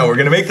jokes. I'm like, no, we're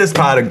gonna make this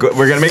pod a good.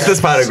 We're gonna make this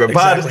pod a good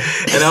pod.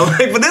 And I'm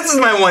like, but this is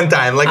my one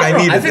time. Like I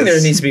needed. I think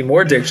there needs to be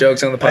more dick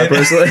jokes on the pod.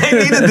 Personally, I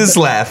needed this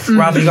laugh.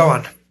 Ravi, go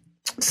on.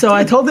 So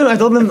I told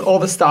them all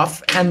the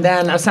stuff, and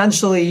then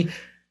essentially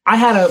I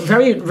had a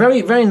very,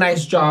 very, very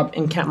nice job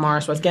in Kent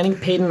Morris. So I was getting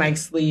paid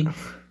nicely,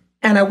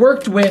 and I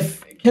worked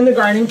with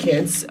kindergarten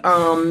kids.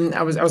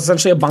 I was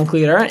essentially a bunk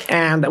leader,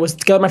 and I was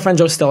together with my friend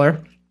Joe Stiller.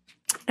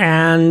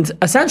 And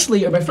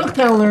essentially, Rabbi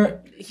Fruchtheller,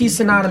 he's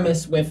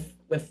synonymous with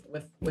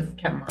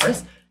Kent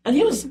Morris. And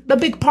he was a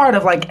big part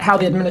of like how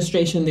the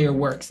administration there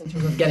works in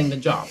terms of getting the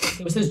job.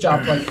 It was his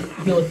job to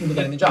like deal with people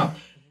getting the job.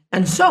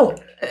 And so,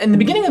 in the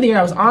beginning of the year,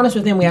 I was honest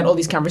with him. We had all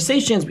these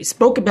conversations. We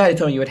spoke about it. He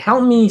told me you would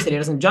help me. He said he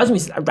doesn't judge me. He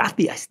said,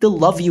 Rafi, I still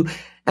love you.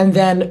 And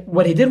then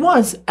what he did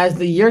was, as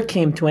the year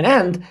came to an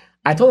end,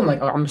 I told him,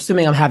 like, oh, I'm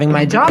assuming I'm having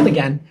my job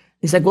again.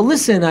 He's like, well,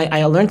 listen,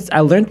 I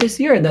learned this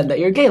year that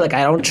you're gay. Like,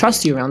 I don't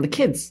trust you around the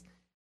kids.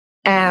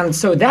 And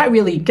so that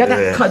really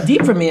cut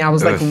deep for me. I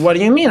was like, what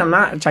do you mean? I'm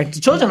not attracted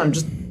to children. I'm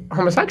just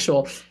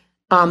homosexual.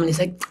 And he's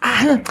like,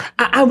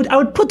 I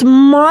would put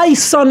my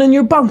son in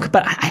your bunk,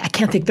 but I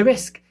can't take the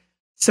risk.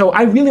 So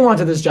I really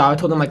wanted this job. I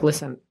told him, like,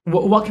 listen,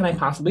 what can I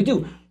possibly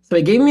do? So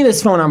he gave me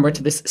this phone number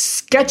to this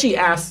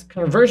sketchy-ass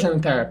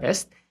conversion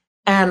therapist.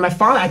 And my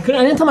father, I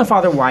didn't tell my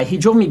father why. He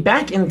drove me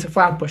back into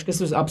Flatbush, because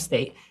this was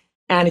upstate.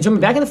 And he drove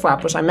me back into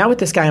Flatbush. I met with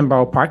this guy in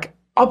Borough Park.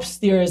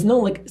 Upstairs,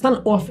 it's not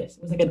an office.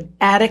 It was like an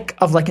attic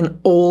of like an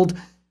old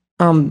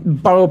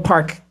Borough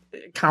Park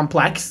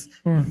complex.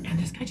 And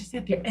this guy just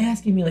sat there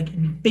asking me like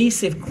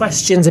invasive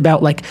questions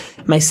about like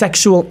my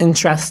sexual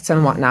interests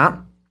and whatnot.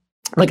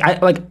 Like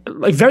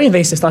very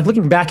invasive stuff.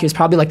 Looking back, he was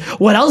probably like,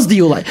 "What else do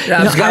you like?"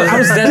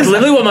 That's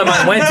literally what my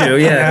mind went to.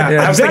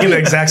 Yeah. I was thinking the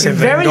exact same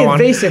thing.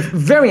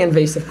 Very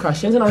invasive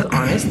questions, and I was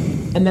honest.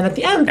 And then at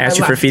the end, asked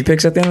you for feed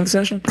pics at the end of the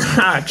session.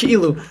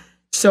 Kilu.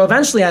 So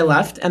eventually, I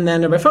left, and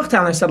then Rabbi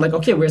Fruchtheller said, like,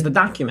 "Okay, where's the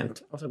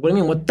document?" I was like, "What do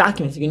you mean? What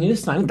document? You need to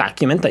sign a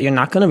document that you're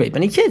not going to rape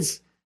any kids."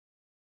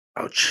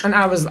 Ouch. And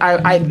I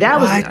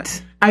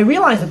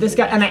realized that this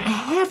guy, and I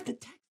have the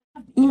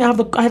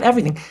email, I have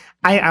everything.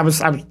 I was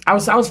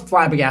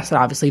flabbergasted,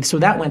 obviously. So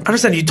that went. I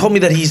understand. You told me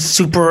that he's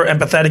super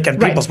empathetic and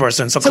people's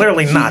person, so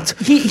clearly not.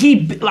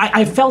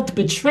 I felt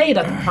betrayed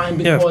at the time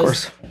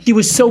because he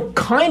was so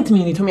kind to me,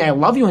 and he told me I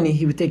love you, and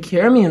he would take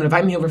care of me and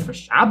invite me over for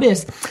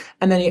Shabbos,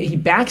 and then he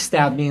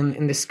backstabbed me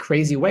in this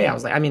crazy way. I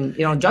was like, I mean,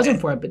 you don't judge him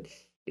for it, but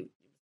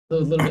a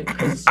little bit.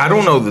 I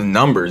don't know the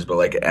numbers, but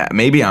like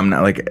maybe I'm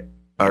not like.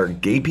 Are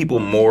gay people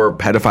more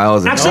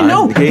pedophiles than actually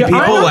no? Gay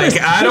people like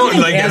I don't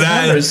like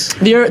that.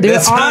 There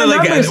it's are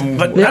numbers,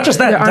 but not just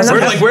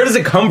that. Where does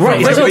it come from?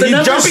 Right. Like, So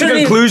he's jumping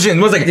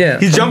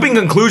conclusions. He's jumping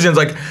conclusions.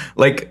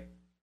 Like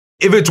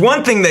if it's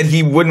one thing that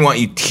he wouldn't want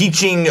you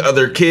teaching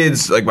other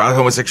kids like about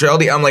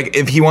homosexuality, I'm like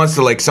if he wants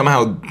to like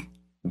somehow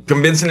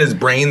convince in his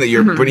brain that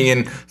you're putting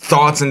in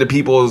thoughts into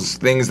people's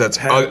things that's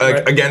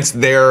against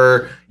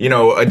their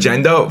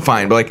agenda,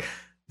 fine. But like.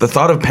 The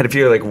thought of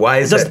pedophilia, like, why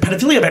is does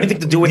pedophilia have anything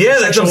to do with? Yeah,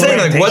 that's what I'm saying.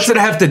 Like, what's it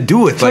have to do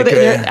with? Like,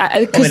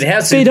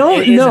 because they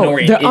don't know.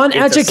 They're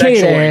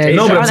uneducated.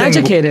 No, but they're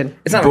uneducated.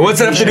 But what's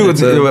it have to do with?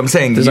 What I'm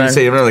saying, you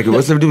say like,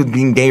 what's it have to do with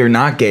being gay or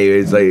not gay?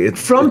 It's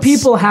like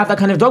people have that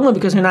kind of dogma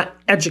because they're not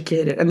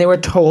educated and they were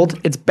told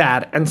it's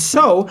bad. And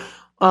so,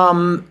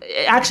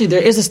 actually,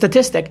 there is a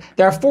statistic.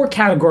 There are 4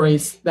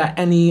 categories that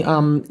any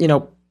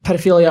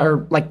pedophilia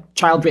or like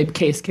child rape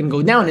case can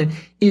go down in.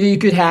 Either you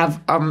could have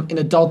an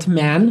adult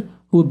man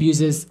who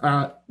abuses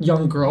a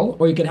young girl,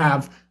 or you could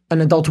have an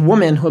adult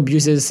woman who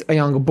abuses a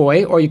young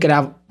boy, or you could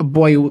have a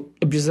boy who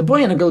abuses a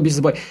boy and a girl abuses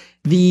a boy.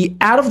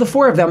 Out of the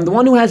 4 of them, the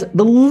one who has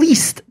the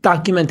least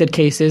documented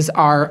cases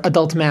are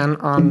adult man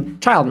on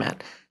child man.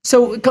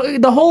 So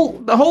the whole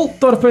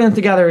thought of putting them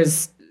together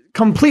is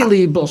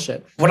completely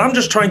bullshit. What I'm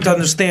just trying to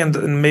understand,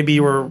 and maybe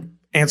you were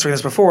answering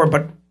this before,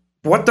 but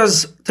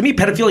to me,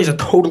 pedophilia is a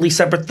totally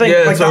separate thing.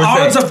 Yeah, like the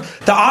odds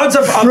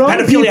of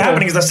pedophilia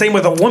happening is the same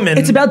with a woman.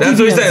 It's about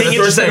deviance. That's what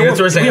we're saying.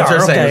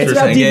 It's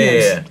about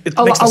deviance. It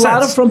makes a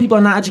lot of from people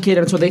are not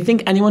educated, and so they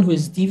think anyone who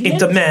is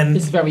deviant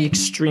is very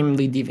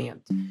extremely deviant.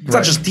 It's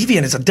not just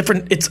deviant. It's a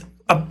different. It's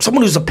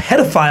someone who's a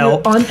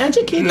pedophile. You're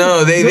uneducated.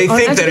 No, they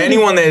think that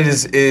anyone that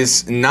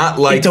is not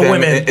like them,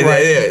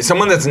 women,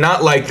 someone that's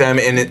not like them,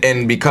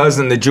 and because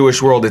in the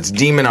Jewish world it's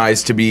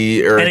demonized to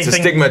be, or it's a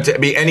stigma to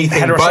be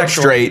anything but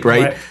straight,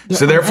 right?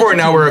 So therefore,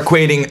 now we're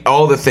equating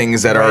all the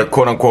things that are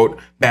quote unquote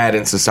bad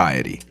in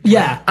society.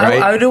 Yeah,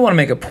 right? I do want to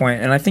make a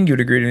point, and I think you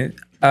would agree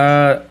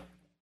to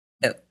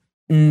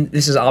it.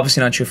 This is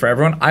obviously not true for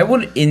everyone.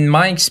 In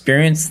my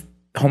experience,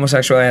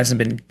 homosexuality hasn't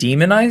been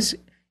demonized.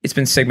 It's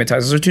been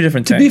stigmatized. Those are 2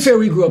 different things. To be fair,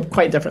 we grew up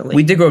quite differently.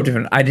 We did grow up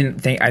different. I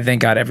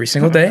thank God every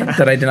single day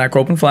that I did not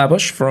grow up in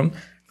Flatbush. Grew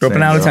up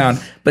in out of town.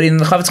 But in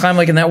the Chavetz Chaim,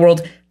 like in that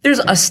world, there's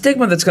a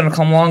stigma that's going to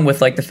come along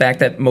with like the fact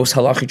that most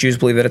halachic Jews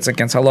believe that it's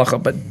against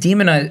halacha. But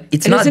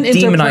it's not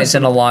demonized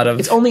in a lot of.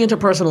 It's only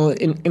interpersonal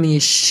in the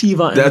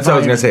yeshiva. That's what I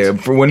was going to say.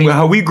 For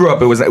how we grew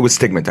up, it was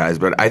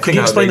stigmatized. But I think Can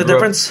you explain the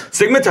difference?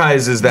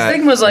 Stigmatized is that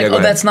stigma is like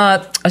that's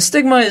not a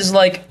stigma is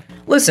like.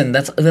 Listen,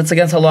 that's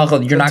against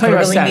halacha. You're not going to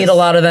really meet a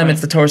lot of them. Right.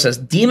 It's the Torah says.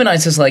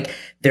 Demonized is like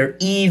they're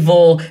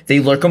evil. They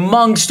lurk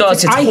amongst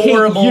us. It's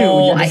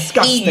horrible. I hate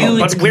you. I hate you.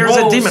 But where is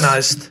it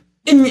demonized?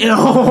 In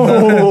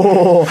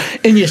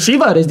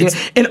yeshiva, it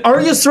is. In Ar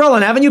Yisrael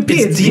on Avenue P,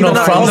 it's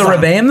from the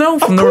Rebbeim, though?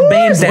 From the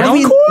Rebbeim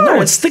down?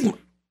 No, it's stigma.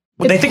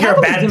 They think you're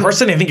a bad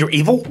person. They think you're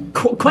evil.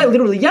 Quite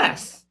literally,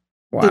 yes.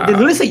 Wow. They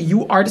literally say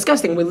you are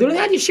disgusting. We literally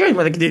had you sharing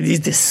like these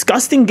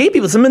disgusting gay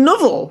people. It's a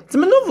manuvel.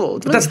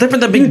 But that's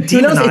different than being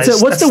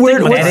demonized. What's the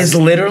word? That is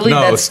literally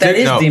that is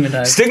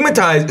demonized.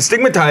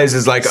 Stigmatize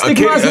is like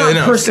stigma is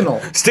not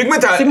personal. Stigma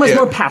is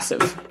more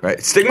passive.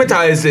 Right.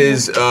 Stigmatize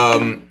is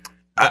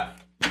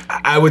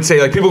I would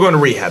say like people going to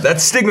rehab.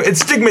 That's stigma.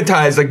 It's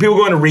stigmatized. Like people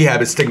going to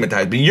rehab is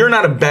stigmatized. But you're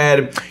not a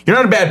bad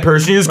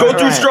person. You just go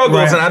through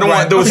struggles, and I don't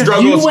want those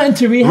struggles. You went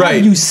to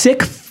rehab. You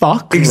sick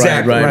fuck.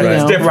 Exactly. Right.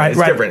 It's different.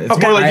 It's different.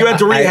 It's more like you went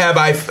to rehab.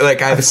 I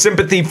have a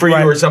sympathy for you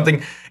or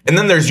something. And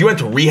then there's you went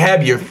to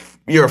rehab.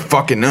 You're a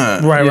fucking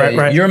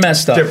right. You're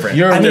messed up. Different.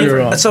 You're literally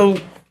wrong. So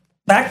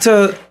back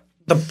to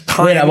the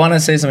time. Wait, I want to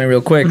say something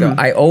real quick.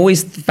 I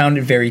always found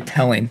it very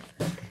telling.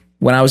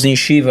 When I was in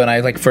yeshiva and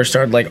I first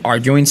started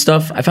arguing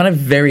stuff, I found it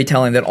very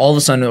telling that all of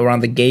a sudden around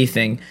the gay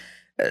thing,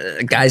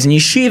 guys in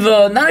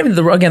yeshiva, not even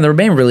the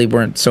Rebbeim really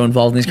weren't so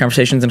involved in these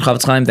conversations in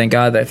Chavetz Chaim. Thank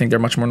God, I think they're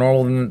much more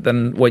normal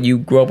than what you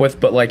grew up with.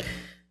 But like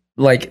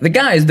the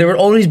guys, there would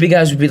always be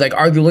guys who would be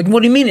argue what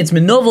do you mean it's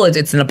menovel?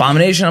 It's an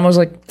abomination. I was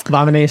like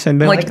abomination.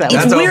 They like that.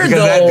 It's weird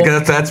though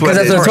because that's what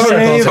that's the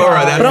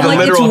Torah. That's but I'm the it's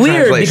literal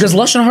weird translation. because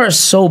lashon hara is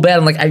so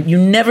bad. I'm you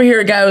never hear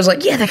a guy who's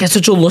yeah, that guy's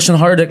such a lashon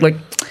hara.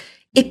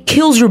 It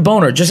kills your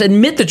boner. Just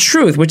admit the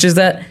truth, which is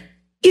that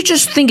you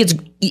just think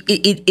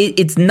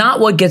it's not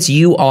what gets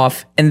you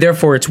off, and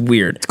therefore it's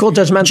weird. It's called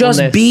judgmental.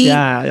 Just be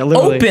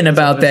open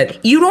about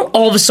that. You don't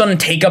all of a sudden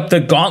take up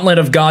the gauntlet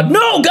of God.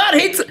 No, God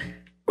hates.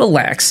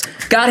 Relax.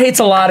 God hates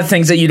a lot of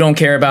things that you don't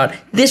care about.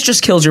 This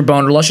just kills your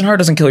boner. Lashon hara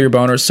doesn't kill your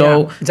boner.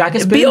 So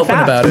be open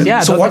about it.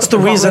 Yeah, so what's the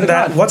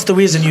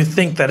reason you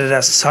think that it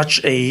has such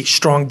a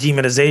strong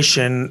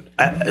demonization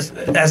as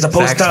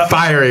opposed Zach's to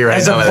fiery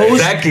right now?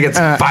 Zach gets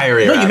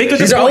fiery. No, you make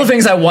These are all the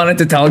things I wanted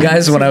to tell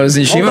guys when I was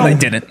in yeshiva, and I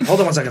didn't.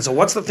 Hold on 1 second. So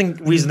what's the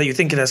reason that you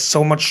think it has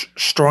so much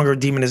stronger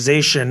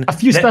demonization? A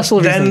few special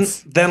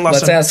reasons.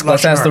 Let's ask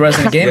the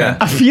resident gamer.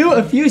 A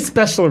few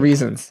special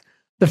reasons.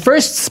 The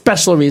first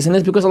special reason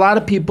is because a lot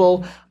of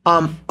people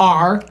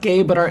are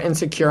gay but are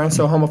insecure, and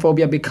so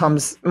homophobia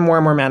becomes more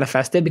and more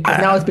manifested because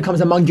now it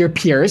becomes among your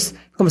peers.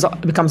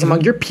 Becomes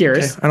among your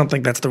peers. Okay. I don't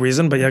think that's the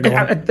reason, but go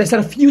on. I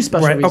said a few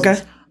special reasons. Okay.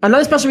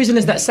 Another special reason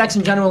is that sex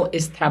in general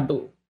is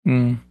taboo.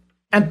 And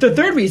the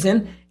third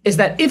reason is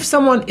that if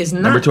someone is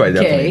not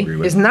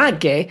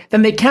gay,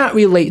 then they can't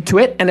relate to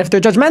it. And if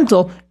they're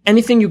judgmental,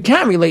 anything you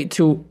can't relate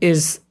to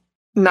is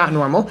not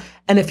normal.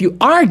 And if you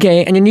are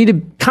gay and you need to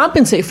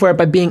compensate for it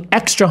by being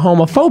extra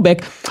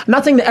homophobic, I'm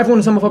not saying that everyone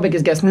who's homophobic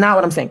is gay. That's not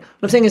what I'm saying.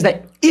 What I'm saying is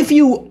that if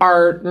you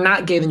are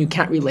not gay, then you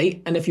can't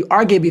relate. And if you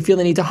are gay but you feel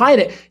the need to hide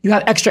it, you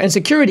have extra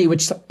insecurity,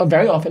 which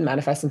very often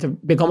manifests into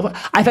big homophobia.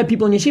 I've had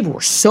people in yeshiva who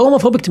were so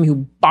homophobic to me,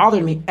 who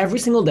bothered me every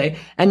single day,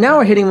 and now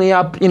are hitting me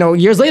up,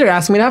 years later,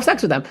 asking me to have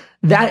sex with them.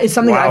 That is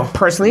something that I've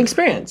personally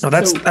experienced. No,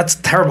 that's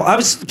terrible.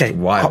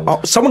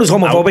 Wild. Someone who's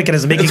homophobic and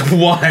is making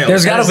wild.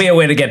 There's got to be a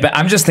way to get back.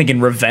 I'm just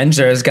thinking revenge.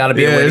 There's got to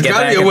be a way to get back. There's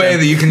got to be a way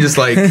that you can just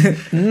I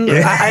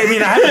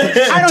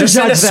don't just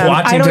judge them.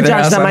 I don't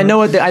judge them. I know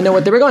what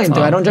they were going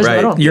through. I don't judge them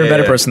at all. You're a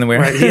better person than we are.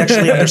 Right. He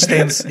actually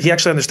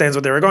understands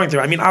what they were going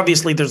through. I mean,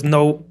 obviously,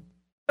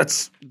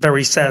 that's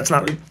very sad.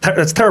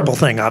 That's a terrible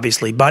thing,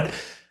 obviously. But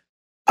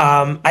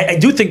I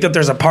do think that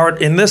there's a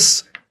part in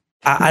this.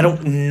 I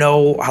don't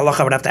know how long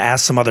I would have to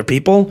ask some other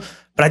people,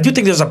 but I do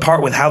think there's a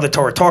part with how the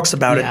Torah talks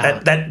about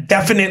it that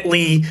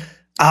definitely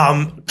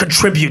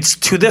contributes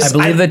to this. I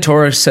believe the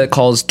Torah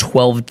calls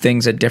 12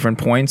 things at different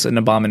points an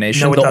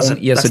abomination. No, it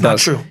doesn't. Yes, it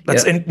does.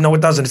 That's not true. No, it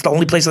doesn't. It's the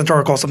only place in the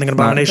Torah calls something an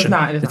abomination.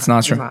 It's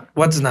not true.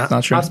 What's not? It's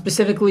not true.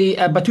 Specifically,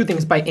 but two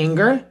things: by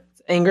anger.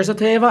 Anger's a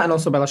teva, and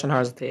also by lashon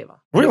hara is a teva.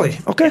 Really?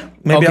 Okay.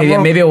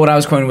 Maybe what I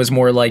was quoting was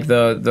more like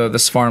the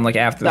Sfarim,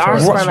 after the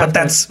Torah. But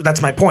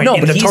that's my point. No,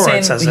 in but the Torah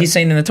it says he's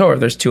saying in the Torah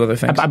there's two other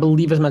things. I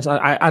believe it's mentioned.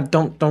 I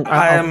don't.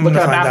 I'm look gonna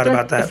it up find out after.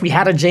 about that. If we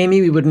had a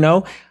Jamie, we would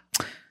know.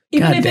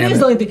 Even if it is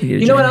the only thing.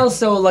 You know what else?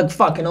 So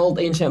an old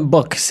ancient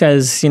book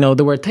says, the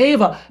word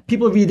teva.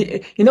 People read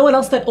it. You know what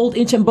else that old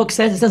ancient book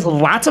says? It says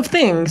lots of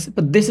things,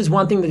 but this is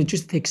one thing that it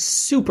just takes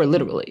super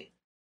literally.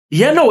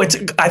 Yeah, no, I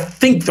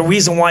think the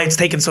reason why it's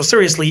taken so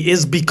seriously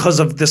is because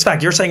of this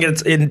fact. You're saying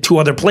it's in two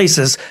other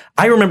places.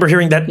 I remember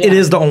hearing that it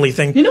is the only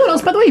thing. You know what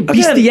else, by the way?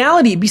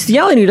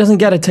 Bestiality doesn't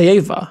get a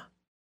teva.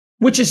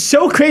 Which is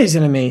so crazy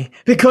to me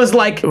because,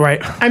 right.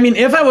 I mean,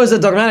 if I was a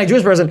dogmatic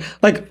Jewish person,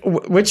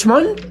 which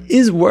one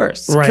is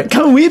worse? Right.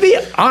 Can we be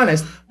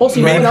honest? Also,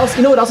 you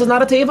know what else is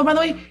not a teva, by the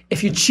way?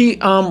 If you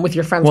cheat with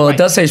your friend's wife. It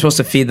does say you're supposed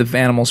to feed the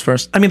animals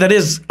first. I mean, that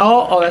is.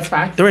 Oh, that's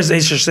fact. There is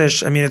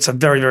ish. I mean, it's a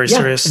very, very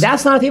serious.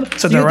 That's not a teva.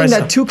 So you think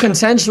that two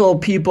consensual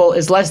people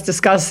is less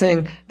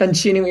disgusting than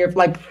cheating with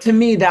your to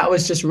me, that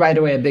was just right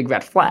away a big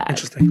red flag.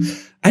 Interesting.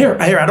 I hear.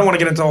 I don't want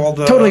to get into all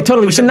the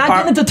totally. We should not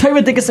get into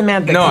Torah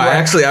semantics. No,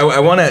 actually, I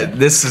want to.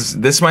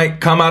 This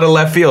might come out of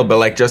left field,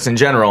 but just in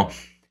general,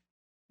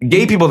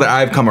 gay people that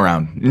I've come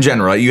around in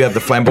general, you have the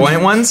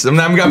flamboyant ones.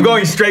 I'm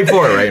going straight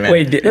for it right, man.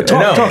 Wait,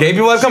 talk. Gay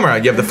people I've come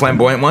around. You have the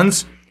flamboyant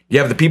ones. You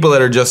have the people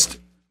that are just,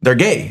 they're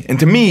gay. And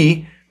to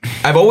me,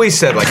 I've always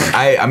said, like,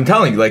 I'm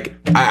telling you, like,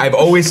 I've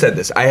always said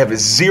this. I have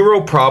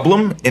zero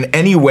problem in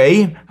any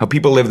way how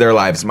people live their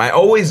lives. My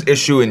always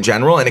issue in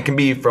general, and it can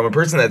be from a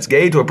person that's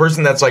gay to a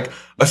person that's like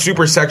a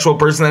super sexual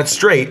person that's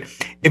straight.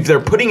 If they're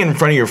putting it in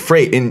front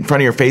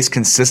of your face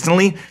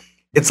consistently,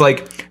 it's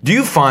like, do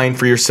you find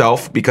for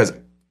yourself, because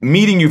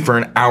meeting you for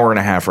an hour and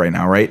a half right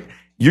now, right?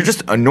 You're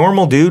just a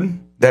normal dude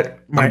that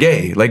I'm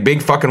gay, like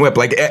big fucking whip.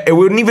 Like it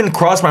wouldn't even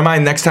cross my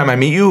mind next time I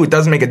meet you. It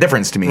doesn't make a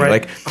difference to me. Right.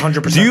 Like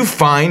 100%. Do you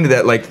find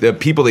that like the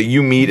people that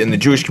you meet in the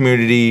Jewish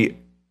community,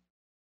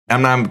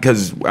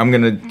 because I'm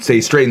going to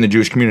say straight in the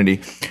Jewish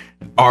community,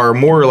 are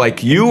more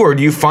like you, or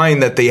do you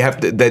find that they have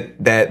to,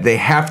 that they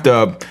have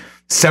to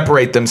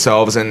separate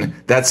themselves, and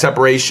that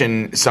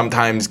separation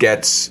sometimes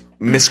gets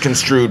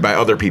misconstrued by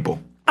other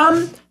people?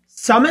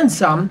 Some and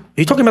some. Are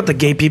you talking about the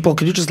gay people?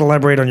 Could you just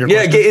elaborate on your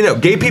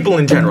question? Gay people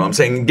in general. I'm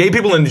saying gay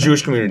people in the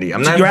Jewish community.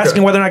 I'm not. You're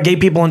asking whether or not gay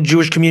people in the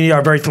Jewish community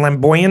are very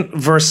flamboyant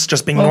versus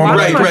just being normal?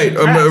 Right.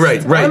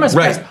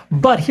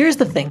 But here's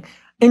the thing.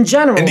 In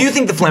general. And do you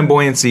think the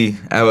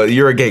flamboyancy,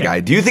 you're a gay guy,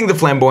 do you think the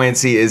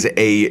flamboyancy is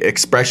a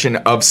expression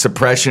of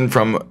suppression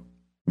from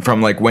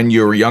like when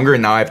you were younger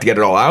and now I have to get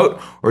it all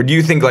out? Or do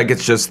you think like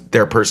it's just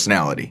their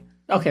personality?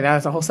 Okay,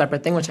 that's a whole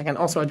separate thing, which I can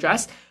also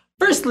address.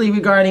 Firstly,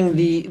 regarding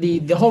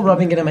the whole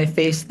rubbing it in my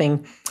face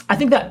thing, I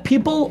think that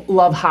people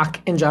love hack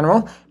in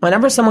general.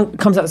 Whenever someone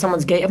comes out,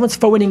 someone's gay, everyone's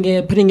forwarding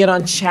it, putting it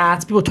on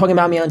chats, people talking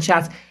about me on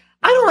chats.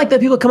 I don't like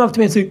that people come up to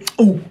me and say,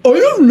 "Oh, I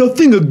have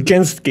nothing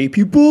against gay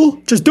people.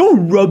 Just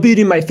don't rub it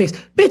in my face."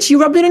 Bitch, you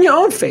rubbed it in your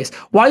own face.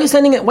 Why are you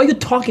sending it? Why are you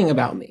talking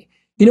about me?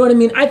 You know what I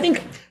mean? I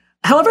think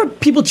however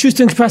people choose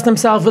to express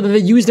themselves, whether they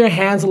use their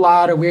hands a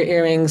lot or wear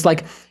earrings,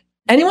 like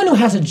anyone who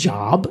has a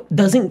job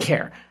doesn't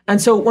care.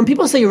 And so when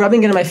people say you're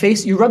rubbing it in my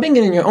face, you're rubbing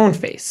it in your own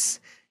face.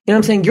 You know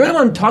what I'm saying? You're the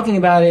one talking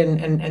about it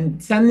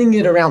and sending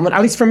it around.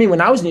 At least for me,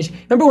 when I was in,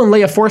 remember when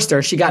Leah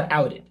Forster, she got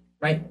outed,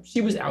 right? She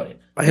was outed.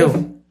 By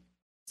who?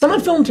 Someone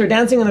filmed her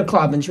dancing in a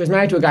club, and she was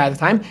married to a guy at the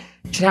time.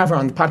 You should have her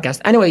on the podcast.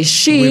 Anyway,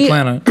 We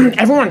plan it.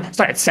 everyone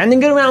started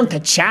sending it around to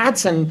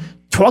chats and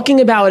talking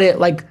about it,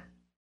 like,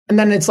 and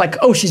then it's like,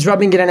 oh, she's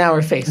rubbing it in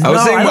our face. I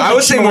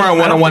was saying more on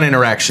one-on-one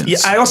interactions. Yeah,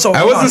 I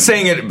wasn't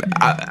saying it.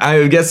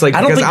 I guess like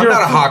because I'm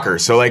not a hawker,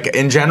 so like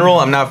in general,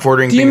 I'm not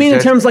forwarding. Do you mean in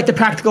terms like the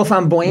practical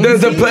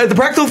flamboyancy? The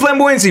practical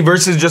flamboyancy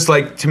versus just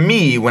like to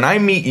me when I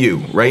meet you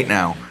right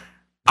now,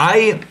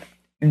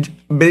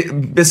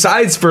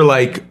 besides for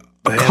like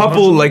a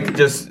couple, like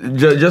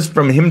just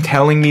from him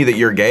telling me that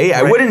you're gay,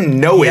 I wouldn't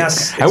know it.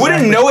 Yes, I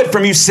wouldn't know it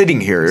from you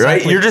sitting here, right?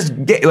 Exactly. You're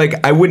just gay.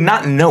 Like I would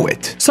not know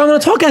it. So I'm going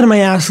to talk out of my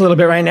ass a little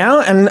bit right now,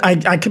 and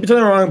I could be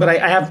totally wrong, but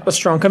I have a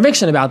strong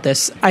conviction about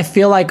this. I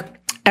feel like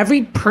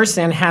every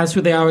person has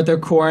who they are at their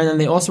core, and then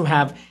they also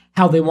have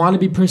how they want to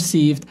be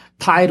perceived,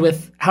 tied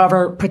with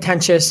however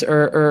pretentious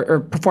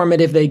or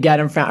performative they get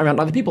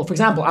around other people. For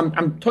example,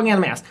 I'm talking out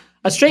of my ass.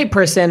 A straight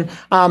person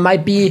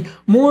might be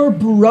more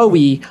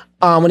bro-y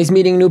when he's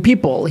meeting new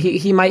people.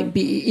 He might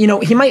be,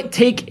 he might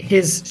take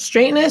his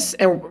straightness,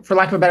 and for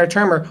lack of a better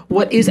term, or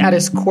what is at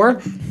his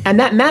core, and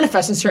that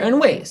manifests in certain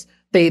ways.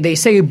 They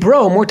say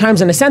bro more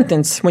times in a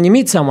sentence when you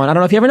meet someone. I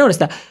don't know if you ever noticed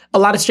that. A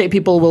lot of straight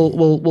people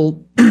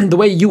will the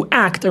way you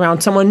act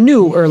around someone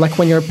new, or like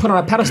when you're put on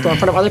a pedestal in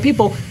front of other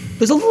people,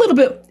 there's a little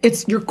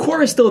bit, your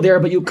core is still there,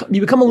 but you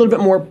become a little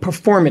bit more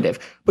performative.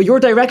 But your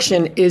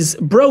direction is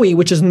bro-y,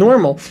 which is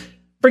normal.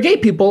 For gay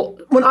people,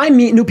 when I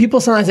meet new people,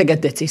 sometimes I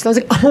get ditzy. So I was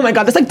like, oh my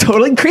God, that's like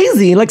totally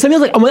crazy. Like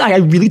sometimes like, oh my God, I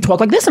really talk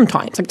like this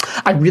sometimes.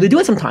 Like I really do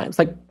it sometimes.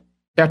 Like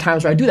there are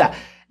times where I do that.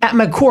 At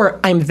my core,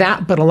 I'm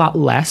that, but a lot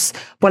less.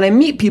 When I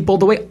meet people,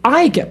 the way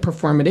I get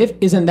performative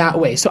is in that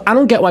way. So I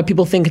don't get why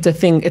people think it's a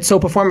thing. It's so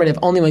performative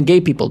only when gay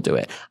people do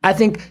it. I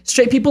think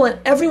straight people and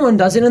everyone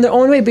does it in their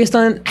own way based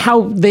on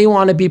how they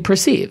want to be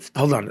perceived.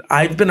 Hold on.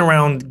 I've been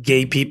around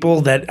gay people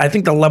that I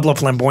think the level of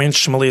flamboyance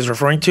Shmuley is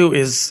referring to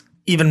is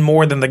even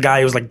more than the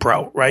guy who's like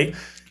bro, right?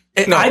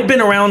 No. I've been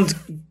around.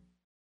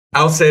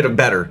 I'll say it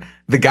better.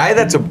 The guy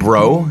that's a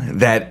bro,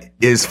 that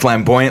is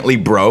flamboyantly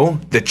bro,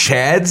 the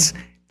Chads,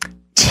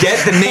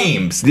 get the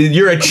names.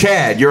 You're a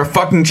Chad. You're a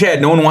fucking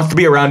Chad. No one wants to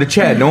be around a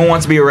Chad. No one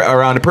wants to be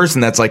around a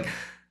person that's like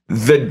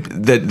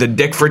the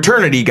dick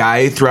fraternity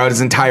guy throughout his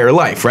entire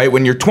life, right?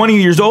 When you're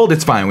 20 years old,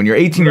 it's fine. When you're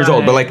 18 years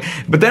old, but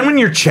then when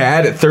you're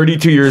Chad at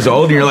 32 years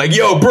old and you're like,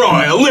 yo, bro,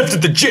 I lift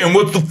at the gym.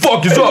 What the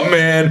fuck is up,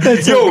 man?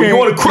 Yo, you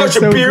want to crush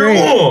a beer?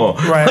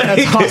 Right.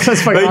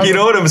 That's like, you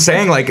know what I'm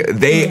saying? Like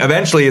they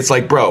eventually, it's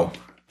like, bro,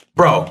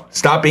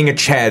 stop being a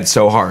Chad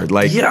so hard.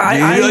 Like, yeah,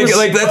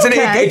 like that's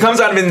okay. it comes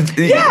out of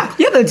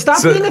then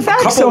stop being a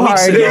fag so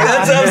hard. Yeah,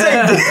 that's what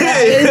I'm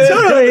saying.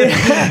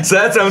 Totally. So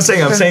that's what I'm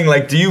saying. I'm saying,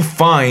 like, do you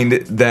find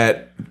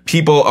that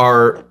people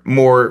are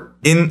more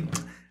in?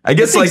 I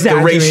guess It's like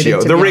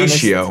exaggerated, the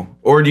ratio,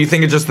 or do you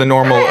think it's just the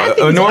normal,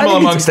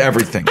 amongst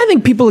everything? I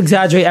think people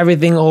exaggerate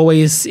everything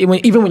always,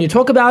 even when you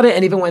talk about it,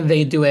 and even when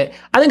they do it.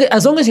 I think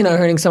as long as you're not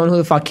hurting someone, who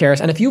the fuck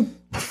cares? And if you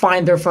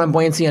find their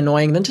flamboyancy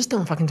annoying, then just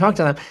don't fucking talk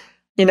to them.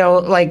 You know,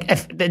 like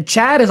if the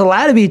Chad is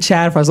allowed to be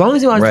Chad for as long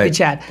as he wants to be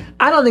Chad,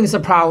 I don't think it's a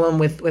problem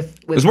with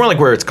It's more like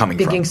where it's coming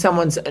thinking from.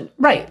 someone's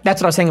right.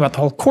 That's what I was saying about the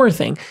whole core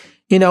thing.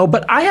 You know,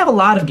 but I have a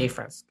lot of gay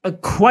friends,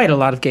 quite a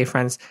lot of gay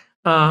friends.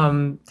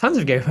 Tons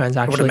of gay friends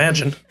actually. I would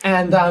imagine.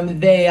 And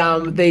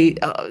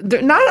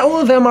they're not all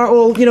of them are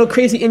all, you know,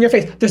 crazy in your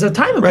face. There's a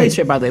time and place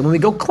for it, by the way. When we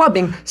go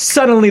clubbing,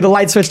 suddenly the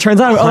light switch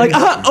turns on. We're all like,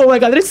 oh my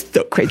God, that is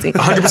so crazy.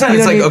 100%.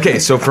 It's like, okay,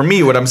 so for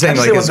me, what I'm saying,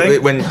 like, is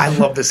when I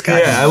love this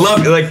guy. Yeah, I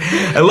love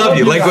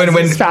you. Like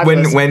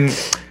when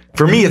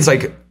for me, it's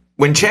like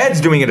when Chad's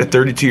doing it at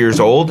 32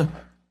 years old.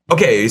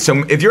 Okay,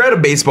 so if you're at a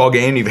baseball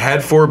game, you've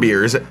had 4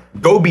 beers,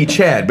 go be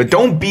Chad, but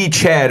don't be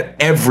Chad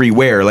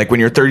everywhere. Like when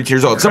you're 32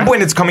 years old, at some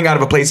point it's coming out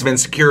of a place of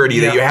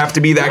insecurity that you have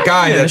to be that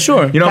guy. Yeah,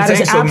 sure. You know what I'm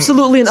saying? That is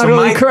absolutely and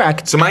utterly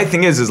correct. So my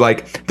thing is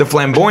like the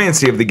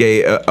flamboyancy of the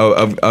gay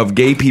of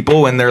gay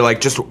people when they're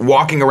like just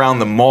walking around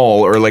the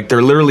mall or like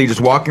they're literally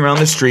just walking around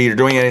the street or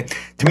doing it.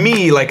 To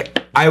me, like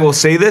I will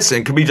say this,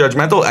 and it could be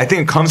judgmental. I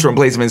think it comes from a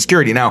place of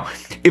insecurity. Now,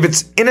 if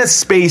it's in a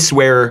space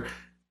where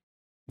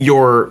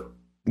you're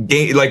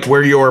gay, like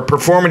where your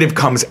performative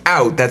comes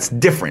out, that's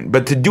different.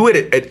 But to do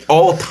it at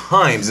all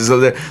times is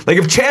like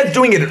if Chad's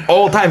doing it at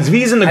all times, if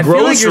he's in the grocery store. I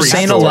feel like you're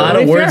saying a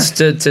lot of words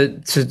to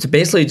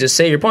basically just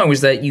say your point was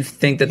that you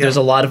think that there's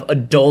a lot of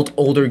adult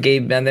older gay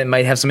men that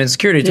might have some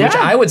insecurity. To which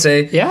I would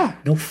say,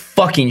 no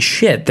fucking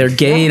shit, they're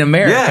gay in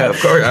America. Yeah,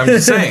 of course. I'm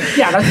just saying.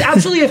 Yeah, that's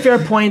absolutely a fair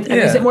point. And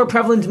is it more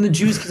prevalent in the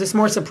Jews because it's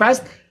more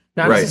suppressed?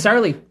 Not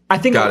necessarily. I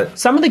think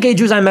some of the gay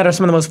Jews I met are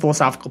some of the most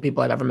philosophical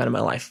people I've ever met in my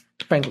life,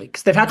 frankly,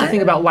 because they've had to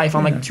think about life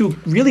on like 2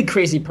 really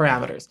crazy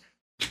parameters.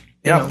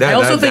 Yeah, I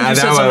also think you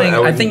said something.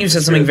 I think you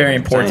said something very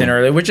important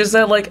earlier, which is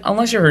that like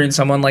unless you're hurting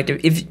someone, like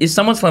if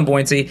someone's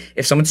flamboyancy,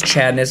 if someone's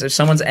Chadness, if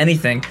someone's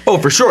anything,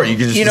 for sure, you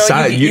can just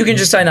decide. You can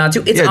just decide not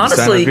to. It's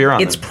honestly,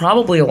 it's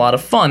probably a lot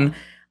of fun.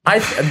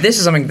 This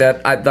is something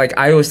that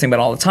I always think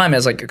about all the time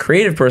as like a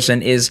creative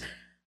person is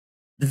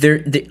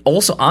there.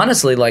 Also,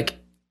 honestly, like.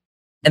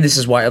 And this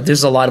is why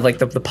there's a lot of like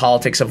the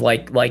politics of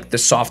like the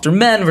softer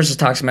men versus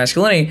toxic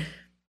masculinity.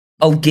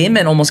 Gay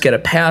men almost get a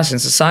pass in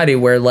society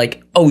where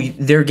like,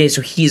 they're gay,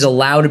 so he's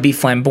allowed to be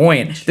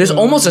flamboyant. There's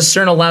almost a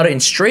certain allowed in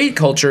straight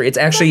culture. It's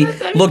actually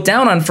looked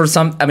down on for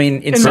some. I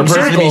mean, in some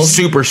circles, to be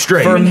super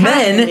straight. For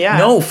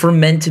men, for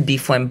men to be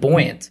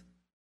flamboyant.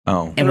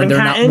 And when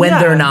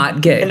they're not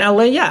gay. In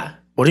LA,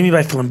 What do you mean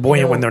by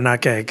flamboyant when they're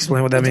not gay?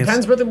 Explain what that means.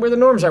 Depends where the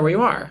norms are, where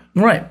you are.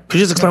 Right. Could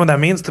you just explain what that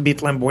means to be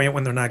flamboyant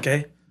when they're not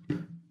gay?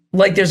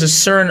 Like there's a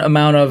certain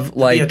amount of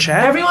like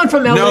everyone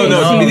from LA.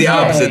 No, to be the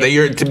opposite. That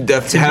you're to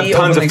have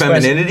tons of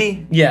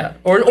femininity. Yeah,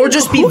 or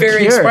just be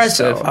very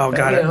expressive. Oh,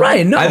 got it.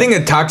 Right. No, I think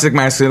that toxic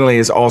masculinity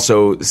has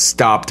also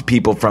stopped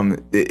people from.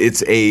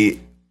 It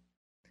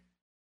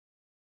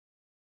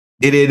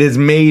has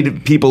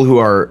made people who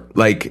are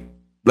like,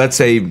 let's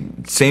say,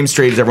 same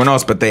straight as everyone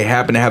else, but they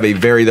happen to have their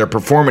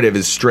performative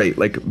is straight.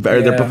 Like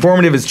their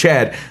performative is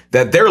Chad,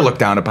 that they're looked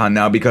down upon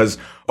now because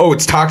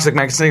it's toxic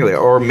masculinity,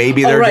 or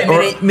maybe they're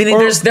meaning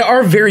there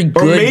are very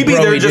good, or maybe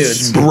they're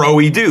just dudes.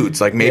 Broy dudes.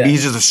 Like maybe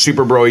he's just a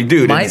super broy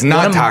dude. And it's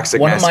not toxic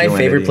masculinity. One of my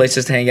favorite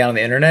places to hang out on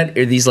the internet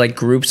are these like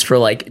groups for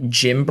like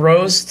gym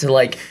bros to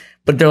like,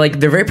 but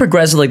they're very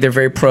progressive, like they're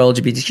very pro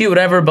LGBTQ,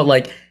 whatever, but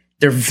like.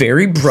 They're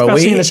very broy.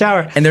 Especially in the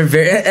shower. And they're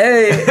very,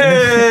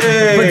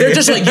 hey. But they're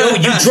just like, yo,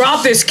 you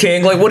drop this,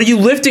 king. Like, what are you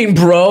lifting,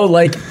 bro?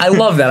 Like, I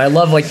love that. I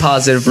love, like,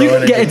 positive bro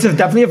energy. It's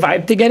definitely a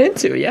vibe to get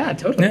into. Yeah,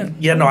 totally.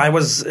 Yeah, no, I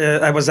was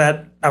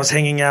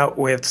hanging out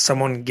with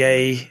someone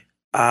gay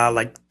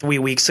like 3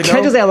 weeks ago. Can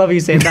I just say I love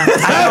you saying that?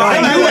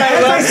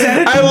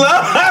 I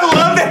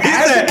love that.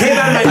 As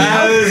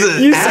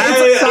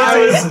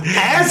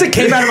it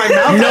came out of my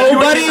mouth.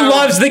 Nobody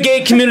loves the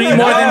gay community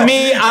more than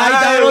me.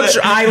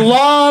 I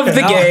love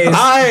the gays.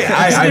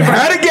 I've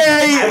had a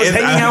gay. I was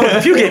hanging out with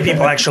a few gay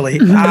people, actually.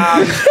 Sorry.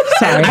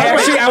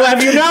 I'll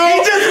have you know,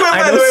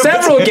 I know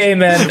several gay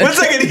men. 1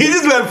 second, he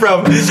just went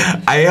from,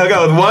 I hung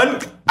out with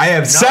one, I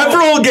have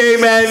several gay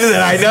men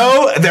that I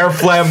know, they're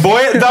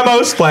flamboyant, the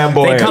most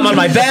flamboyant. They come on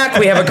my back,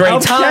 we have a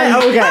great time.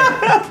 Okay.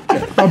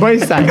 On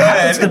both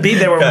sides.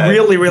 They were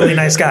really, really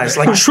nice guys.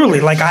 Like, truly,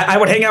 like, I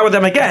would hang out with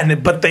them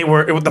again, but the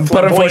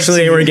But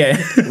unfortunately, they were gay.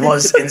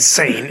 was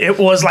insane. It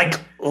was like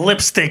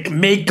lipstick,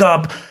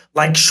 makeup,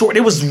 like short.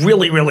 It was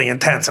really, really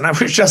intense. And I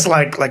was just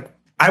like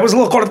I was a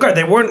little caught off guard.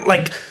 They weren't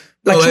like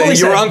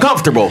you were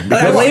uncomfortable.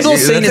 The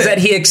label's saying is that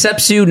he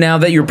accepts you now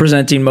that you're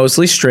presenting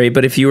mostly straight,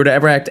 but if you were to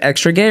ever act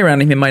extra gay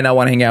around him, he might not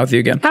want to hang out with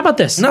you again. How about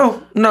this?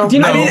 No. Do you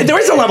know, I mean, there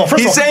is a level.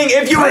 He's saying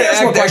if you were to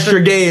act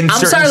extra gay in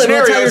certain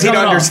scenarios, he'd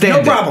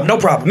understand. No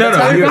problem. No.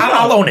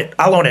 I'll own it.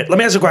 Let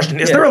me ask you a question.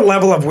 Is there a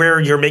level of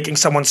where you're making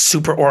someone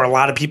super, or a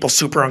lot of people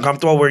super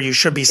uncomfortable, where you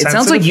should be sensitive? It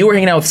sounds like you were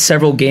hanging out with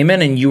several gay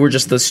men and you were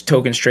just this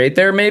token straight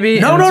there, maybe?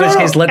 No. In which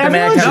case, let them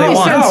act how they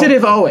want.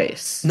 Sensitive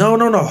always. No.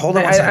 Hold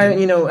on one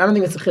second. I don't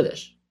think it's a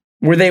chiddush.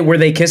 Were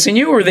they kissing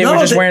you, or they were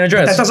just wearing a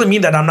dress? That doesn't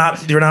mean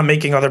that you're not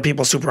making other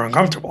people super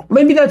uncomfortable.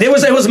 Maybe that's it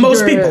was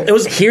most people. It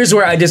was. Here's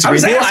where I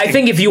disagree with you. I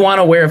think if you want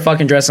to wear a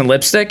fucking dress and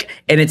lipstick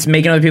and it's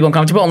making other people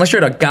uncomfortable, unless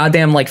you're at a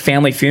goddamn like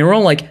family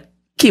funeral, like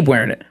keep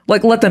wearing it.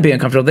 Like let them be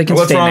uncomfortable. They can.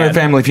 What's stay wrong mad. with a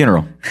family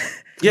funeral?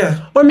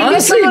 Yeah. Or maybe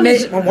Honestly, someone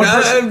is, One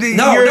person.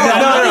 No.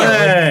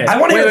 I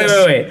want to hear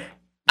this. Wait.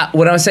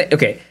 What I was saying.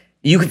 Okay.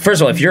 You can, first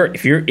of all, if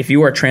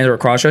you are a trans or a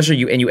crossdresser,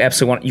 you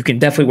absolutely you can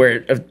definitely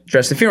wear a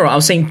dress to the funeral. I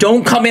was saying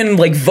don't come in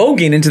like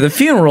voguing into the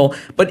funeral,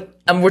 but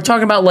we're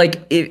talking about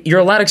like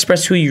you're allowed to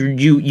express who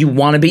you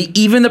want to be,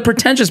 even the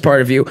pretentious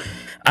part of you.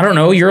 I don't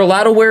know. You're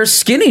allowed to wear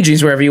skinny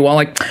jeans wherever you want.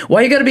 Like,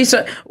 why you got to be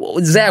so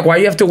Zach? Why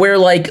do you have to wear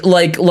like a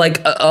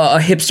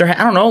hipster hat?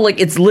 I don't know. Like,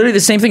 it's literally the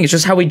same thing. It's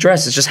just how we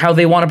dress. It's just how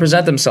they want to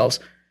present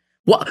themselves.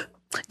 What?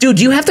 Dude,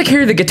 do you have to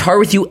carry the guitar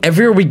with you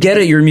everywhere we get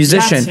it? You're a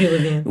musician.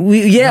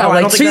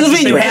 Like Sweet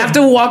Levine, you have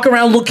to walk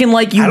around looking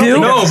like you do.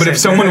 No, but if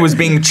someone was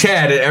being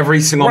Chad at every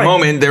single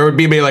moment, there would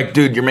be like,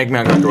 dude, you're making me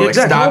uncomfortable. Like,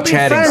 stop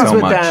chatting so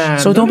much.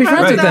 So don't be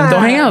friends with them.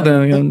 Don't hang out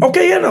with them.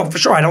 Okay, yeah, no, for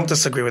sure. I don't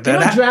disagree with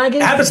that.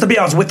 It happens to be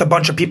I was with a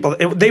bunch of people.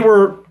 I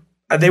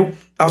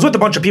was with a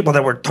bunch of people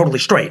that were totally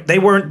straight. They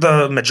weren't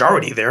the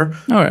majority there.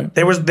 All right.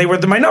 They were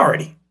the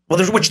minority.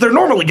 Well, which they're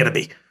normally going to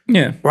be.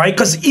 Yeah. Right?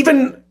 Because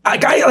even a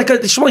guy like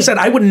Shmuley said,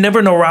 I would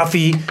never know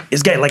Rafi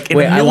is gay. Like,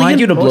 wait, I want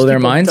you to blow their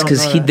minds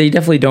because they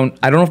definitely don't.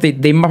 I don't know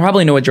if they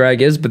probably know what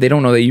drag is, but they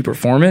don't know that you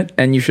perform it,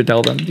 and you should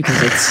tell them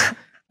because it's.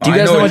 Do you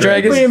guys know what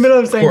drag is? Wait, in the middle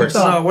of saying course.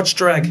 What's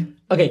drag?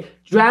 Okay,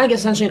 drag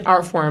is essentially an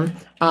art form.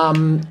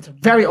 It's a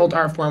very old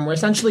art form where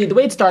essentially the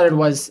way it started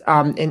was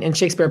in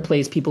Shakespeare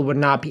plays, people would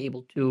not be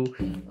able to.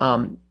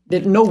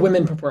 No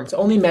women performed, so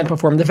only men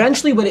performed.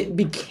 Eventually, what it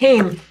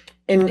became.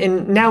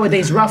 In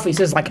nowadays, roughly,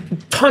 says like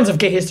tons of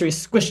gay history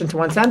squished into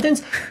one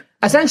sentence.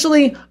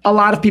 Essentially, a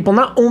lot of people,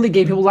 not only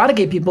gay people, a lot of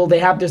gay people,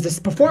 there's this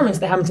performance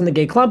that happens in the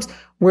gay clubs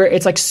where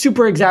it's like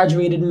super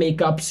exaggerated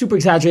makeup, super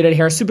exaggerated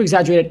hair, super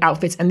exaggerated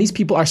outfits, and these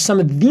people are some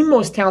of the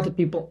most talented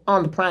people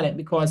on the planet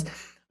because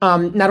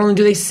not only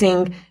do they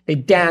sing, they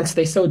dance,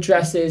 they sew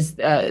dresses,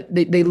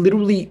 they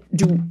literally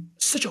do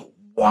such a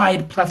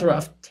wide plethora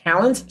of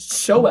talents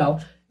so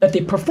well that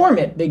they perform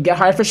it, they get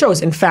hired for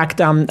shows. In fact,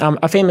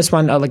 a famous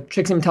one like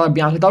Trixie Mattel,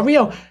 Bianca Del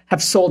Rio,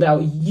 have sold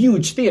out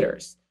huge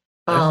theaters,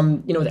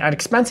 at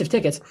expensive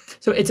tickets.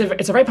 So it's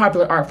a very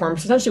popular art form.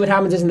 So essentially, what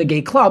happens is in the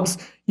gay clubs,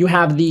 you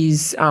have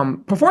these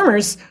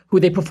performers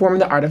who they perform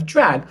the art of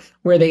drag,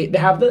 where they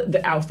have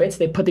the outfits,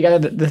 they put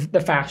together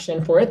the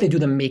fashion for it, they do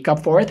the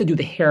makeup for it, they do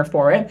the hair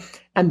for it,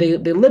 and they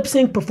lip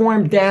sync,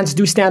 perform, dance,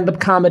 do stand up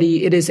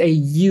comedy. It is a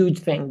huge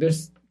thing.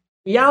 There's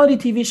reality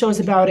TV shows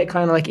about it,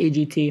 kind of like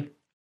AGT.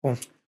 Cool.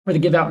 Where they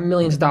give out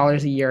millions of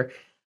dollars a year.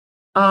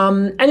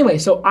 Anyway,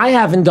 so I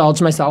have indulged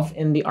myself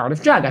in the art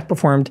of drag. I've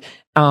performed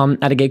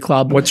at a gay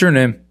club. What's your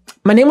name?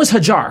 My name was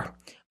Hajar,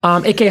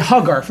 aka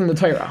Hagar from the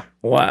Torah.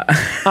 Wow.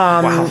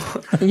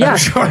 Yeah. I'm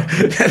sure. I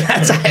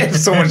have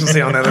so much to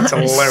say on that. That's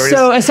hilarious.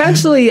 So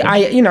essentially,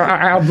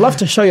 I'd love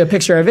to show you a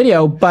picture or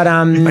video, but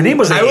my name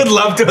was Abe. I would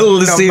love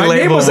to see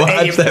Label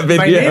watch that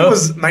video.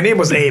 My name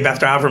was Abe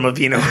after Avram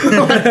Avinu.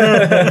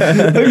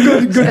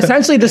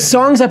 Essentially, the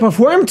songs I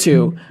performed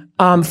to,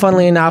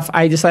 funnily enough,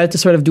 I decided to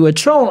sort of do a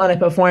troll, and I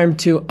performed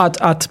to Ut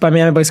Ut by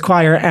Miami Boys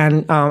Choir,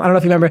 and I don't know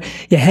if you remember,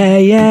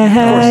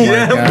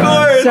 Yeah, of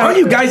course. Are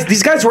you guys?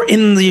 These guys were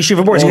in the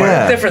Yeshiva Boys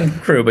Choir. Different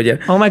crew, but yeah.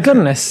 Oh my goodness.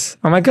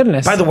 By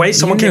the way,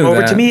 someone came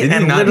over to me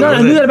and No,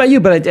 I knew that about you,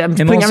 but I'm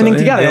putting everything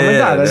together. Oh my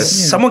God.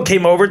 Someone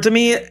came over to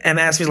me and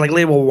asked me, like,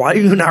 Label, why are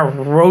you not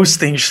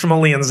roasting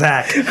Shmuley and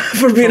Zach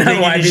for being on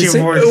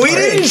YBC? We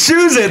didn't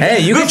choose it.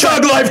 Hey, the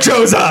Thug Life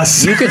chose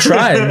us. You could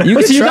try it. You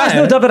guys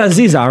know David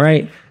Aziza,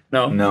 right?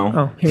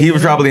 No. He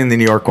was probably in the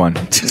New York one.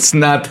 Just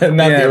not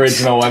the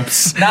original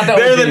ones. Not the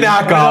They're the OGs.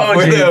 knockoff.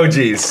 We're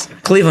the OGs.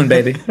 Cleveland,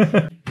 baby.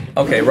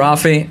 Okay,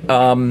 Rafi,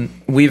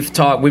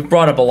 we've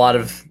brought up a lot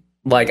of,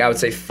 like, I would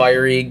say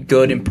fiery,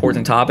 good,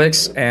 important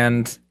topics,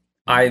 and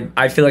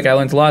I feel like I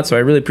learned a lot, so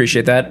I really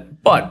appreciate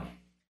that. But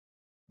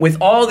with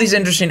all these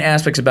interesting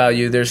aspects about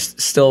you, there's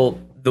still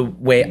the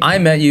way I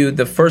met you.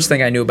 The first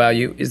thing I knew about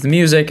you is the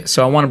music,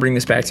 so I want to bring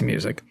this back to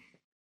music.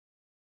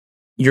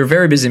 You're a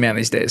very busy man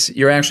these days.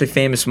 You're actually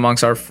famous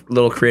amongst our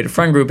little creative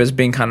friend group as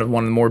being kind of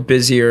one of the more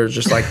busier,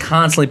 just like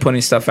constantly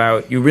putting stuff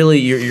out.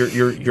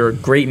 You're a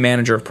great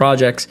manager of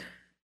projects.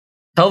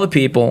 Tell the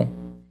people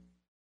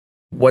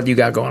what you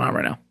got going on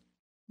right now.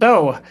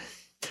 Oh,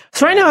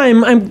 so right now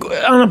I'm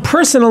on a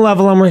personal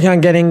level. I'm working on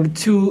getting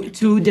two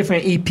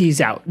different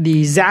EPs out.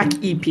 The Zach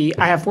EP.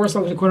 I have 4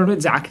 songs recorded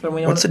with Zach.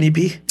 What's an EP?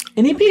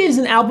 An EP is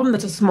an album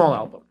that's a small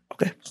album.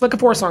 Okay, it's like a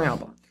 4-song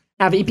album.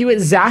 I have an EP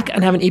with Zach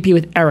and I have an EP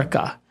with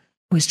Erica,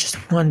 who's just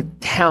one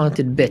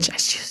talented bitch.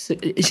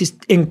 She's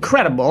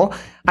incredible.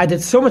 I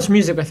did so much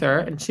music with her,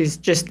 and she's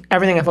just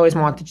everything I've always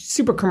wanted. She's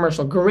super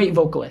commercial, great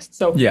vocalist.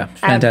 So yeah,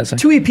 fantastic.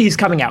 I have 2 EPs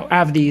coming out. I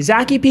have the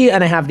Zach EP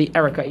and I have the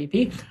Erica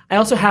EP. I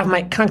also have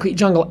my Concrete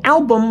Jungle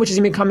album, which is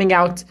going to be coming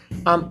out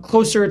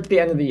closer to the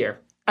end of the year,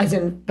 as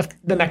in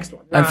the next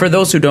one. And for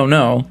those who don't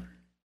know,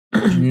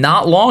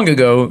 not long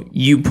ago,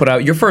 you put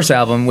out your first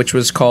album, which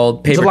was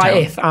called Paper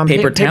July Town.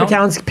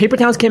 8th. Paper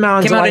Towns came out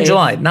on came July out in 8th.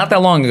 July, not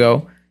that long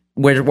ago.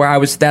 Where I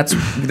was, that's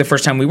the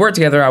first time we worked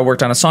together. I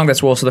worked on a song.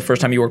 That's also the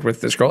first time you worked with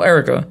this girl,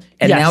 Erica.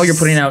 And Yes. now you're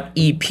putting out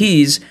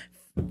EPs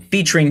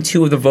featuring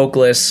 2 of the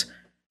vocalists,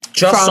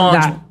 just From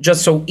songs, that.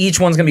 just so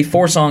each one's gonna be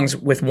 4 songs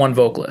with 1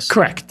 vocalist.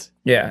 Correct.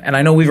 Yeah, and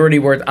I know we've already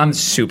worked. I'm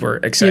super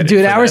excited.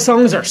 Dude, for our that.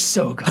 songs are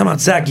so good. Come on,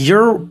 Zach,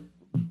 you're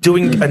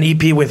doing an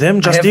EP with him, I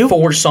just have you?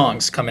 4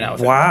 songs coming out.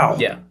 With Wow.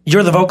 Yeah,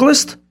 You're the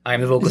vocalist? I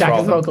am the vocalist. Zach for all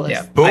is of the them.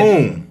 vocalist.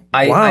 Yeah. Boom.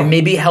 I Wow.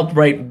 maybe helped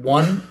write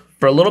 1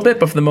 for a little bit,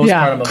 but for the most Yeah.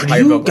 part, I'm a Could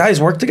hired you vocalist.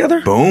 guys work together?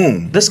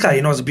 Boom. This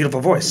guy, has a beautiful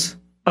voice.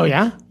 Oh,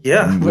 yeah?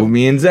 Yeah. Well,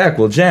 me and Zach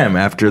will jam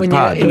after the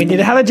pod. We need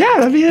to have a jam.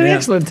 That'd be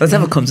excellent. Let's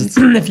have a clumsy.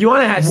 If you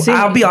want to sing,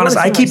 I'll be if you wanna honest,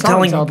 I sing keep my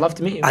songs, telling- I'd love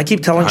to meet you. I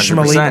keep telling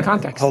 100%. Shmuley.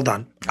 Context. Hold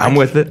on. I'm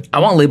with it. I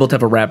want Label to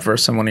have a rap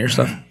verse on one of your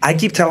stuff. I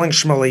keep telling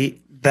Shmuley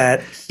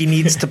that he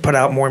needs to put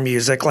out more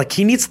music. Like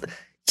he needs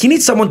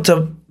someone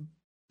to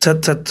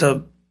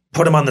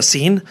put him on the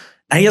scene.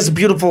 And he has a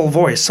beautiful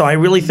voice. So I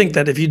really think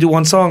that if you do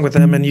one song with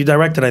him and you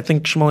direct it, I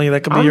think Shmuley,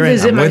 that could be I'll your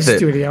visit end. my with it.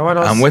 studio.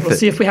 I'm with we'll it.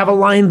 see if we have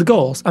aligned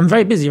goals. I'm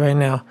very busy right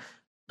now.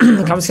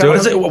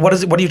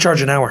 What do you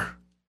charge an hour?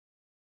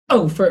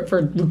 Oh, for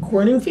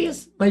recording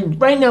fees?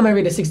 Right now, my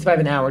rate is $65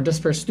 an hour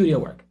just for studio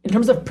work. In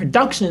terms of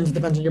productions, it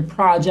depends on your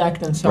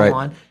project and so Right.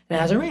 on. And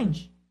it has a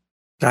range.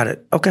 Got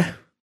it. Okay.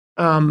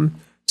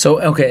 So,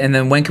 okay, and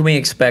then when can we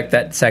expect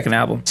that second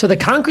album? So the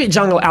Concrete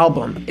Jungle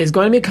album is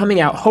going to be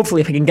coming out,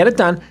 hopefully, if I can get it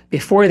done,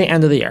 before the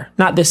end of the year.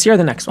 Not this year,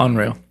 the next one.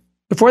 Unreal.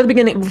 Before the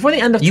end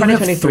of You have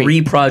 2023.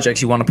 3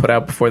 projects you want to put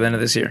out before the end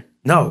of this year.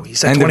 No, he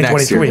said End of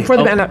next 2023.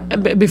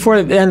 year. Before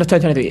the end of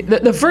 2023.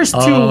 The first 2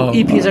 Oh.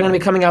 EPs are going to be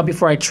coming out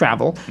before I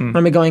travel. I'm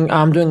going to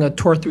be doing a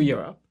tour through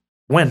Europe.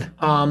 When?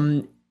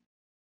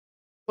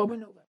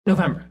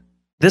 November.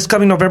 This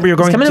coming November, you're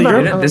going to coming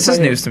November. Europe? This is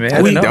news to me. I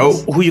Who, didn't know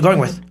this. who are you going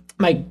with?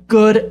 My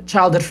good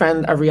childhood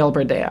friend, Ariel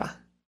Bardea.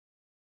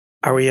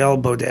 Ariel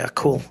Bodea.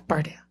 Cool.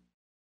 Bardea.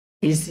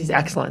 He's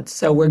excellent.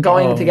 So we're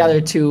going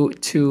together to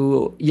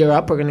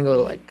Europe. We're going to go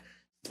to like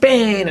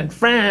Spain and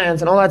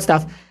France and all that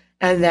stuff.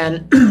 And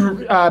then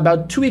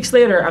about 2 weeks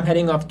later, I'm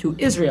heading off to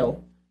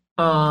Israel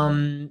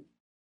for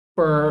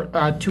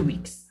 2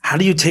 weeks. How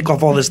do you take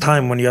off all this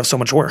time when you have so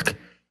much work?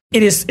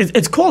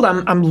 It's cold.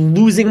 I'm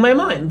losing my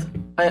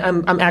mind.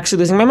 I'm actually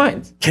losing my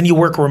mind. Can you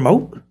work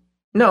remote?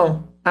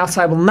 No,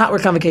 outside will not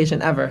work on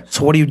vacation ever.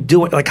 So what are you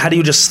doing? Like, how do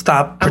you just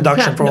stop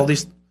production for all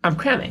these? I'm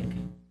cramming.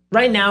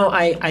 Right now,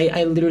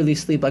 I literally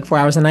sleep like 4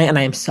 hours a night, and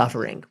I am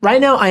suffering.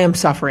 Right now, I am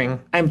suffering.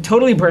 I'm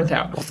totally burnt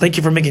out. Thank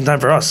you for making time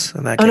for us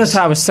in that Oh no! case.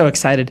 So I was so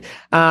excited.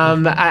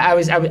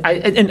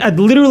 I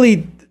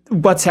literally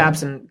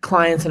WhatsApps and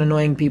clients and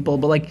annoying people,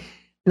 but like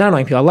not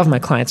annoying people. I love my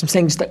clients. I'm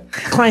saying just like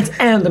clients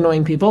and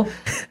annoying people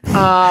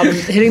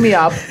hitting me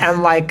up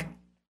and like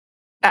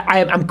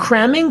I'm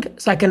cramming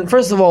so I can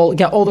first of all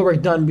get all the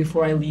work done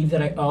before I leave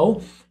that I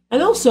owe,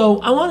 and also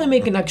I want to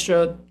make an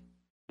extra,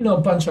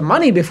 bunch of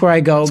money before I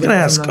go. I was going to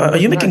ask, are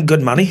you making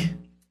good money?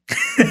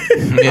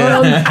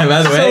 Yeah.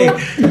 By the way,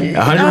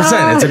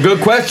 100%. It's a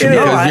good question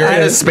because you're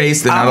in a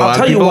space that not a I'll lot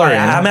tell of you people why. are in.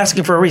 I'm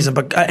asking for a reason,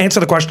 but answer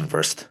the question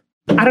first.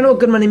 I don't know what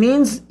good money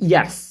means.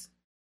 Yes,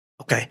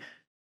 Okay.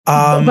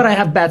 but I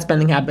have bad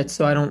spending habits,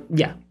 so I don't.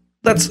 Yeah.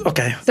 That's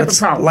okay. That's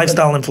problem,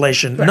 lifestyle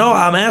inflation. No,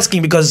 I'm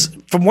asking because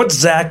from what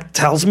Zach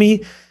tells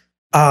me,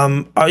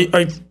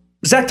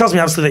 Zach tells me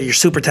obviously that you're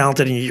super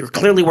talented and you're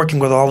clearly working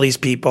with all these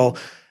people.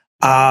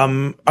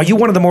 Are you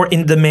one of the more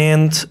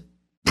in-demand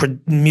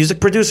music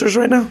producers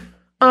right now?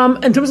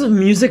 In terms of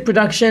music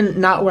production,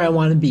 not where I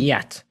want to be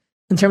yet.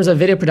 In terms of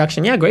video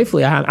production, yeah,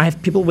 gratefully, I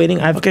have people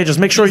waiting. Okay, just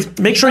make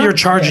sure you're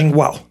charging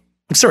well.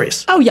 I'm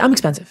serious. Oh yeah, I'm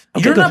expensive.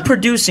 You're not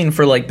producing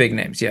for like big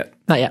names yet.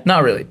 Not yet.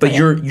 Not really. But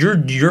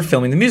you're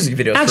filming the music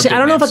videos. Actually, I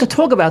don't know if I could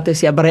talk about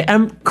this yet, but I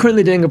am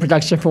currently doing a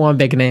production for one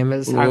big name.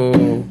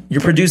 You're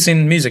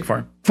producing music for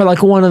him. For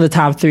like one of the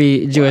top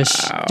 3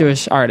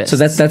 Jewish artists. So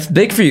that's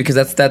big for you because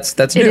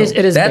that's new.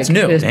 It is. That's big.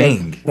 new. It is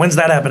big. Dang. When's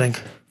that happening?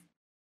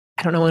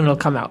 I don't know when it'll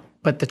come out,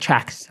 but the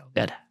track's so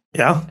good.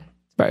 Yeah.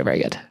 Very, very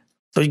good.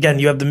 So again,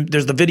 you have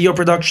there's the video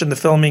production, the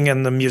filming,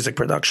 and the music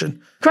production.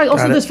 Correct.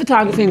 Also, there's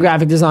photography and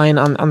graphic design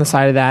on the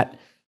side of that.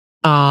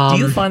 Do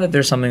you find that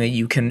there's something that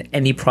you can,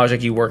 any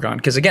project you work on?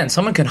 Because again,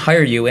 someone can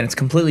hire you and it's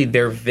completely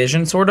their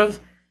vision, sort of.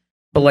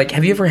 But like,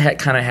 have you ever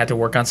kind of had to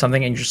work on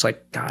something and you're just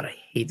like, God, I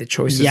hate the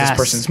choices Yes. this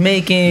person's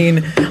making.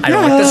 I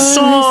don't like the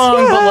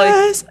song, but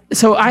like,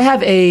 So I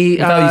have a.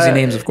 without using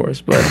names, of course.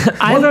 But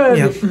I have a.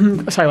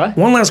 Yeah. Sorry, what?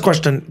 One last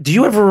question. Do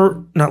you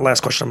ever, not last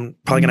question, I'm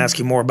probably going to ask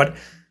you more, but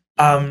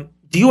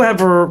do you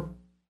ever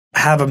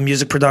have a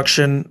music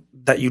production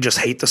that you just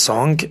hate the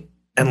song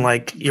and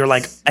like, you're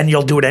like, and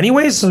you'll do it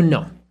anyways? So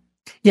no.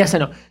 Yes, I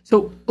know.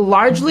 So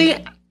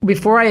largely,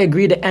 before I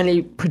agree to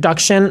any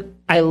production,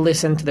 I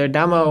listen to their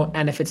demo,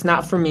 and if it's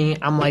not for me,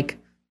 I'm like,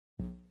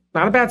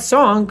 not a bad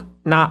song.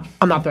 I'm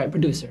not the right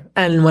producer.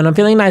 And when I'm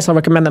feeling nice, I'll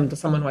recommend them to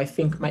someone who I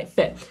think might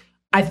fit.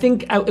 I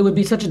think it would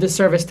be such a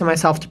disservice to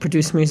myself to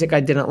produce music I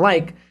didn't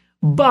like,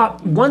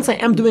 But once I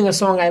am doing a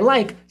song I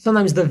like,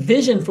 sometimes the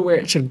vision for where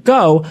it should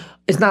go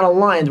is not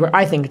aligned where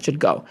I think it should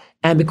go.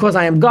 And because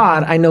I am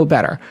God, I know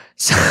better.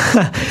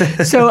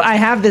 So I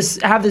have this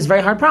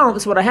very hard problem.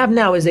 So what I have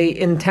now is a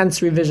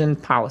intense revision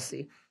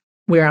policy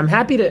where I'm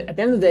happy to, at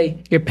the end of the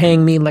day, you're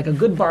paying me like a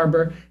good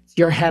barber. It's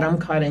your head I'm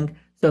cutting.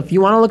 So if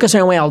you want to look a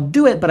certain way, I'll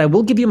do it, but I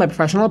will give you my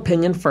professional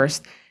opinion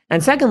first.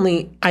 And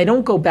secondly, I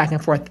don't go back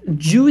and forth.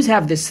 Jews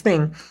have this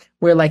thing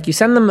where like you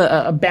send them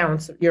a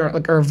bounce,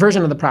 like a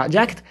version of the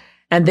project,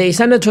 and they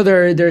send it to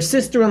their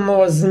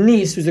sister-in-law's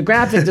niece, who's a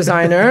graphic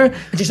designer,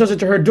 and she shows it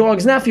to her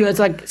dog's nephew. It's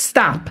like,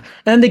 stop. And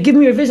then they give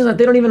me revisions that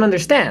they don't even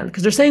understand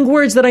because they're saying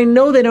words that I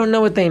know they don't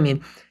know what they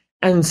mean.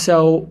 And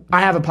so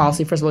I have a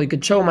policy. First of all, you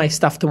could show my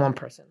stuff to one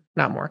person,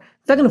 not more.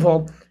 Second of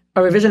all,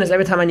 a revision is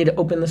every time I need to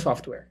open the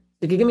software.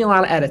 You can give me a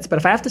lot of edits, but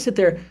if I have to sit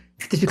there,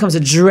 this becomes a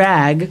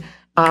drag.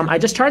 I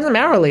just charge them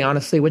hourly,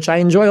 honestly, which I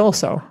enjoy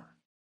also.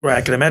 Right,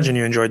 I can imagine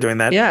you enjoy doing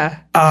that. Yeah.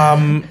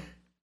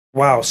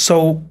 Wow.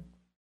 So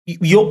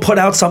you'll put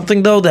out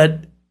something though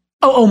that.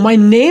 Oh, my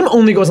name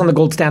only goes on the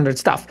gold standard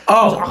stuff.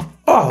 Oh,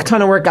 a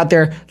ton of work out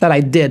there that I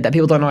did that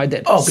people don't know I did.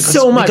 because,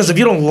 so much. Because if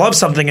you don't love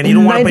something and you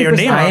don't want to put your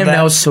name 90%. on I am that,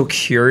 now so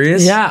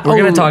curious. Yeah. We're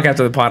going to talk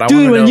after the pod.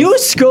 Dude, when you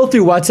scroll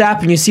through WhatsApp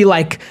and you see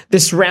like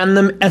this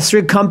random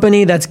esrig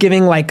company that's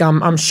giving like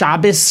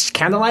Shabbos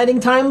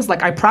candlelighting times,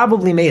 like I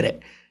probably made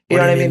it. You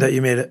know what I mean? That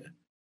you made it?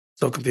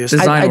 So confused.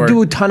 Design- I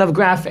do a ton of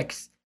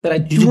graphics that I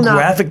You do not.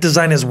 graphic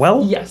design as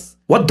well? Yes.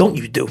 What don't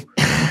you do?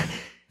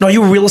 No,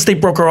 you a real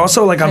estate broker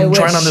also? Like I'm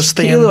trying to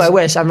understand. Kilu, I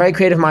wish. I'm very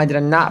creative minded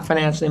and not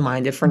financially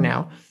minded for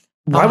now.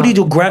 Why would you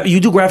do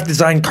you do graphic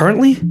design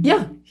currently?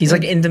 Yeah. He's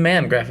like in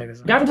demand graphic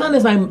design. Graphic design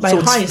is my So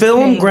it's highest film,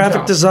 paying graphic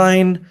job.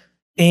 design,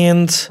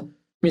 and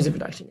Music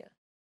production,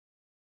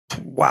 yeah.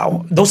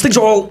 wow. Those things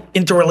are all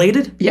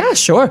interrelated? Yeah,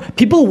 sure.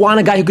 People want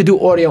a guy who could do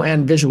audio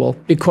and visual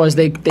because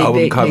they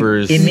Album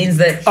covers. It means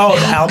that Oh,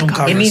 the album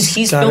covers. it means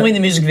he's Got filming it.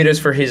 the music videos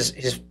for his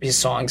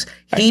songs.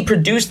 He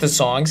produced the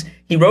songs.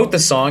 He wrote the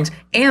songs,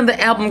 and the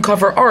album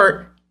cover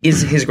art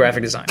is his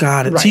graphic design.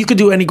 Got it. Right. So you could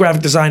do any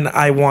graphic design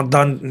I want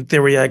done. In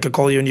theory, I could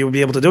call you and you would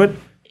be able to do it?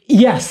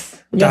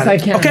 Yes. Yes, Got I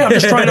it. can. Okay, I'm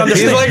just trying to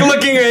He's understand. like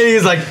looking at it.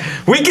 He's like,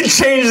 we can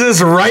change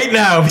this right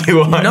now if you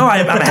want. No,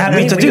 I'm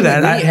happy to do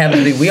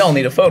that. We all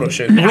need a photo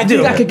shoot. I do.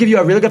 think I could give you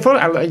a really good photo.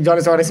 You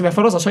want to see my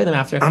photos? I'll show you them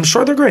after. I'm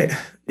sure they're great.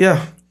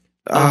 Yeah.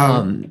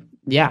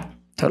 Yeah,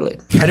 totally.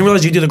 I didn't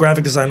realize you do the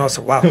graphic design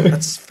also. Wow,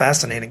 that's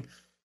fascinating.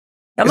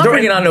 I'm not there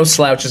bringing on no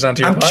slouches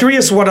onto your I'm pod.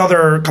 curious what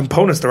other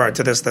components there are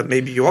to this that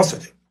maybe you also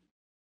do.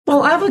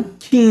 Well, I have a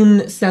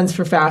keen sense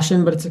for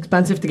fashion, but it's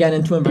expensive to get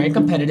into and very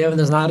competitive, and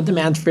there's not a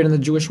demand for it in the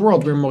Jewish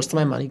world where most of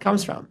my money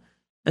comes from.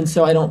 And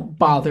so I don't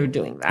bother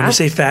doing When you that.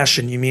 say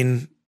fashion, you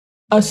mean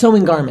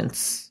Sewing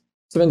garments.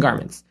 Sewing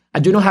garments. I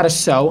do know how to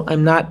sew.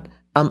 I'm not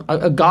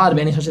a god of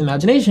any such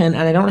imagination, and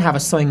I don't have a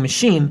sewing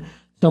machine,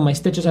 so my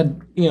stitches are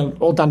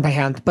all done by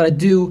hand. But I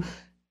do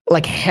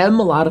like hem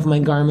a lot of my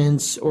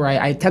garments, or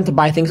I tend to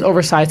buy things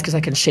oversized because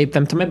I can shape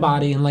them to my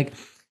body and like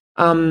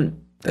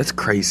That's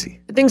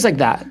crazy. things like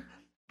that.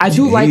 I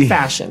do like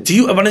fashion. do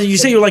you when you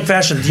say you like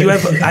fashion, do you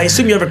have I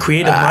assume you have a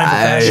creative mind for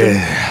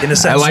fashion in a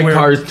sense I like where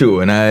cars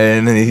too,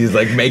 and he's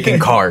like making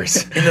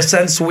cars. in the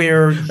sense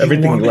where you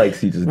Everything want, he likes,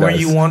 he just where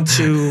does. you want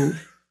to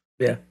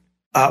Yeah.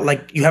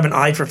 like you have an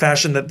eye for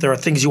fashion that there are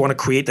things you want to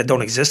create that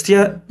don't exist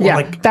yet? Or Yeah,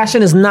 like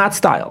fashion is not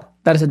style.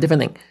 That is a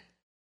different thing.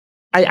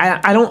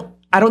 I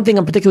don't think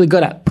I'm particularly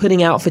good at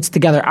putting outfits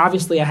together.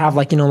 Obviously, I have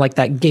like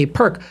that gay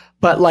perk,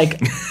 but like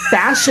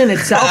fashion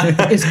itself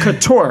is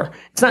couture.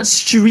 It's not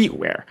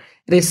streetwear.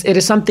 It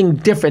is something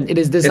different. It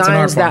is art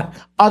designs form. that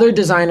other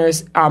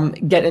designers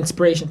get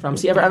inspiration from.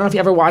 So I don't know if you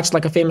ever watched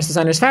like a famous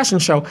designer's fashion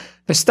show.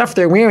 The stuff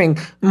they're wearing,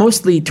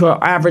 mostly to an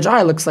average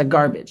eye, looks like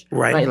garbage.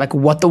 Right. Like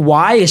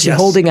why is she Yes.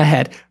 holding a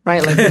head?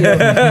 Right. Like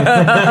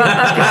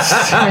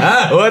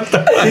What the?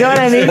 you know what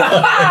I mean?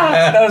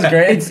 That was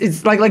great.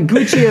 It's like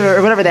Gucci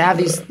or whatever. They have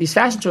these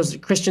fashion shows.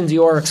 Christian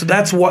Dior.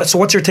 so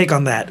what's your take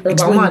on that?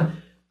 Balmain.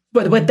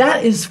 But what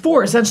that is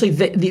for, essentially,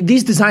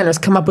 these designers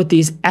come up with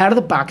these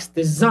out-of-the-box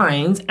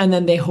designs, and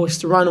then they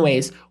host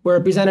runways where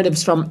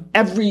representatives from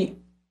every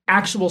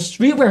actual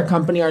streetwear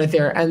company are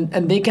there, and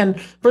they can,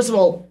 first of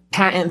all,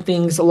 patent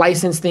things,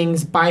 license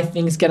things, buy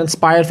things, get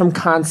inspired from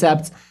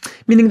concepts.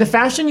 Meaning the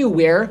fashion you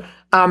wear,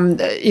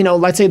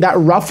 let's say that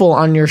ruffle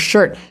on your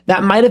shirt,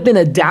 that might have been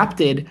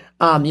adapted,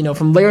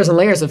 from layers and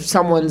layers of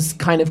someone's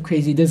kind of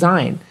crazy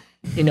design.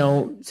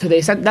 So they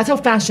said that's how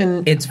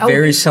fashion. It's very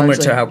elevates similar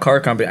largely. to how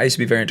car company. I used to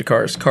be very into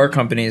cars. Car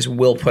companies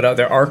will put out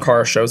there are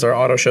car shows, there are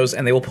auto shows,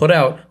 and they will put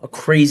out a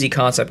crazy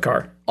concept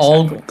car.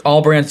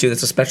 All brands do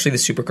this, especially the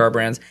supercar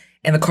brands.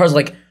 And the car's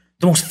like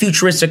the most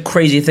futuristic,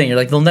 crazy thing. You're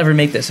like, they'll never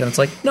make this, and it's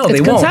like, no, they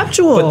won't.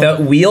 conceptual. But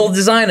that wheel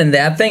design and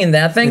that thing, it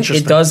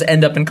Interesting. does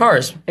end up in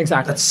cars.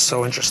 Exactly. That's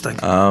so interesting.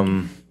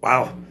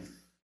 Wow.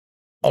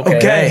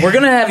 Okay. We're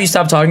gonna have you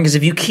stop talking because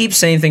if you keep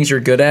saying things you're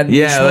good at,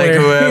 Yeah, like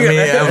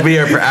I'll be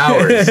here for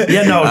hours.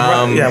 Yeah,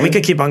 no, we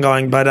could keep on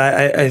going, but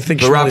I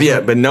think. But Rob,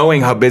 but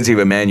knowing how busy of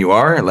a man you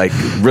are, like,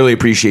 really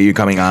appreciate you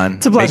coming on.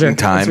 It's a pleasure. Making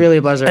time. It's really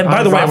a pleasure. And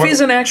by the way,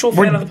 Rafi's an actual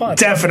fan of the pod.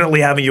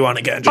 Definitely having you on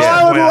again. Oh,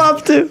 I would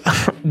love to.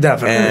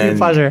 Definitely. And-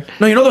 Pleasure.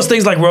 No, you know those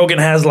things like Rogan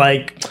has,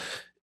 like.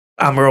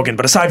 I'm Rogan,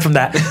 but aside from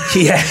that,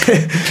 he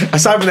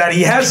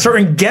has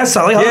certain guests.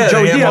 Like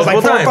Joey Diaz,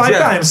 like 4 or 5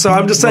 times. So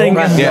I'm just saying,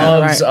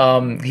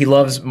 He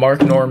loves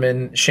Mark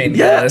Norman, Shane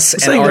Gillis,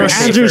 and saying Ari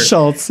Andrew Schaefer.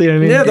 Schultz. You know what I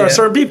mean? yeah, there are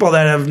certain people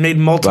that have made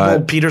multiple.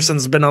 But-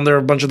 Peterson's been on there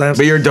a bunch of times.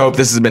 But you're dope.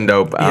 This has been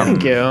dope.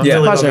 Thank you. Yeah. Really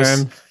love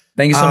Pleasure. this.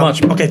 Thank you so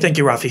much. Okay, thank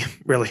you, Rafi.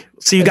 Really.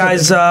 See you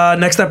guys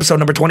next episode,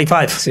 number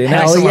 25. See you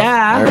next Hell time.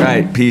 yeah. All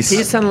right. Peace.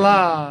 Peace and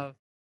love.